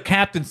instead of the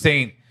captain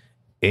saying,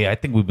 hey, I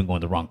think we've been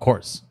going the wrong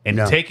course and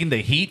taking the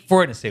heat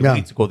for it and say, we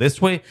need to go this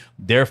way,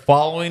 they're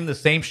following the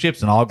same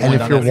ships and all going and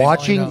down. And if you're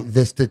watching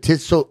the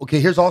statistics, so,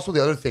 okay, here's also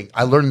the other thing.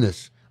 I learned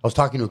this. I was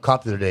talking to a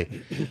cop the other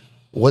day.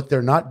 What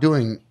they're not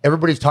doing,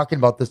 everybody's talking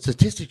about the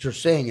statistics are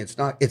saying it's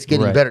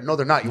getting better. No,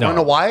 they're not. You want to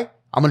know why?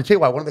 I'm going to tell you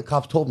why. One of the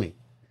cops told me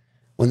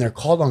when they're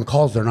called on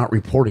calls, they're not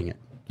reporting it.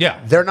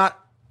 Yeah. They're not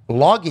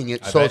logging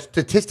it, so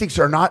statistics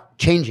are not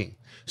changing.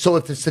 So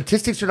if the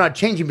statistics are not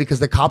changing because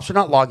the cops are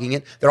not logging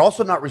it, they're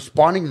also not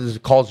responding to the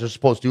calls they're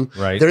supposed to.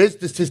 Right.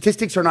 The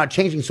statistics are not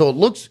changing, so it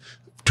looks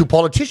to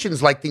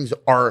politicians like things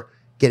are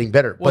getting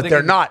better, but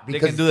they're not,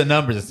 because they can do the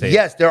numbers and say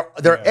yes,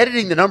 they're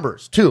editing the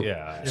numbers too.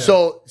 Yeah.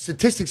 So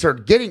statistics are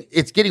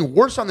getting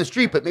worse on the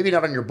street, but maybe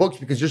not on your books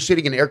because you're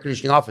sitting in an air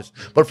conditioning office.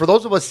 But for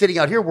those of us sitting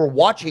out here, we're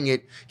watching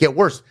it get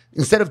worse.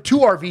 Instead of 2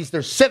 RVs,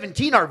 there's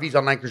 17 RVs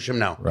on Lancashire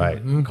now. Right.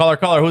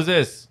 Caller, who's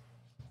this?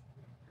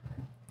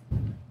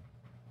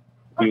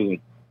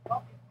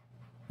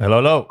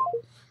 Hello.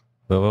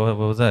 What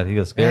was that? He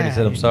got scared. He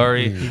said, "I'm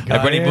sorry."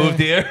 Like when he moved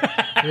here.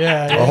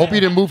 I hope you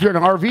didn't move here in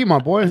an RV, my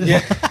boy.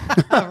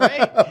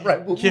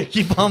 right.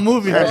 Keep on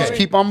moving. Yeah, just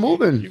keep on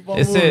moving.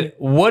 It said,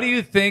 "What do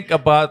you think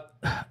about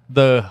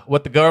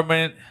what the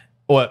government?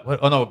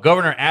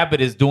 Governor Abbott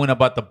is doing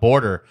about the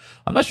border?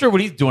 I'm not sure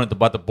what he's doing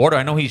about the border.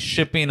 I know he's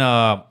shipping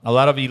a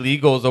lot of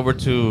illegals over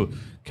to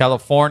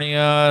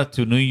California,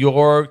 to New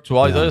York, to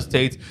all these other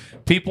states.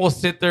 People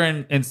sit there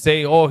and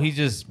say, "Oh, he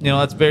just,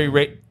 that's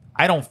very."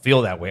 I don't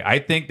feel that way. I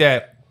think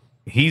that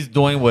he's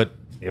doing what,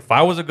 if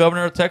I was a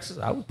governor of Texas,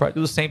 I would probably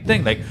do the same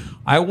thing. Like,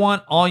 I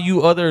want all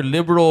you other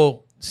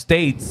liberal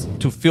states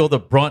to feel the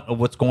brunt of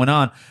what's going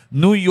on.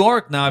 New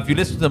York, now, if you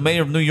listen to the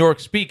mayor of New York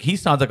speak, he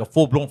sounds like a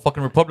full-blown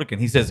fucking Republican.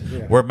 He says,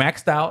 we're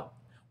maxed out.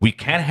 We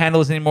can't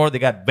handle this anymore. They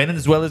got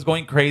Venezuelans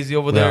going crazy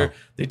over there.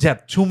 They just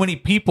have too many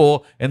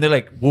people, and they're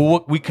like,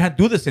 well, we can't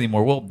do this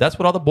anymore. Well, that's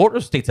what all the border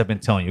states have been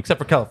telling you, except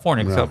for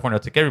California. Because California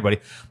will take everybody.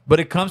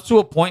 But it comes to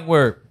a point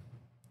where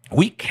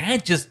we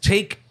can't just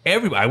take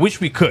everybody. I wish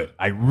we could.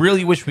 I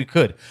really wish we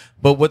could.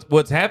 But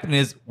what's happening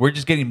is we're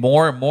just getting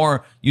more and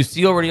more. You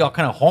see already all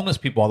kind of homeless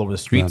people all over the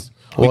streets.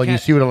 Yeah. Well, you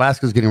see what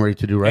Alaska's getting ready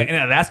to do, right? And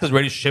Alaska's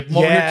ready to ship them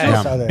over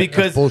here too.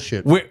 Because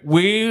bullshit.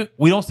 We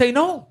don't say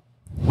no.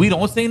 We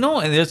don't say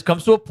no. And it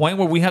comes to a point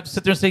where we have to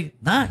sit there and say,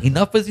 nah,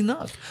 enough is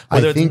enough.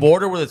 Whether it's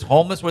border, whether it's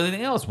homeless, whether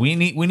anything else. We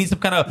need some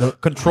kind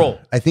of control.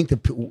 I think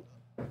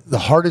the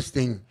hardest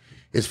thing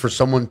is for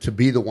someone to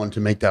be the one to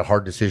make that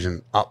hard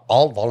decision.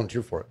 I'll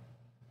volunteer for it.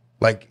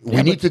 Like,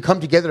 we need to come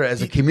together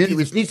as a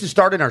community. It needs to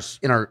start in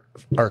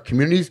our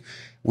communities.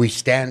 We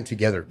stand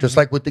together, just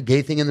like with the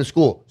gay thing in the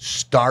school.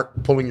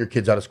 Start pulling your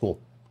kids out of school,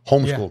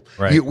 homeschool.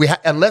 Yeah, right.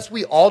 Unless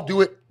we all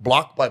do it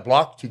block by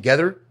block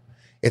together,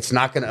 it's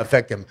not going to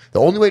affect them. The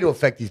only way to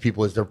affect these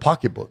people is their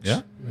pocketbooks.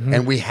 Yeah,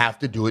 and we have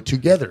to do it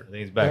together. I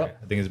think he's back.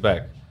 I think he's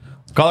back.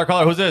 Caller,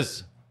 who's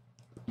this?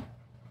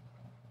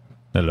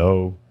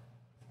 Hello.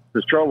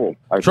 There's Trouble.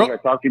 I think I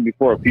talked to you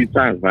before a few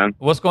times, man.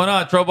 What's going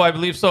on, Trouble? I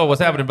believe so. What's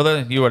happening,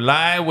 brother? You are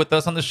live with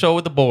us on the show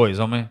with the boys,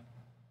 homie.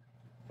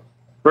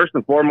 First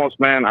and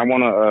foremost, man, I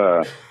want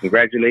to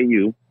congratulate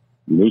you.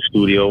 New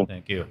studio.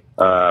 Thank you.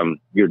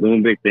 You're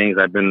doing big things.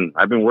 I've been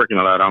working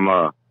a lot.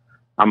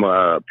 I'm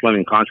a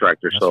plumbing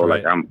contractor, so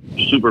like I'm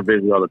super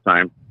busy all the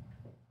time.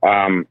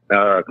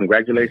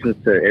 Congratulations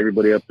to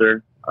everybody up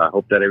there. I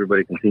hope that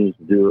everybody continues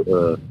to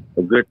do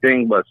a good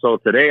thing. But so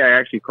today I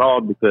actually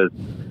called because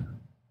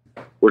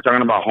we're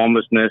talking about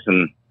homelessness,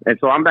 and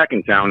so I'm back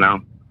in town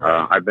now.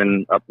 I've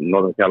been up in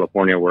Northern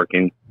California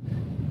working,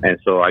 and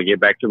so I get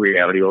back to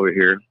reality over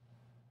here.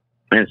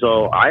 And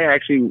so I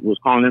actually was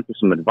calling in for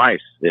some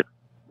advice, if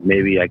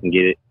maybe I can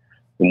get it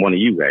from one of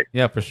you guys.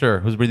 Yeah, for sure.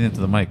 Who's breathing into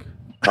the mic?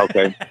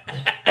 Okay.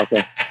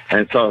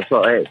 And so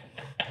so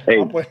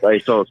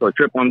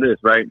trip on this,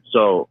 right?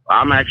 So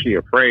I'm actually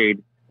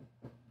afraid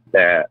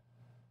that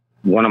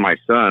one of my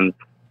sons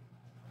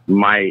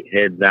might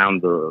head down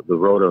the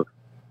road of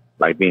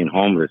like being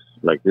homeless.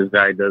 Like, this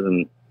guy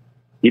doesn't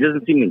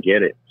seem to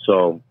get it.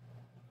 So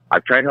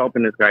I've tried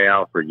helping this guy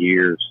out for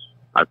years.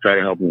 I've tried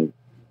to help him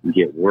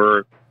get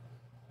work.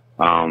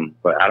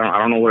 But I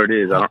don't know what it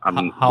is.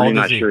 I'm really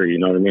not sure. You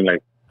know what I mean?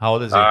 Like, how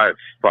old is he?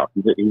 Fuck,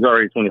 he's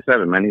already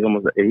 27, man. He's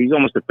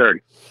almost at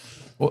 30.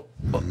 Well,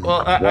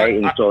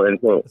 right?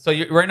 So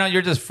right now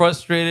you're just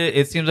frustrated.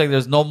 It seems like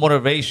there's no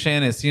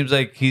motivation. It seems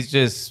like he's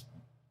just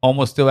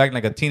almost still acting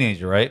like a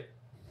teenager, right?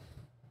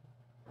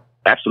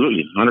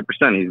 Absolutely,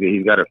 100%.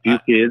 He's got a few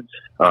kids.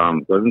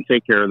 Doesn't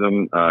take care of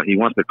them. He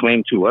wants to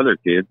claim 2 other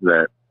kids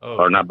that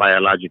are not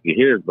biologically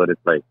his. But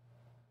it's like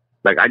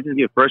I just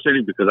get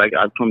frustrated because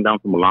I've come down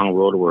from a long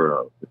road where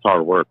it's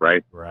hard work,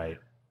 right? Right.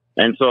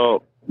 And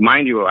so,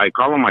 mind you, I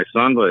call him my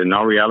son, but in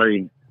all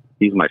reality,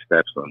 he's my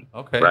stepson.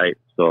 Okay. Right.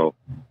 So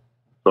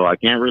I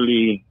can't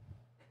really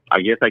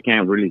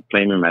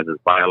claim him as his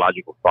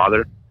biological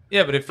father.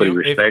 Yeah, but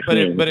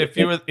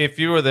if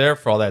you were there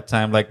for all that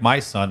time, like my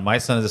son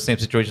is the same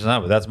situation as I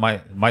am. But that's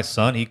my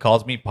son. He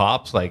calls me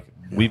pops. Like,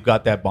 we've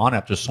got that bond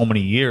after so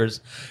many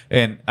years,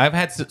 and I've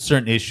had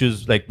certain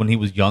issues like when he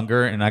was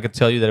younger, and I could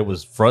tell you that it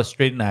was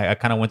frustrating. I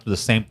kind of went through the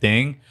same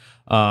thing,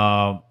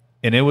 and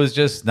it was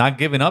just not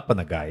giving up on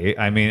the guy.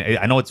 I mean,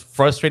 I know it's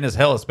frustrating as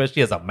hell,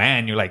 especially as a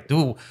man. You're like,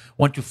 dude,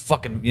 why don't you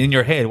fucking in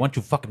your head? Why don't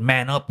you fucking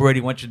man up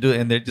already? Why don't you do it?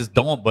 And they just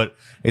don't. But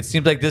it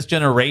seems like this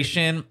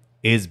generation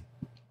is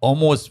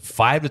almost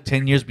 5 to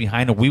 10 years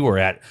behind where we were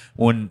at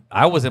when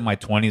I was in my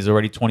 20s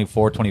already,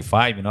 24,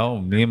 25. You know,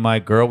 me and my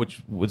girl,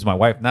 which was my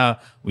wife now,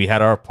 we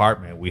had our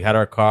apartment, we had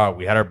our car,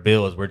 we had our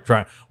bills.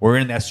 We're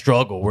in that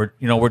struggle. We're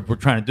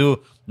trying to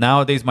do.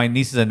 Nowadays, my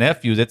nieces and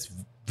nephews, it's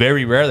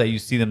very rare that you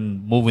see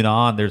them moving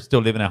on. They're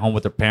still living at home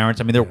with their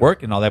parents. I mean, they're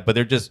working and all that, but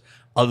they're just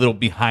a little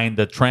behind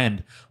the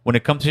trend. When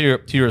it comes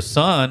to your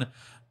son,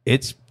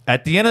 it's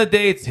at the end of the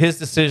day, it's his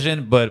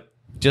decision, but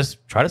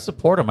just try to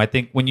support him. I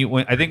think when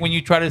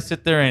you try to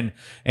sit there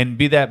and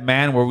be that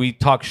man where we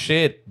talk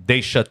shit,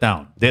 they shut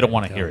down. They don't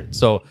want to hear it.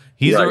 So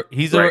he's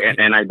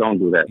and I don't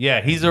do that.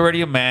 Yeah, he's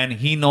already a man.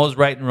 He knows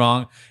right and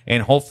wrong,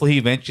 and hopefully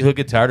eventually he'll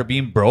get tired of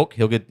being broke.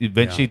 He'll get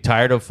eventually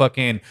tired of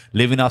fucking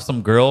living off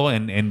some girl,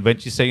 and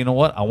eventually say, you know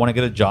what, I want to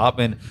get a job,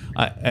 and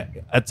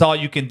that's all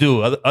you can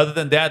do. Other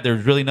than that,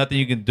 there's really nothing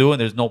you can do, and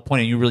there's no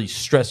point in you really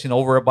stressing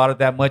over about it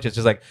that much. It's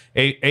just like,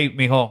 hey,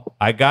 mijo,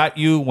 I got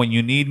you when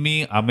you need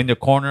me. I'm in the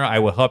corner. I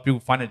will help you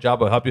find a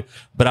job. I'll help you,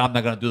 but I'm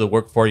not gonna do the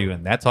work for you,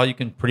 and that's all you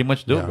can pretty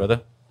much do,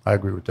 brother. I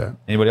agree with that.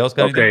 Anybody else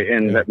got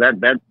anything?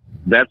 And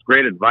that's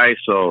great advice.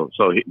 So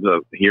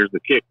here's the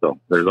kick though.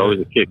 There's always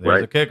a kick, There's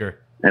right? a kicker.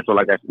 And so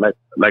like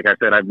I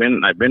said, I've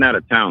been out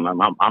of town.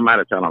 I'm out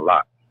of town a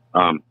lot.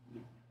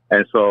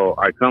 And so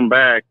I come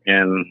back,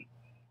 and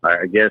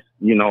I guess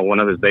one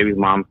of his baby's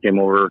moms came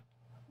over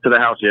to the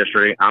house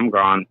yesterday. I'm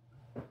gone.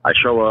 I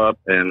show up,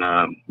 and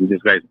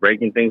this guy's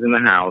breaking things in the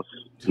house.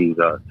 He's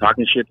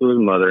talking shit to his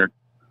mother.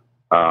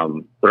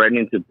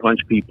 Threatening to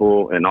punch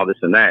people and all this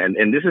and that.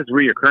 And this is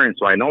reoccurring.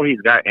 So I know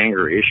he's got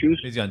anger issues.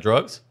 He's on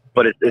drugs?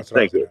 But it's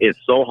like, it's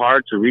so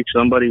hard to reach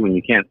somebody when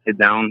you can't sit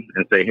down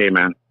and say, hey,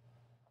 man,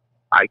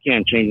 I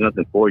can't change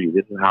nothing for you.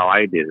 This is how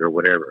I did it or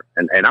whatever.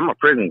 And I'm a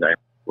prison guy,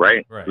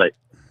 right? Like,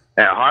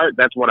 at heart,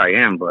 that's what I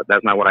am, but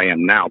that's not what I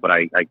am now. But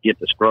I get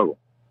the struggle.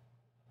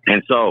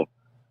 And so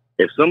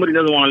if somebody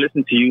doesn't want to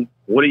listen to you,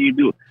 what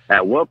do?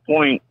 At what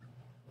point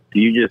do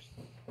you just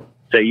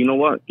say, you know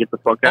what, get the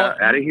fuck out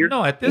of here?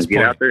 No, at this point,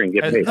 get out there and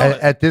get paid.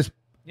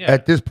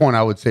 At this point,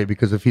 I would say,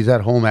 because if he's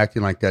at home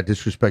acting like that,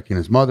 disrespecting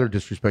his mother,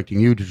 disrespecting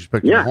you,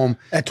 disrespecting the home.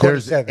 At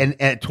 27.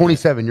 And at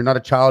 27, you're not a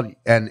child.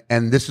 And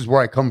this is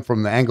where I come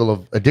from, the angle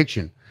of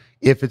addiction.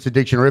 If it's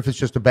addiction or if it's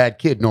just a bad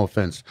kid, no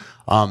offense.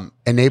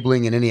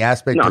 Enabling in any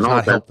aspect does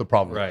not help the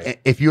problem. Right.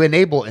 If you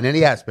enable in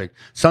any aspect,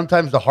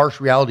 sometimes the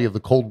harsh reality of the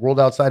cold world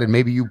outside, and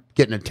maybe you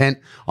get in a tent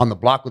on the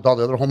block with all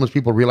the other homeless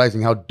people,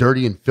 realizing how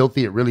dirty and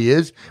filthy it really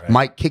is,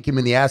 might kick him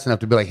in the ass enough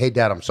to be like, hey,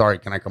 Dad, I'm sorry.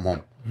 Can I come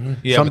home?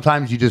 Yeah,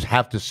 Sometimes you just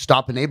have to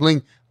stop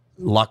enabling,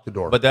 lock the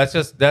door. But that's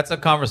a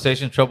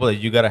conversation trouble that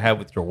you got to have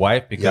with your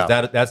wife, because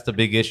that's the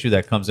big issue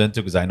that comes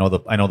into, because I know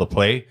the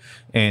play,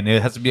 and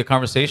it has to be a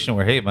conversation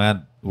where, hey,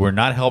 man, we're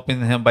not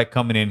helping him by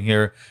coming in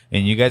here,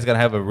 and you guys got to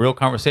have a real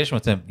conversation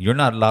with him. You're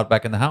not allowed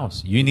back in the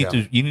house. You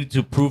need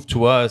to prove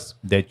to us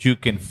that you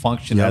can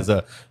function as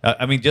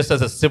just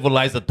as a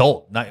civilized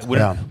adult. We're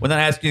not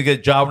asking you to get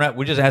a job.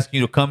 We're just asking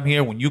you to come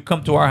here. When you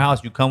come to our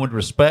house, you come with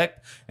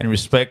respect, and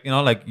respect,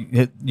 like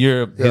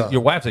your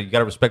wife said, you got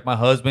to respect my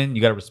husband.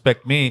 You got to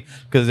respect me,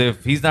 because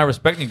if he's not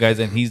respecting you guys,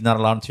 then he's not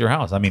allowed into your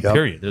house. I mean,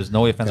 period. There's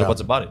no offense or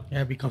what's about it.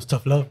 Yeah, it becomes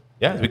tough love.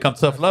 Yeah, it becomes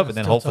tough love, and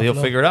then hopefully he'll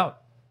figure it out.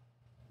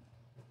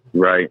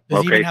 Right.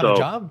 Does he even have a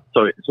job?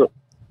 So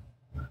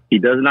he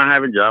does not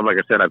have a job. Like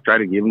I said, I've tried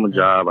to give him a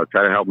job. I've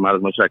tried to help him out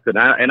as much as I could.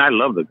 And I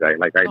love the guy.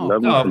 Like, I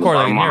love him. Of course,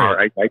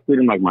 I treat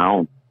him like my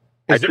own.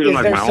 Is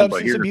there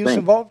substance abuse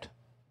involved?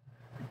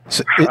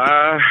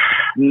 I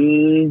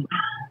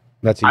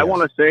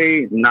want to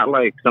say not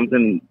like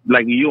something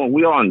like we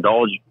all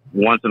indulge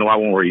once in a while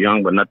when we're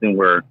young, but nothing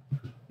where,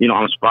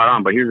 I'm spot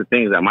on. But here's the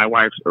thing, is that my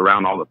wife's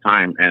around all the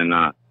time,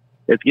 and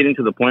it's getting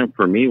to the point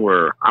for me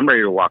where I'm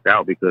ready to walk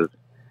out, because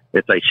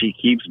it's like she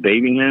keeps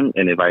babying him.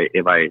 And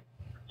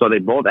so they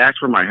both ask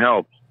for my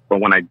help, but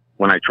when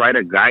I try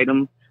to guide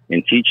him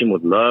and teach him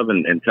with love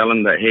and tell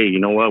him that, hey, you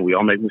know what, we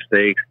all make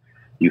mistakes.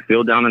 You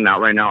feel down and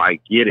out right now. I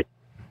get it,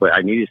 but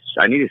I need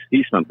to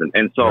see something.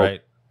 And so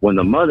when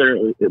the mother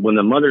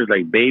is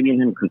like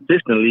babying him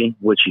consistently,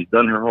 which she's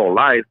done her whole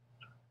life,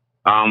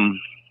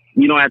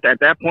 at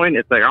that point,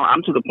 it's like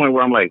I'm to the point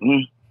where I'm like,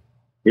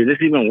 is this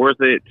even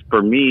worth it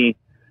for me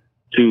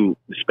to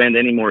spend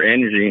any more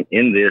energy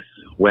in this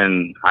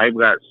when I've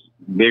got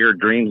bigger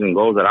dreams and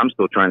goals that I'm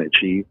still trying to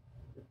achieve?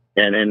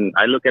 And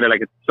I look at it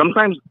like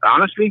sometimes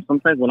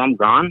when I'm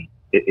gone,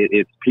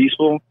 it's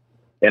peaceful,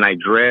 and I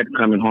dread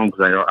coming home,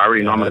 because I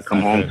already know I'm going to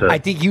come home to. I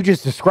think you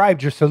just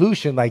described your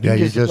solution. Like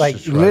you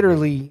just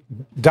literally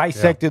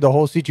dissected the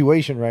whole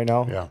situation right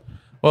now. Yeah.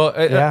 Well,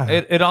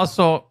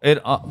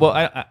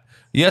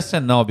 yes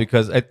and no,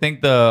 because I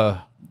think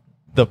the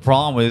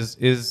problem is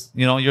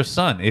your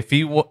son. If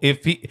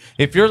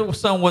your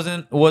son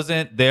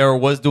wasn't there or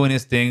was doing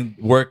his thing,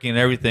 working and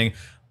everything,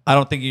 I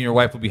don't think you and your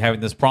wife would be having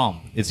this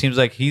problem. It seems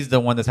like he's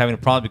the one that's having a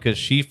problem, because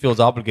she feels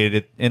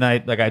obligated. And I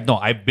know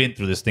I've been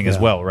through this thing as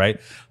well,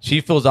 right?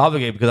 She feels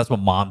obligated because that's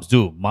what moms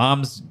do.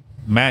 Moms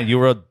man, you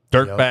were a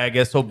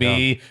dirtbag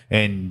SOB,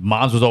 and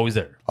mom's was always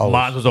there.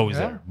 Mom's was always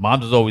there.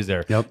 Mom's was always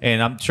there.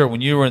 And I'm sure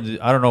when you were in,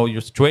 I don't know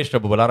your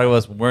situation, but a lot of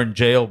us, when we're in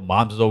jail,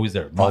 mom's was always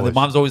there.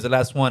 Mom's always the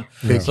last one.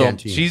 So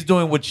she's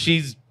doing what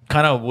she's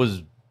kind of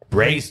was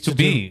raised to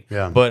be.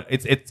 But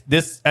it's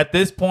this at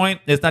this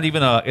point, it's not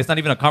even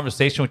a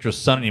conversation with your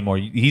son anymore.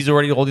 He's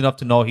already old enough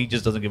to know he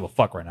just doesn't give a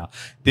fuck right now.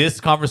 This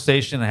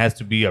conversation has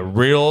to be a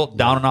real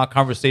down and out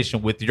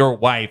conversation with your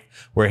wife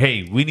where,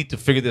 hey, we need to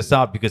figure this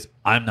out because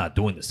I'm not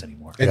doing this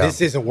anymore. And this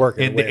isn't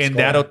working. And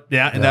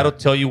that'll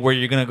tell you where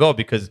you're gonna go,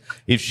 because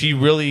if she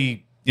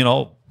really,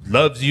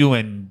 loves you,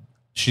 and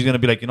she's gonna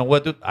be like, you know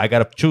what, dude, I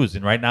gotta choose.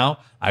 And right now,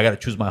 I gotta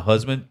choose my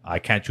husband. I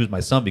can't choose my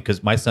son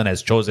because my son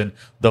has chosen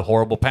the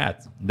horrible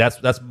path.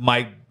 That's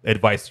my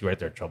advice to you right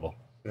there, Trouble.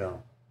 Yeah.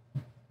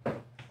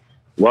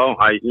 Well,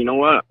 you know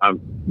what?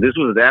 This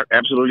was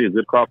absolutely a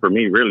good call for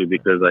me, really,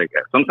 because like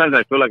sometimes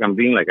I feel like I'm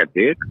being like a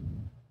dick.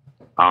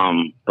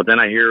 But then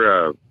I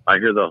hear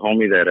the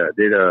homie that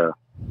did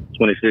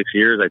 26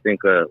 years. I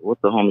think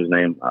what's the homie's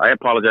name? I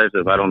apologize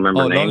if I don't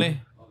remember the name.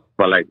 Lonely?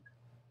 But like,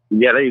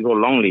 yeah, there you go,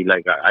 Lonely.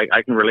 Like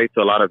I can relate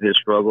to a lot of his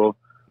struggle.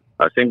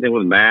 Same thing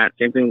with Matt.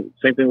 Same thing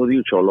with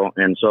you, Cholo.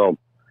 And so,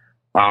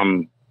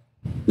 Boo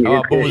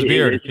Boo's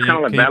beard. It's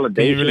kind of like validation.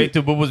 Can you relate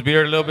to Boo Boo's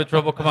beard a little bit,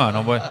 Trouble? Come on,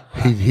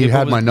 homeboy. He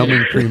had my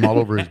numbing cream all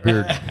over his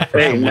beard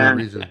for some weird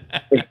reason.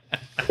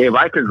 If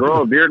I could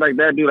grow a beard like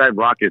that, dude, I'd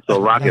rock it.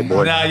 So rock it,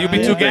 boy. Nah, you'd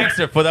be too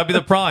gangster. That'd be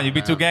the problem. You'd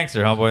be too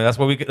gangster, homeboy. That's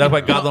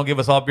why God don't give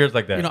us all beards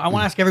like that. I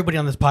want to ask everybody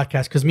on this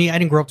podcast, because I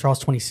didn't grow up till I was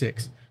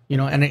 26.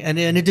 And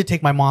it did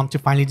take my mom to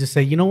finally just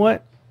say, you know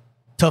what,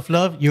 tough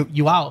love,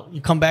 you out. You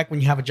come back when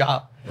you have a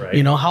job.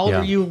 Right. How old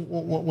were you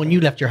when you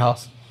left your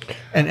house?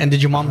 And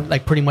did your mom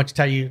like pretty much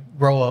tell you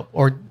grow up,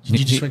 or did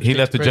you just he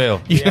left to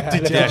jail? He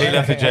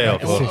left to jail.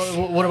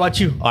 What about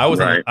you? I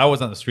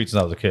was on the streets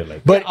when I was a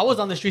kid. But I was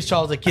on the streets till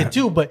I was a kid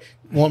too. But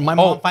when my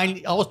mom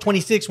finally, I was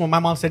 26 when my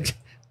mom said,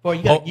 "Boy,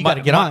 you got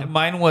to get on."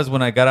 Mine was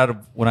when I got out of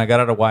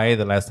YA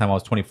the last time. I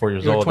was 24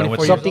 years old.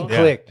 Something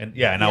clicked.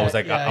 And I was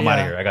like, I'm out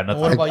of here. I got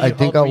nothing. I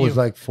think I was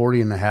like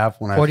 40 and a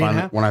half when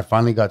I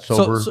finally got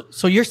sober.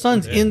 So your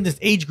son's in this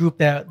age group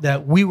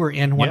that we were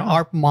in when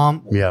our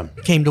mom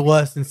came to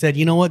us and said,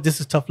 you know what, this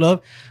is tough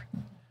love.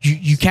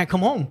 You can't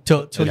come home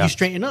till you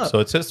straighten up. So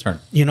it's his turn.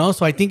 So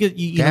I think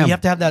you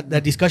have to have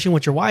that discussion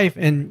with your wife,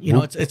 and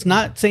it's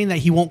not saying that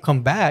he won't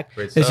come back.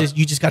 It's just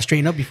you just got to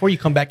straighten up before you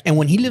come back. And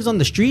when he lives on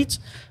the streets,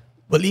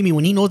 believe me,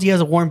 when he knows he has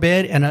a warm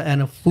bed and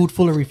a food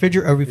full of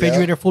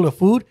refrigerator full of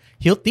food,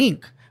 he'll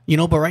think.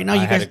 But right now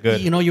you guys,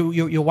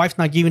 your wife's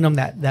not giving him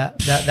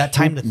that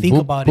time to think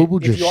about it. Boo Boo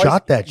just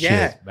shot that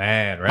shit.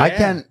 Man,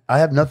 right? I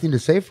have nothing to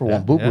say for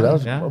one. Boo Boo, that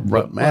was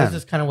man. This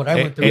is kind of what I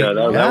went through.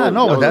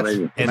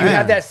 If you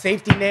have that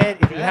safety net,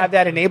 if you have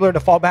that enabler to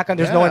fall back on,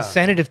 there's no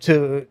incentive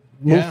to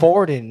move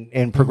forward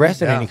and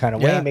progress in any kind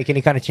of way, make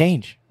any kind of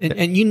change.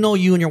 And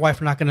you and your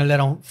wife are not going to let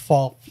him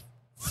fall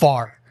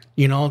far.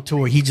 To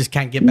where he just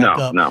can't get back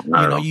up.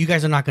 No. You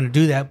guys are not going to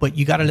do that, but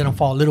you got to let him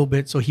fall a little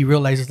bit so he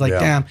realizes,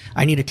 damn,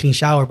 I need a clean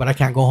shower, but I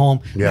can't go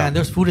home. Man,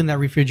 there's food in that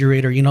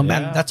refrigerator. Man,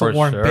 that's a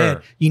warm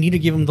bed. You need to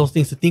give him those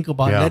things to think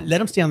about. Let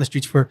him stay on the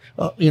streets for,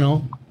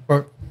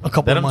 for a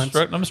couple of months.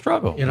 Let him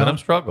struggle. Let him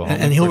struggle.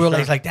 And he'll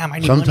realize, damn, I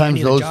need sometimes money, I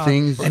need those a job.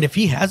 things. And if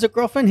he has a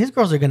girlfriend, his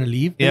girls are going to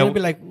leave. They'll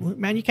be like,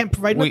 man, you can't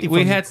provide nothing for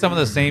me. We had some of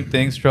the same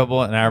things,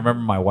 Trouble. And I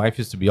remember my wife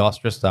used to be all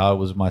stressed out. It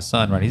was my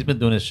son, right? He's been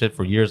doing this shit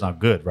for years on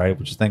good, right?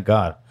 Which thank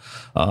God.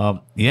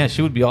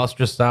 She would be all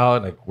stressed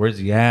out. Like, where's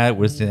he at?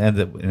 Where's the end?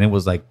 And it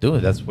was like,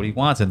 dude, that's what he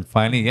wants. And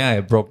finally,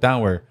 it broke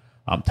down where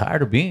I'm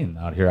tired of being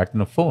out here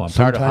acting a fool. I'm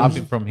tired of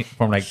hopping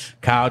from like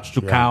couch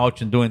to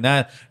couch and doing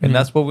that. And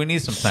that's what we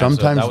need sometimes.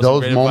 Sometimes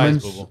those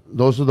moments,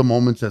 those are the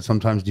moments that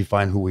sometimes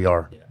define who we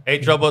are. Hey,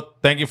 Trouble,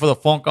 thank you for the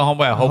phone call,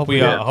 homeboy. I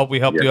hope we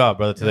helped you out,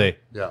 brother, today.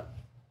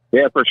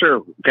 Yeah, for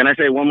sure. Can I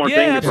say one more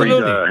thing before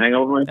you hang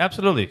over me?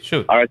 Absolutely,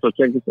 shoot. All right, so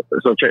check this.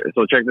 So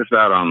check this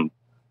out.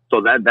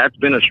 So that's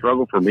been a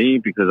struggle for me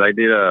because I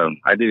did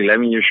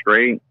 11 years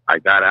straight. I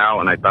got out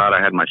and I thought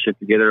I had my shit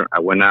together. I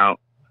went out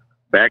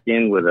back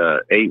in with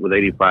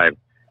 85.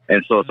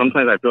 And so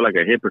sometimes I feel like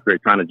a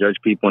hypocrite trying to judge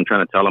people and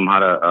trying to tell them how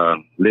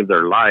to live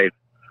their life.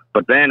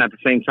 But then at the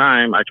same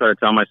time, I try to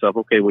tell myself,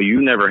 okay, well,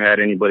 you never had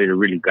anybody to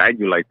really guide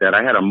you like that.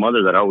 I had a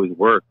mother that always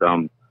worked,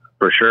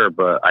 for sure,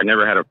 but I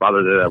never had a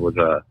father that was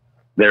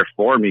there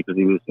for me because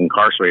he was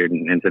incarcerated,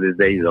 and to this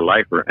day he's a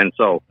lifer. And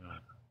so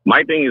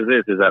my thing is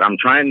this, is that I'm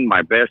trying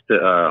my best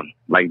to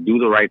do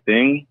the right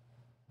thing,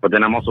 but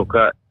then I'm also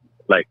cut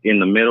like in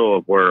the middle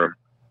of where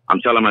I'm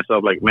telling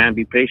myself, like, man,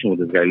 be patient with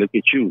this guy. Look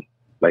at you.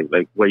 Like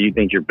where you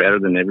think you're better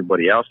than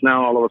everybody else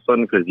now all of a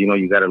sudden because,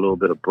 you got a little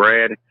bit of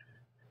bread.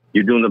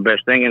 You're doing the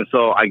best thing. And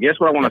so I guess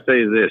what I want to say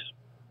is this.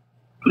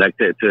 Like,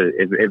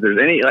 if there's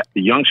any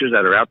youngsters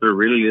that are out there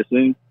really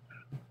listening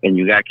and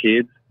you got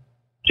kids,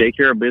 take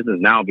care of business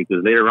now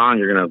because later on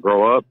you're going to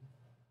grow up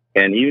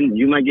and even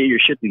you might get your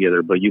shit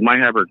together, but you might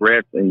have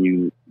regrets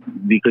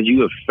because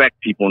you affect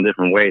people in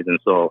different ways. And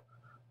so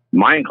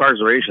my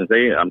incarcerations,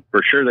 I'm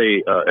for sure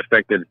they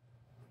affected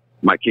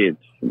my kids.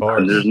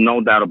 And there's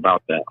no doubt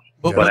about that.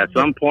 But at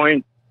some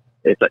point,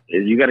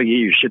 you got to get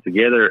your shit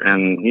together,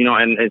 and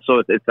and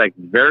so it's like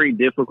very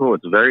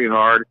difficult. It's very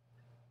hard,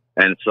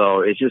 and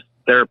so it's just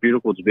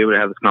therapeutical to be able to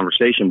have this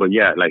conversation. But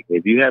yeah, like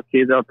if you have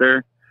kids out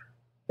there,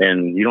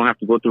 and you don't have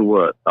to go through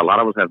what a lot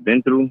of us have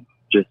been through,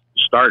 just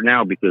start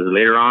now, because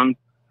later on,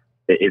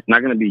 it's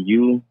not going to be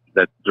you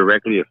that's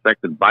directly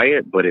affected by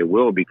it, but it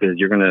will, because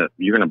you're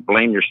gonna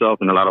blame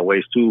yourself in a lot of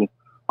ways too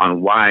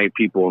on why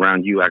people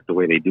around you act the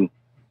way they do.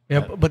 Yeah,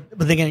 but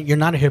again, you're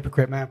not a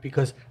hypocrite, man,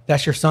 because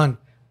that's your son,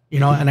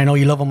 and I know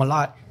you love him a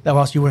lot. That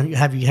else you wouldn't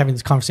have you having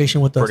this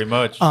conversation with us. Pretty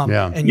much.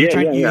 And you're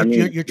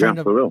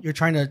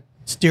trying to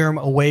steer him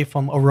away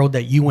from a road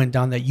that you went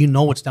down, that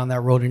what's down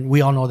that road, and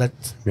we all know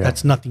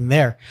that's nothing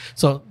there.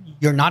 So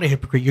you're not a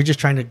hypocrite. You're just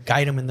trying to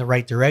guide them in the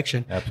right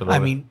direction. Absolutely. I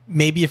mean,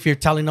 maybe if you're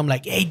telling them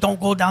like, hey, don't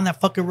go down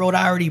that fucking road,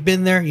 I already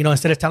been there,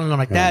 instead of telling them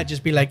like that,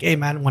 just be like, hey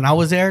man, when I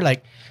was there,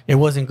 like it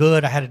wasn't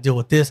good. I had to deal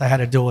with this. I had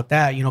to deal with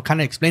that, kind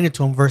of explain it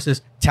to them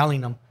versus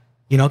telling them,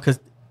 because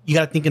you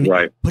got to think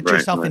put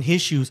yourself in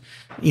his shoes.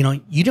 You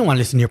didn't want to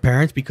listen to your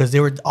parents because they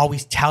were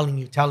always telling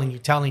you.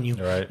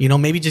 Right.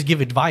 Maybe just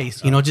give advice.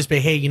 Just say,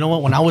 hey, you know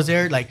what? When I was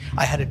there, like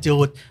I had to deal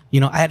with,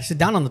 I had to sit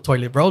down on the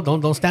toilet, bro.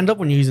 Don't stand up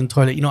when you're using the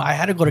toilet. I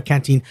had to go to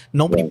canteen.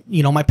 Nobody,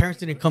 my parents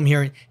didn't come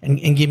here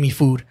and give me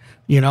food.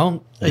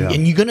 And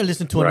you're gonna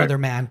listen to another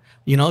man.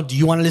 Do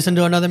you want to listen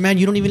to another man?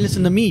 You don't even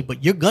listen to me,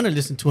 but you're gonna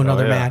listen to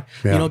another man.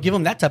 Give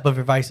him that type of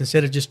advice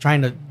instead of just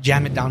trying to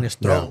jam it down his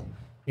throat.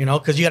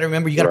 Because you got to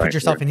remember, you got to put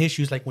yourself in his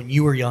shoes. Like when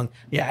you were young,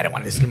 I didn't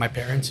want to listen to my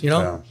parents.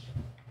 Yeah,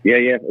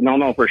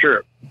 no, for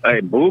sure.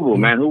 Hey, Boo Boo,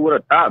 man, who would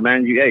have thought,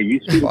 man?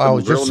 You speak. I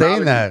was just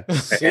saying that.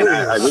 And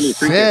I really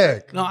appreciate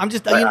it. No, I'm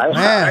just.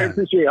 I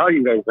appreciate all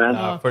you guys,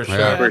 man. For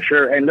sure, for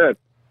sure. And look,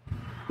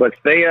 but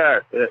stay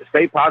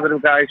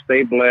positive, guys.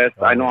 Stay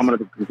blessed. I know I'm going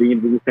to continue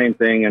to do the same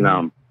thing.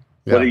 And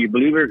whether you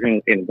believe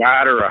in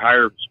God or a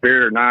higher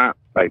spirit or not,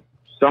 like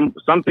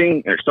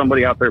something or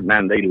somebody out there,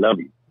 man, they love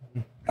you.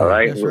 All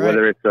right. That's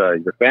Whether it's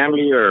your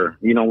family or,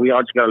 we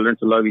all just got to learn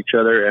to love each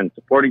other and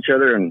support each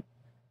other. And,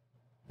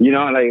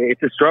 like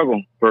it's a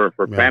struggle for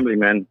family,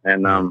 man.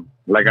 And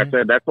like I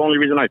said, that's the only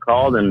reason I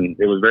called, and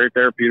it was very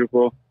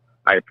therapeutical.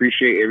 I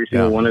appreciate every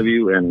single one of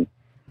you, and,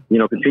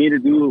 continue to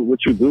do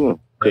what you do,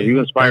 because you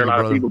inspire a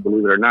lot of people,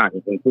 believe it or not,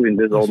 including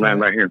this old man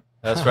right here.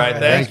 That's right.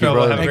 Thanks,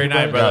 bro. Have a great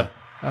night, brother.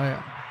 Oh,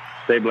 yeah.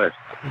 Stay blessed.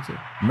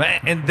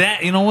 Man, and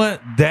that, you know what?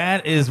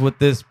 That is what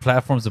this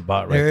platform's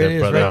about right there,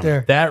 brother. Right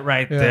there. That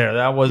right there.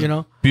 That was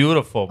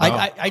beautiful, bro.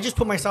 I just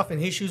put myself in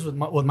his shoes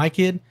with my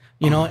kid,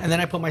 and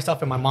then I put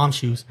myself in my mom's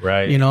shoes.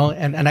 Right.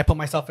 And I put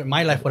myself in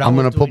my life. I'm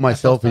going to put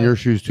myself in your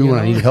shoes too. When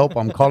I need help,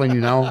 I'm calling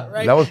you now.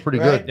 Right. That was pretty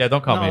good. Yeah,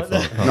 don't call me.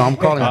 No, I'm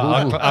calling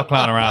Boo Boo. I'll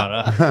clown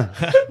around.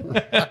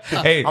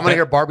 Hey, I'm going to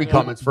hear Barbie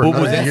comments for Boo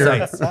Boo's another year.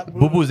 insights.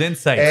 Boo Boo's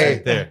insights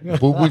right there.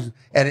 Boo Boo's,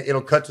 and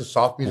it'll cut to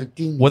soft music.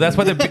 Ding, well, that's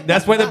why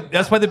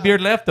the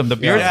beard left him. The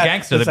beard's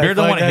gangster. The beard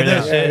don't want to hear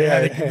that shit.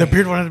 Yeah, the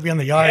beard wanted to be on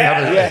the yard.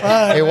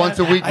 Hey, once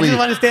a week I just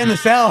want to stay in the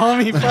cell,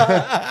 homie.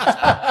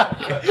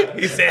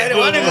 He said, I didn't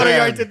want to go to the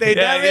yard today.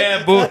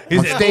 Yeah, Boo. He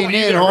said, staying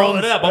in, roll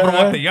it up. I'm gonna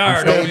walk the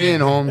yard. I'm staying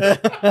in, home.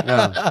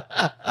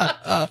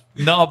 Yeah.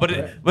 No,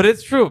 but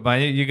it's true,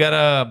 man. You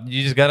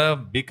just gotta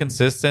be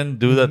consistent,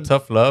 do the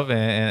tough love,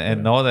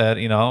 and know that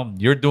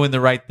you're doing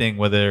the right thing,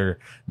 whether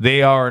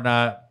they are or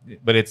not.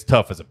 But it's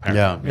tough as a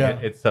parent. Yeah.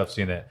 It's tough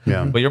seeing that.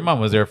 Yeah. But your mom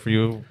was there for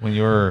you when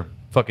you were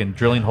fucking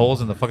drilling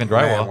holes in the fucking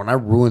drywall. Man, when I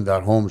ruined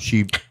that home,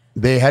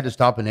 they had to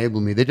stop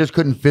enabling me. They just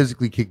couldn't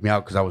physically kick me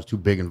out because I was too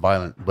big and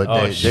violent. But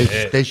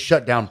they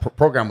shut down.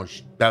 Program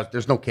was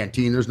there's no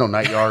canteen, there's no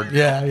night yard.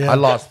 Yeah. I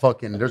lost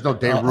there's no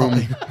day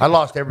room. I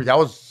lost everything. I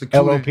was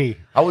secluded. LOP.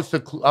 I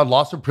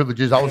lost the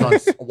privileges. I was on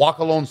walk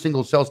alone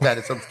single cell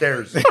status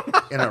upstairs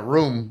in a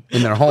room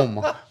in their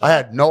home. I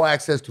had no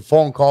access to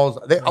phone calls.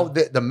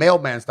 The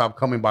mailman stopped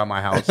coming by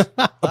my house.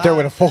 Up there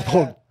with a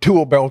full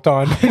tool belt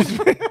on.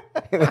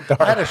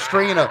 I had a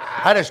string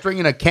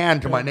in a can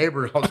to my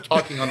neighbor. I was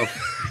talking on the,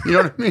 you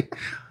know what I mean?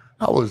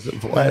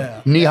 I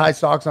had knee-high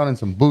socks on and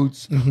some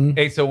boots. Mm-hmm.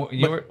 Hey, so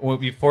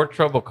before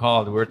Trouble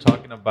called, we were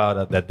talking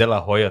about that De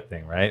La Hoya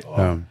thing, right?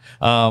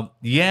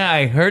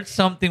 I heard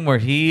something where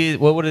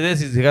what it is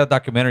he got a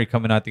documentary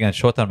coming out, I think on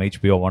Showtime,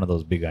 HBO, one of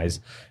those big guys,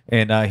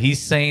 and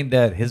he's saying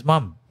that his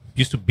mom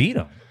used to beat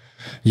him.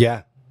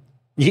 Yeah.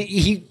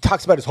 He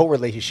talks about his whole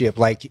relationship.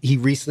 Like he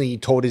recently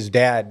told his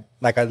dad,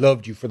 like, I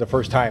loved you for the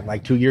first time,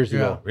 like 2 years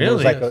ago. Really? It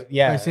was like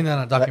I've seen that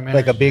on a documentary.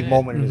 Like a big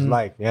moment in his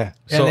life. Yeah.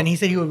 And then he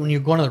said when you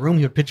go into the room,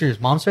 he would picture his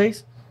mom's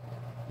face.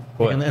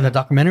 What? In the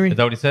documentary. Is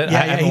that what he said?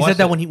 Yeah, he said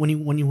that when he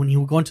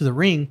would go into the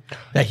ring,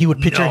 that he would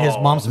picture his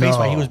mom's face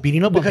while he was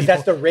beating up. Because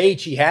that's the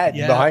rage he had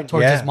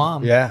towards his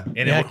mom. Yeah.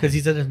 Because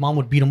he said his mom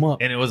would beat him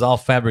up. And it was all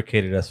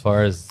fabricated as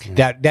far as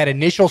that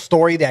initial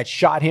story that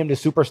shot him to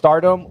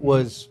superstardom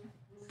was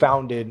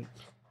founded.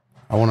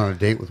 I went on a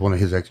date with one of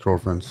his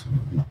ex-girlfriends.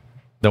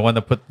 The one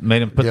that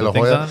made him put the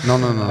things on?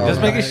 No.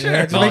 Just making sure.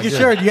 Just making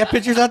sure. Do you have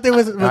pictures out there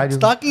with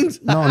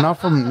stockings? No, not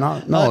from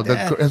no.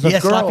 As a yeah,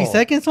 girl. sloppy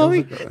seconds,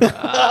 homie.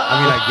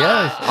 I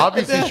guess.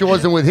 Obviously, she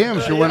wasn't with him.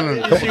 She went.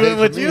 She went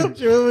with you.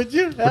 She went with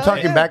you. We're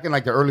talking back in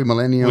like the early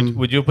millennium.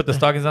 Would you put the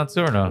stockings on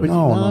too or no?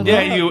 No.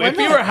 Yeah, you. If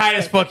you were high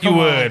as fuck, you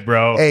would,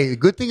 bro. Hey, the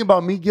good thing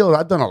about me, Gil,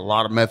 I've done a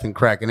lot of meth and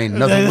crack, and ain't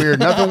nothing weird.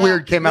 Nothing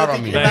weird came out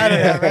on me.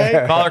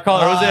 Caller,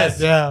 who's this?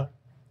 Yeah.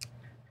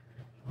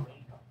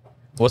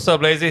 What's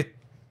up, Lazy?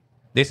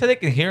 They said they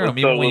can hear him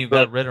even when you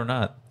got red or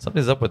not.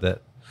 Something's up with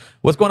that.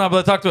 What's going on,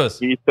 brother? Talk to us.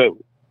 He said,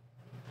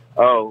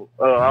 I was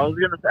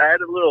going to add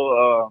a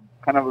little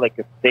kind of like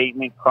a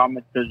statement,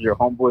 comment to your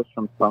homeboys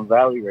from Sun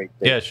Valley right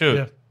there. Yeah, sure.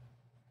 Yeah.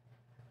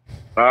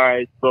 All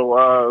right,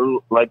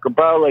 so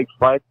about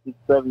 5 to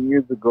 7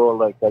 years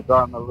ago, I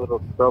got in a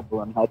little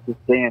trouble and had to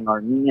stay in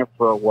Armenia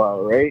for a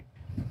while, right?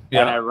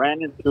 Yeah. And I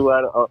ran into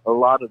a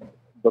lot of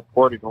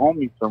deported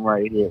homies from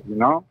right here, you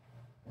know?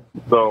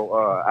 So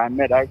I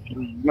met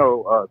actually,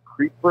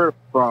 Creeper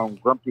from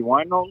Grumpy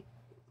Winos.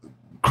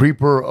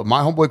 Creeper,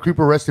 my homeboy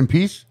Creeper, rest in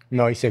peace.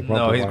 No, he said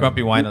Grumpy. No, he's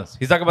Grumpy Winos.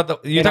 He's talking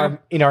about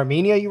in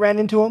Armenia. You ran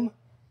into him?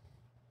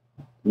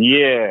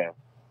 Yeah.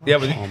 Yeah,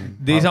 but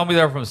these homies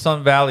are from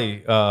Sun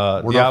Valley,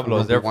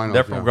 Diablos. They're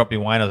from Grumpy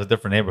Winos, a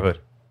different neighborhood.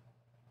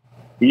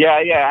 Yeah,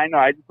 I know.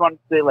 I just want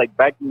to say,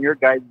 back in your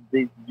guys'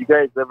 days, did you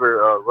guys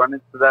ever run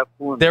into that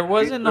fool? There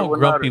wasn't no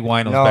Grumpy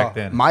Winos back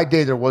then. My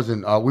day there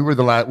wasn't. We were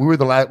the last. We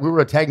were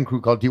a tagging crew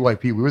called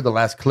DYP. We were the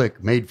last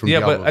clique made from.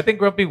 Yeah, Diablos. but I think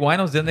Grumpy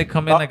Winos, didn't they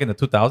come in in the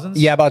 2000s?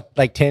 Yeah, about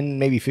 10,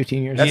 maybe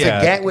 15 years. That's a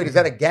gang. Wait, is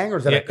that a gang or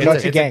is that a? No,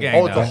 it's a gang.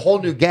 Oh, it's a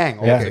whole new gang.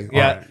 Okay.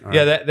 Yeah.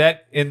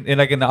 That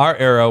in our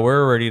era,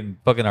 we're already in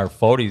fucking our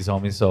 40s,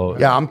 homie. So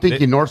yeah, I'm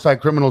thinking Northside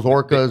Criminals,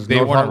 Orcas, they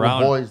North weren't Hollywood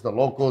around. Boys, the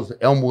locals,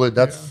 Elmwood.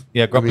 That's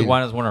Grumpy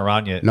Winos weren't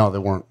around yet. No, they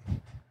weren't.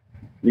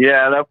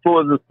 Yeah, that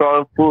fool was a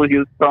solid fool. He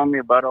was telling me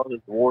about all his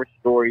war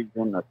stories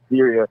in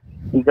Syria.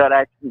 He got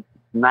actually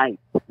sniped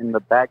in the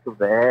back of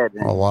the head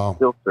and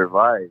still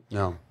survived.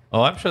 Yeah.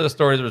 Oh, I'm sure the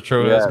stories were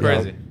true. Yeah, That's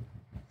crazy.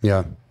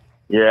 Yeah.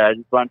 Yeah, I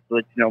just wanted to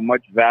let you know,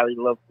 much Valley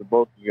love to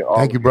both of you.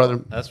 Thank you,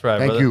 brother. That's right,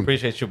 Thank brother. you.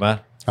 Appreciate you, man.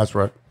 That's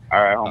right.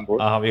 All right, homeboy.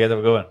 I hope you guys have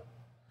a good one.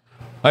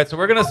 All right, so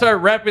we're gonna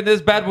start wrapping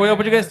this bad boy up.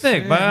 What do you guys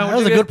think, man? That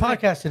was a good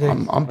podcast today.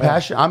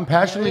 I'm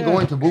passionately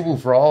going to Boo Boo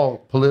for all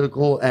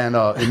political and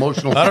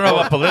emotional. I don't know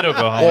about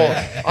political.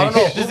 Well, I don't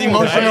know. Just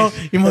emotional.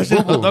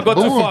 Boo Boo. Don't go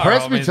Boo too Boo far.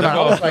 impressed me tonight.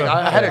 I was like,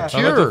 I had a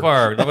cheer. Don't go too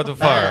far. Don't go too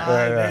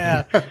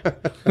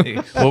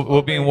far.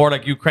 We'll be in war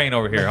like Ukraine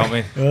over here,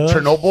 homie.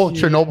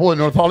 Chernobyl in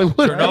North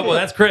Hollywood. Chernobyl.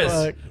 That's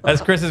Chris.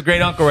 That's Chris's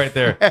great uncle right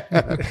there.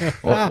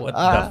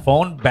 The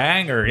phone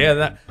banger.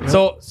 Yeah.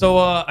 So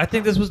I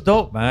think this was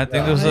dope, man. I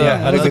think this was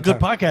it was a good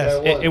podcast.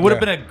 It would have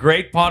been a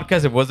great podcast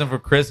if it wasn't for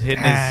Chris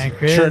hitting his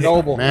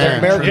Chernobyl.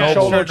 American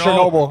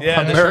Chernobyl.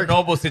 Yeah, the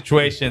Chernobyl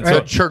situation.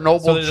 So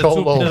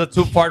Chernobyl. There's a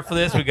two-part for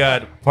this. We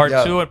got part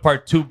 2 and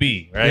part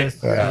 2B, right?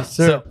 Yes,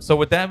 sir. So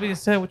with that being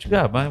said, what you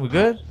got, man? We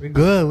good? We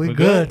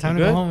good. Time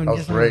to go home and That get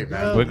was some. great,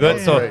 man. We're good.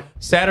 Yeah. So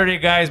Saturday,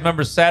 guys,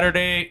 remember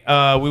Saturday,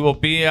 we will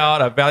be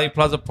out at Valley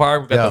Plaza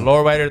Park. We got the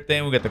lowrider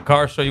thing. We got the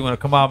car show. You want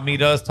to come out,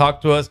 meet us, talk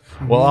to us?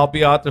 We'll all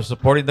be out there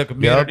supporting the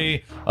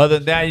community. Other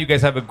than that, you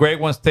guys have a great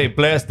one. Stay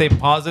blessed, stay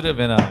positive,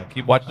 and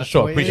keep watching the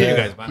show. Appreciate you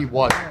guys, man. Keep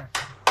watching.